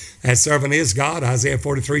servant. That servant is God. Isaiah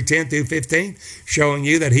 43:10 through 15, showing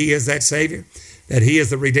you that he is that Savior, that he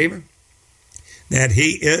is the Redeemer, that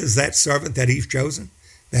he is that servant that he's chosen,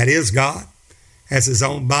 that is God, has his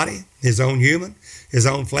own body, his own human, his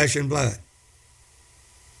own flesh and blood.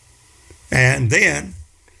 And then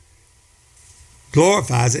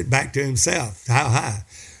glorifies it back to himself. How high?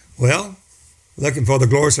 Well, looking for the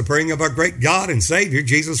glorious appearing of our great God and Savior,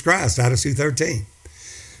 Jesus Christ, Titus 2:13.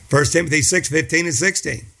 1 Timothy 6:15 and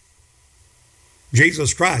 16.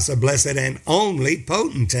 Jesus Christ, a blessed and only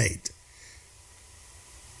potentate.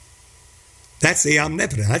 That's the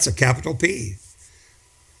omnipotent. That's a capital P.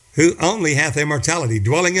 Who only hath immortality,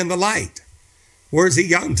 dwelling in the light. Where is he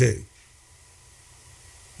gone to?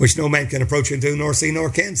 Which no man can approach into, nor see, nor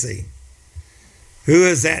can see. Who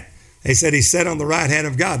is that? They said he sat on the right hand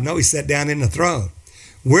of God. No, he sat down in the throne.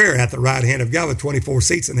 We're at the right hand of God with 24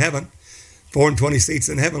 seats in heaven. 420 seats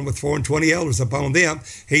in heaven with 420 elders upon them.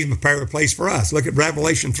 He's prepared a place for us. Look at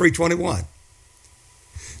Revelation 3:21.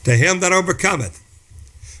 To him that overcometh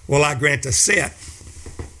will I grant to sit,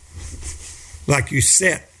 like you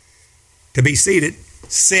sit, to be seated,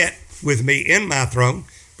 sit with me in my throne,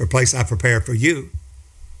 for a place I prepare for you,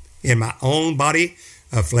 in my own body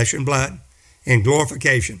of flesh and blood, in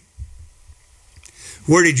glorification.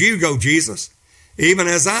 Where did you go, Jesus? Even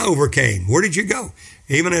as I overcame. Where did you go?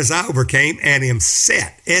 Even as I overcame and am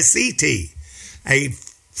set, S-E-T, a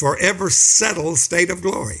forever settled state of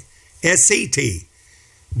glory, S-E-T,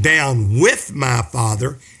 down with my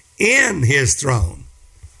Father in his throne.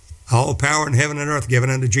 All power in heaven and earth given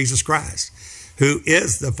unto Jesus Christ, who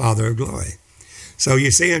is the Father of glory. So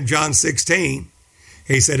you see in John 16,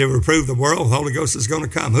 he said he'll reprove the world, the Holy Ghost is going to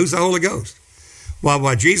come. Who's the Holy Ghost? Well,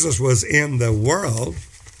 while Jesus was in the world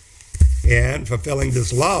and fulfilling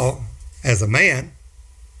this law as a man,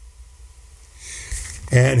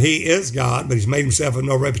 and he is God, but he's made himself of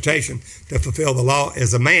no reputation to fulfill the law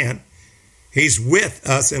as a man, he's with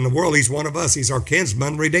us in the world. He's one of us. He's our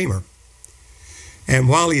kinsman redeemer. And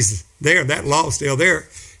while he's there, that law's still there,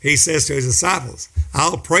 he says to his disciples,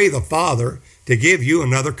 I'll pray the Father to give you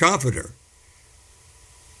another comforter.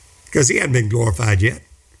 Because he hadn't been glorified yet.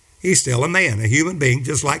 He's still a man, a human being,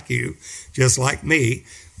 just like you, just like me,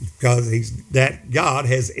 because that God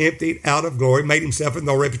has emptied out of glory, made himself of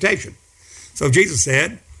no reputation. So Jesus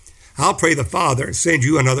said, I'll pray the Father and send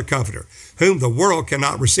you another comforter, whom the world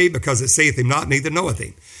cannot receive because it seeth him not, neither knoweth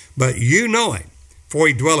him. But you know him, for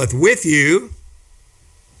he dwelleth with you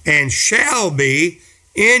and shall be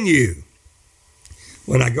in you.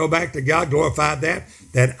 When I go back to God, glorified that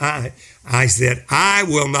I said, I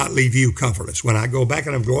will not leave you comfortless. When I go back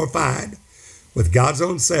and I'm glorified with God's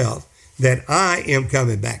own self, that I am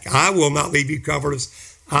coming back. I will not leave you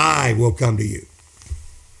comfortless. I will come to you.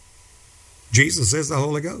 Jesus is the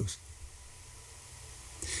Holy Ghost.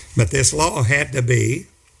 But this law had to be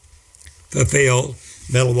fulfilled.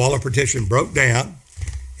 Middle wall of partition broke down.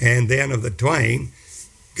 And then of the twain,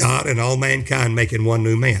 God and all mankind making one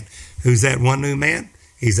new man. Who's that one new man?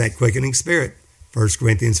 He's that quickening spirit. 1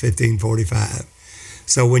 Corinthians 15:45.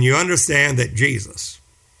 So when you understand that Jesus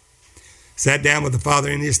sat down with the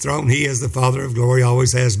Father in his throne, he is the Father of glory,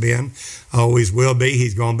 always has been, always will be.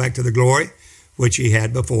 He's gone back to the glory which he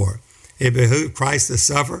had before. It behooved Christ to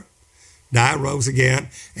suffer die, rose again,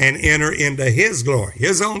 and enter into his glory,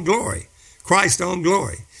 his own glory, Christ's own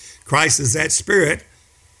glory. Christ is that Spirit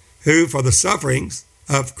who, for the sufferings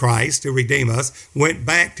of Christ to redeem us, went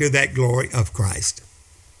back to that glory of Christ,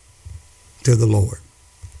 to the Lord,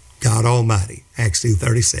 God Almighty, Acts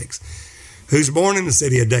 2:36, who's born in the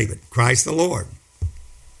city of David, Christ the Lord.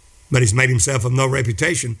 But he's made himself of no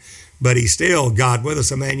reputation, but he's still God with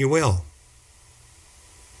us, Emmanuel.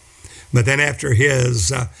 But then after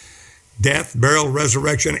his death, burial,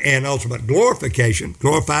 resurrection, and ultimate glorification,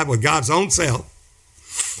 glorified with God's own self,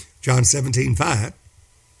 John 17:5,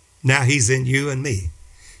 now he's in you and me,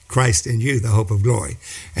 Christ in you, the hope of glory.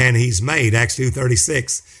 And he's made, Acts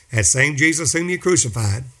 2:36, that same Jesus whom you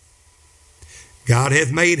crucified, God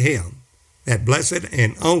hath made him that blessed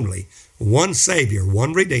and only one Savior,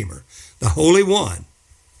 one Redeemer, the Holy One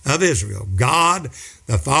of Israel, God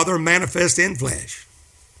the Father manifest in flesh,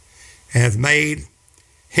 hath made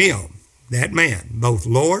him, that man, both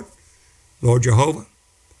Lord Jehovah,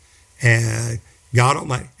 and God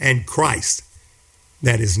Almighty, and Christ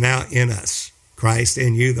that is now in us. Christ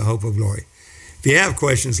in you, the hope of glory. If you have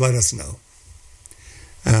questions, let us know.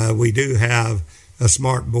 We do have a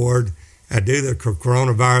smart board. Due to the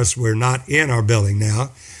coronavirus, we're not in our building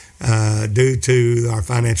now. Due to our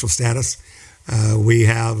financial status, we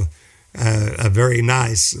have a very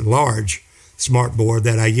nice, large smart board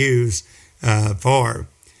that I use for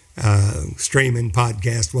streaming,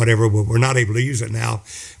 podcast, whatever. But we're not able to use it now.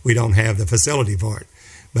 We don't have the facility for it.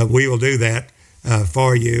 But we will do that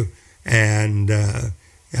for you. And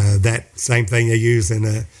that same thing they use in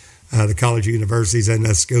the college, universities, and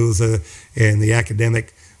the schools, and the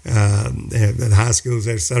academic, the high schools,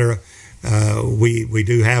 etc. We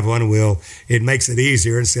do have one. It makes it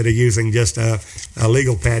easier instead of using just a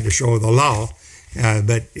legal pad to show the law,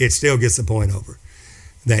 but it still gets the point over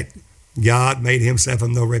that God made himself of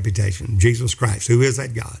no reputation. Jesus Christ, who is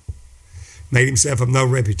that God, made himself of no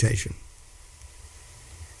reputation,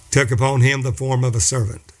 took upon him the form of a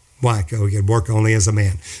servant. Why? Because he could work only as a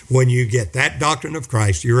man. When you get that doctrine of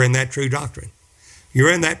Christ, you're in that true doctrine.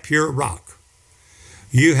 You're in that pure rock.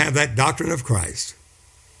 You have that doctrine of Christ.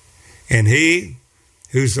 And he,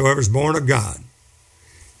 whosoever is born of God,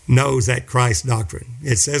 knows that Christ doctrine.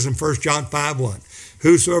 It says in 1 John 5:1,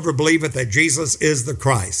 whosoever believeth that Jesus is the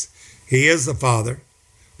Christ, he is the Father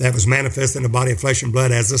that was manifest in the body of flesh and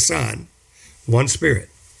blood as the Son, one Spirit.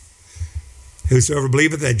 Whosoever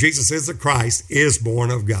believeth that Jesus is the Christ is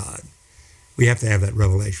born of God. We have to have that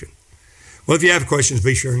revelation. Well, if you have questions,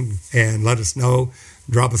 be sure and let us know.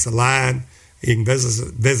 Drop us a line. You can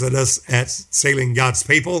visit us at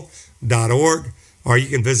sealinggodspeople.org, or you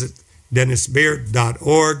can visit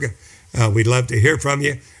dennisbeard.org. We'd love to hear from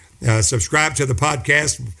you. Subscribe to the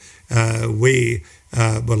podcast. We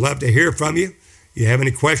would love to hear from you. If you have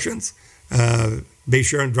any questions, be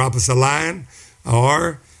sure and drop us a line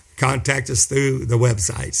or contact us through the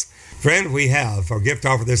websites. Friend, we have for gift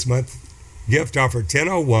offer this month, gift offer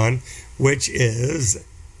 1001, which is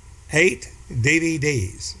 8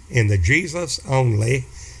 DVDs in the Jesus Only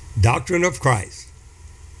Doctrine of Christ,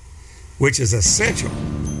 which is essential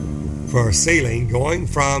for sealing, going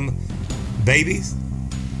from babies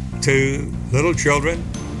to little children,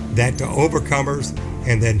 that to overcomers,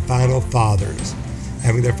 and then final fathers,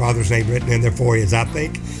 having their father's name written in their foreheads. I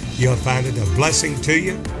think you'll find it a blessing to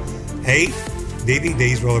you. 8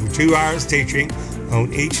 DVDs, well over 2 hours teaching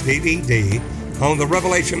on each DVD on the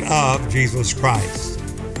revelation of Jesus Christ.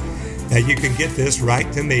 Now you can get this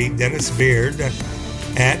right to me, Dennis Beard,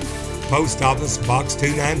 at Post Office Box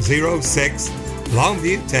 2906,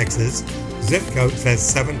 Longview, Texas. Zip code says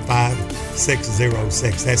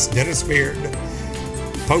 75606. That's Dennis Beard,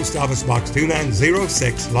 Post Office Box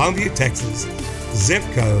 2906, Longview, Texas. Zip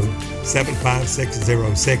code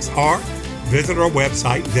 75606. Or visit our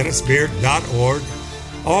website, dennisbeard.org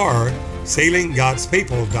or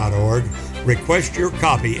sealinggodspeople.org. Request your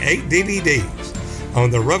copy, 8 DVDs on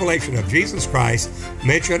the revelation of Jesus Christ.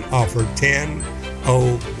 Mention offer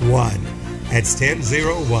 1001. That's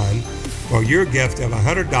 1001 for your gift of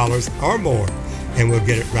 $100 or more, and we'll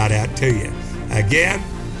get it right out to you. Again,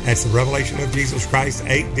 that's the revelation of Jesus Christ,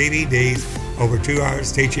 8 DVDs, over 2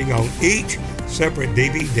 hours teaching on each separate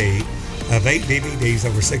DVD of 8 DVDs,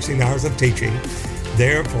 over 16 hours of teaching.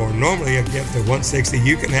 Therefore, normally a gift of $160,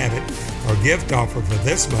 you can have it. Our gift offer for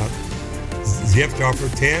this month, gift offer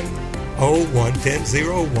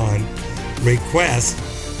 1001. Request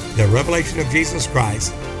the revelation of Jesus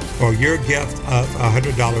Christ for your gift of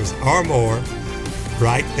 $100 or more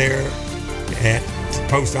right there at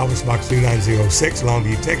Post Office Box 2906,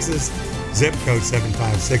 Longview, Texas, zip code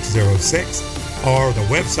 75606, or the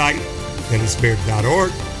website,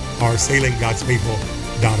 dennisbeard.org, or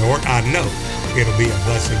sealinggodspeople.org. I know it'll be a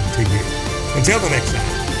blessing to you. Until the next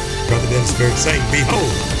time, Brother Dennis Beard saying,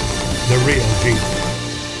 behold the real Jesus.